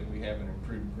argue that we haven't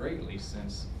improved greatly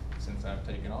since I've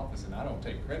taken office, and I don't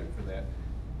take credit for that.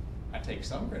 I take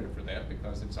some credit for that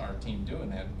because it's our team doing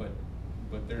that, but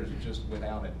there's just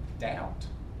without a doubt,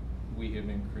 we have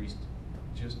increased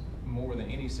just more than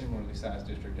any similarly sized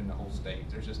district in the whole state.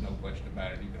 There's just no question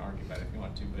about it. You can argue about it if you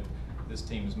want to, but this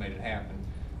team has made it happen.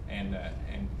 And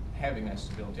having that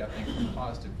stability, I think, is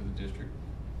positive for the district.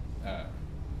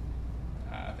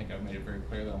 I think I've made it very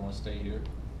clear that I want to stay here.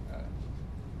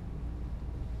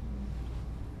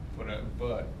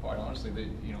 But quite honestly,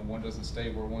 you know, one doesn't stay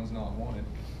where one's not wanted.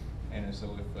 And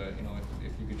so if you know,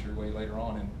 if you get your way later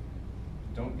on and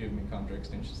don't give me contract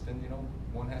extensions, then, you know,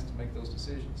 one has to make those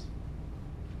decisions.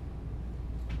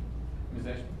 Ms.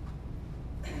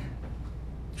 Ashby?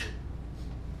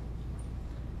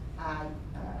 I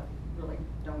really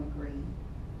don't agree.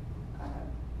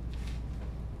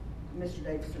 Mr.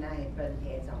 Davis and I have butted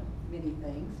heads on many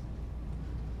things.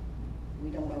 We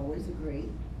don't always agree,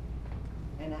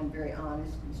 and I'm very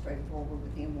honest and straightforward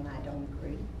with him when I don't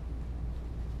agree.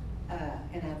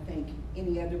 And I think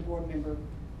any other board member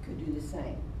could do the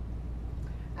same.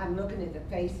 I'm looking at the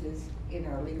faces in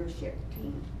our leadership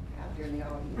team out there in the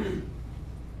audience,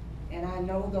 and I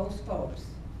know those folks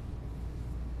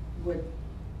would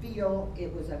feel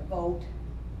it was a vote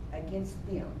against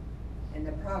them and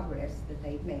the progress that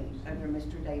they've made under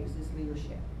Mr. Davis's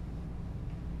leadership.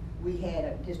 We had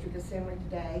a district assembly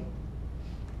today,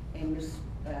 and Ms.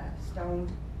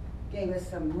 Stone gave us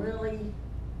some really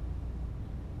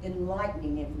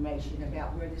enlightening information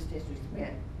about where this district's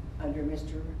went under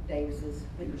Mr. Davis's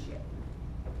leadership.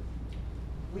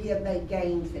 We have made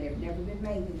gains that have never been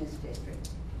made in this district,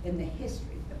 in the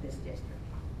history of this district,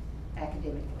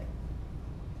 academically,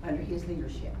 under his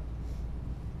leadership.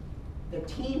 The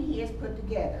team he has put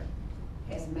together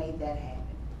has made that happen.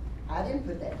 I didn't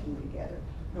put that team together,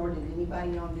 nor did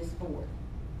anybody on this board.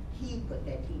 He put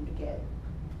that team together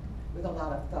with a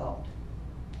lot of thought.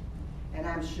 And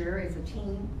I'm sure as a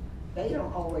team, they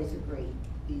don't always agree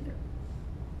either.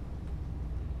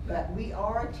 But we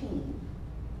are a team,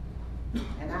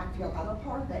 and I feel I'm a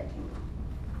part of that team.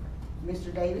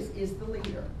 Mr. Davis is the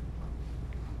leader,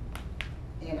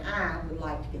 and I would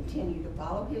like to continue to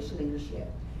follow his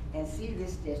leadership and see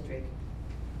this district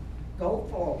go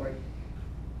forward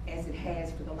as it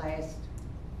has for the last,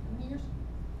 how many years?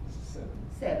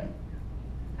 7.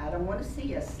 I don't want to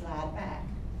see us slide back.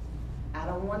 I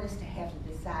don't want us to have to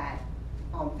decide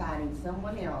on finding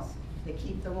someone else to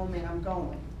keep the momentum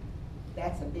going.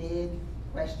 That's a big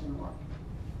question mark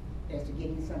as to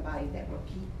getting somebody that will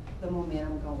keep the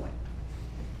momentum going.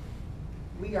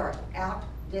 We are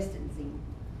outdistancing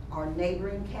our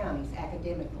neighboring counties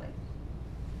academically.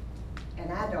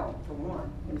 And I don't, for one,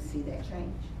 want to see that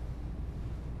change.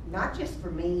 Not just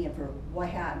for me and for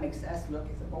how it makes us look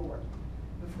as a board,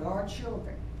 but for our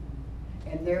children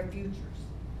and their futures.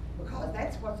 Because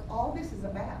that's what all this is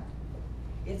about.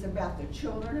 It's about the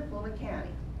children of Bullitt County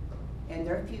and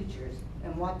their futures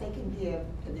and what they can give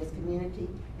to this community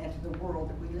and to the world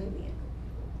that we live in.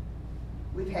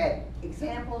 We've had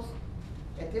examples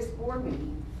at this board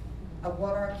meeting of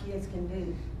what our kids can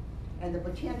do and the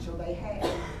potential they have.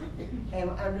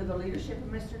 And under the leadership of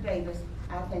Mr. Davis,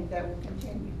 I think that will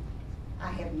continue.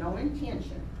 I have no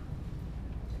intention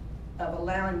of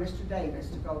allowing Mr. Davis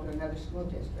to go to another school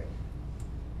district.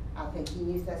 I think he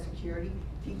needs that security.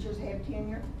 Teachers have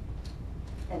tenure,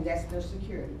 and that's their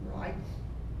security, right?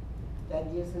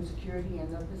 That gives them security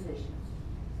in their positions.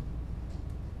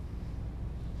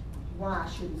 Why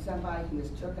shouldn't somebody who has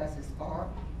took us as far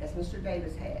as Mr.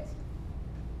 Davis has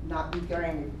not be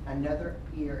granted another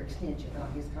year extension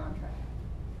on his contract?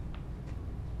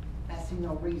 I see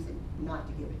no reason not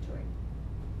to give it to him.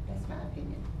 That's my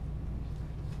opinion.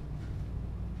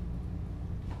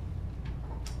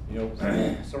 You know,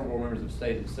 several board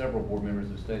members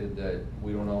have stated that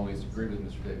we don't always agree with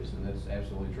Mr. Davis, and that's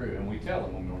absolutely true. And we tell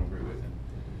him when we don't agree with him.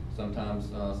 Sometimes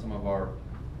some of our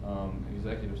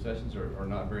executive sessions are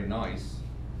not very nice.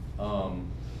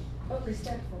 But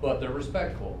respectful. But they're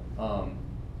respectful.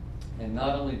 And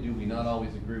not only do we not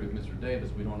always agree with Mr.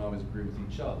 Davis, we don't always agree with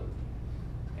each other.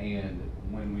 And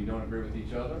when we don't agree with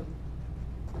each other,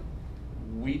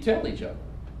 we tell each other.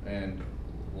 And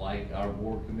like our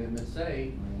board commitments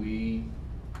say, we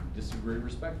disagree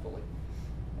respectfully.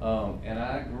 And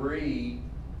I agree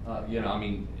You know, I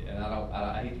mean, and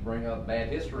I hate to bring up bad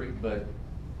history, but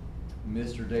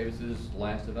Mr. Davis's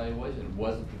last evaluation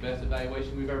wasn't the best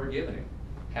evaluation we've ever given him.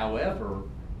 However,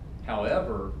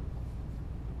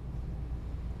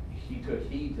 he took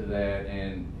heed to that,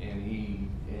 and he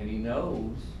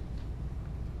knows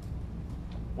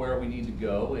where we need to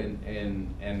go,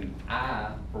 and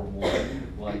I, for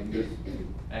one, like Ms.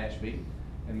 Ashby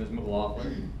and Ms.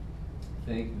 McLaughlin,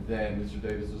 think that Mr.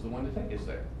 Davis is the one to take us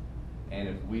there. And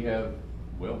if we have,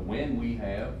 well, when we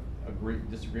have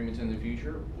disagreements in the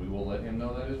future, we will let him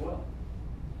know that as well.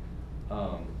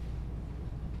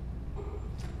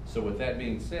 So with that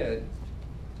being said,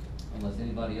 unless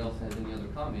anybody else has any other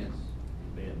comments.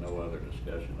 Being no other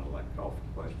discussion, I'd like to call for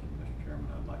the question, Mr. Chairman.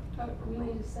 I'd like to have a We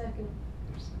roll. need a second.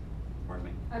 Pardon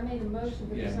me? I made a motion,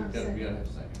 but Yeah, it's not we gotta have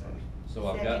a second first. So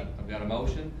I've got a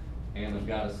motion, and I've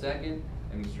got a second,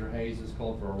 and Mr. Hayes has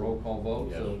called for a roll call vote,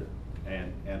 Yes, so. sir.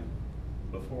 And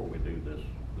before we do this,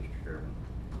 Mr. Chairman,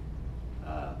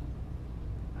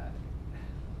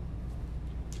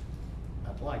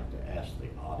 I'd like to ask the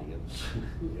audience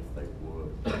if they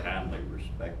would kindly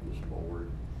respect this board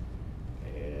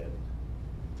and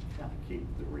kind of keep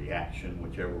the reaction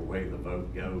whichever way the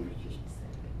vote goes, just,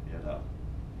 you know.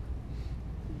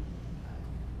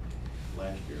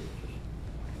 Last year was just,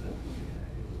 it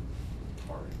was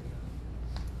hard.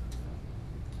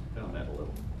 Found that a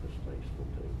little distasteful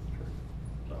too,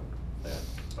 so that's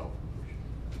all.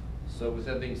 So with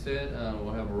that being said,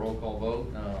 we'll have a roll call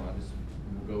vote.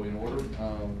 We'll go in order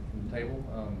from the table.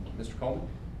 Mr. Coleman?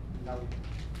 No.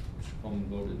 Mr. Coleman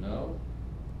voted no.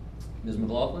 Ms.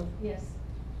 McLaughlin? Yes.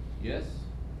 Yes.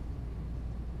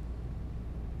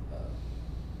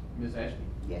 Ms. Ashby?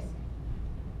 Yes.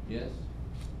 Yes.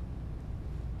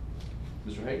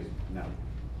 Mr. Hayes? No.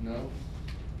 No.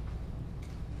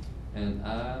 And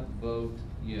I vote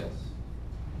yes.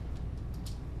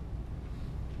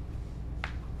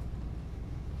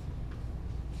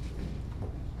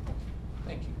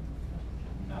 Thank you.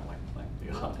 And I'd like to thank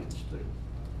the audience too.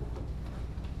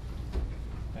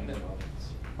 Thank you, audience.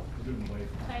 Good and wait.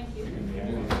 Thank you.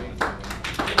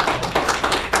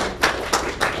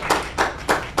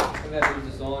 And that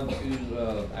moves us on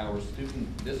to our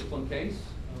student discipline case.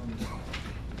 Mr.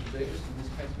 Davis, in this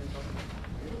case, Ms. Harper?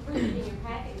 Included in your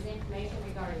packet is information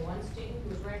regarding one student who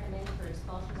was recommended for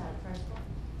expulsion by the principal.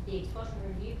 The expulsion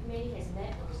review committee has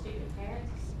met with the student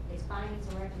parents. Its findings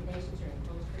and recommendations are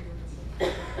enclosed for your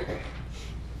consideration.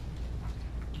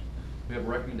 We have a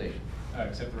recommendation.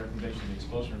 Accept the recommendation of the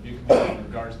expulsion review committee in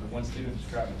regards to the one student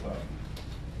described above.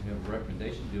 We have a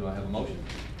recommendation. Do I have a motion?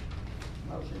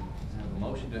 Motion. I have a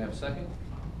motion. Do I have a second?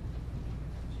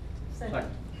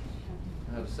 Second.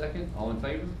 I have a second. All in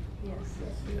favor? Yes.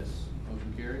 Yes.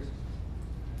 Motion carries.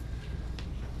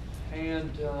 And,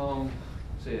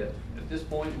 that's it. At this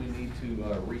point, we need to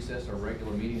recess our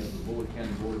regular meeting of the Bullitt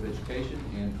County Board of Education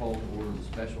and call to order the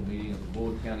special meeting of the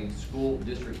Bullitt County School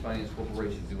District Finance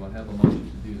Corporation. Do I have a motion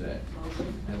to do that?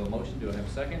 Motion. I have a motion. Do I have a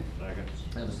second? Second.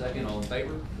 I have a second. All in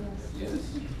favor? Yes.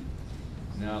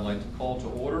 Now I'd like to call to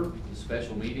order the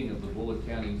special meeting of the Bullitt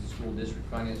County School District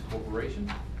Finance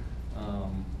Corporation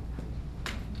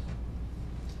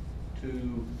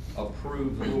to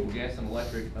approve the Louisville Gas and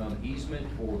Electric easement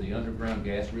for the underground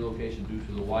gas relocation due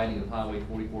to the widening of Highway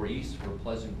 44 East for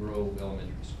Pleasant Grove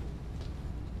Elementary School.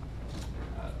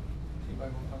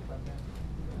 Anybody want to talk about that?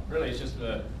 Really, it's just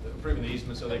approving the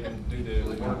easement so they can do the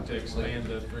work to expand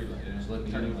the three lane. Just let me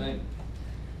do the thing.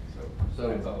 So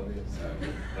That's all it is.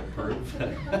 Approve.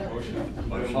 Motion. I have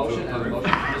a to motion from approve.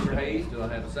 Mr. Hayes. Do I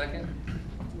have a second?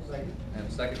 Second. I have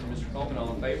a second from Mr. Coleman.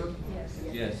 All in favor? Yes.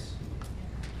 Yes.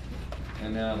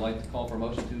 And now I'd like to call for a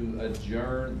motion to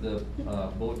adjourn the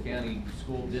Bullitt County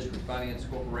School District Finance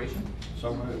Corporation.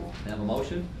 So moved. I have a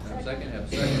motion. I have a second. I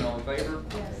have a second. All in favor?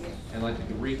 Yes. And I'd like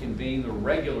to reconvene the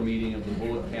regular meeting of the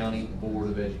Bullitt County Board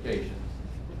of Education.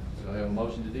 So I have a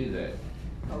motion to do that.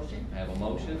 Motion. I have a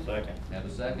motion. Second. I have a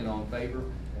second. All in favor?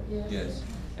 Yes.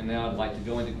 And now I'd like to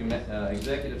go into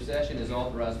executive session as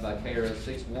authorized by KRS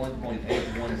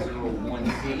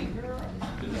 61.8101C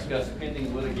to discuss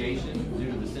pending litigation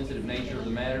due to the sensitive nature of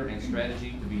the matter and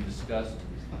strategy to be discussed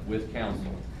with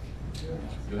counsel.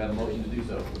 Do I have a motion to do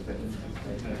so?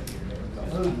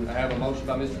 I have a motion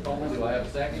by Mr. Coleman. Do I have a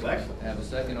second? Second. I have a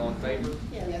second. All in favor?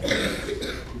 Yes.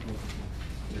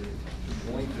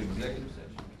 Going to executive session.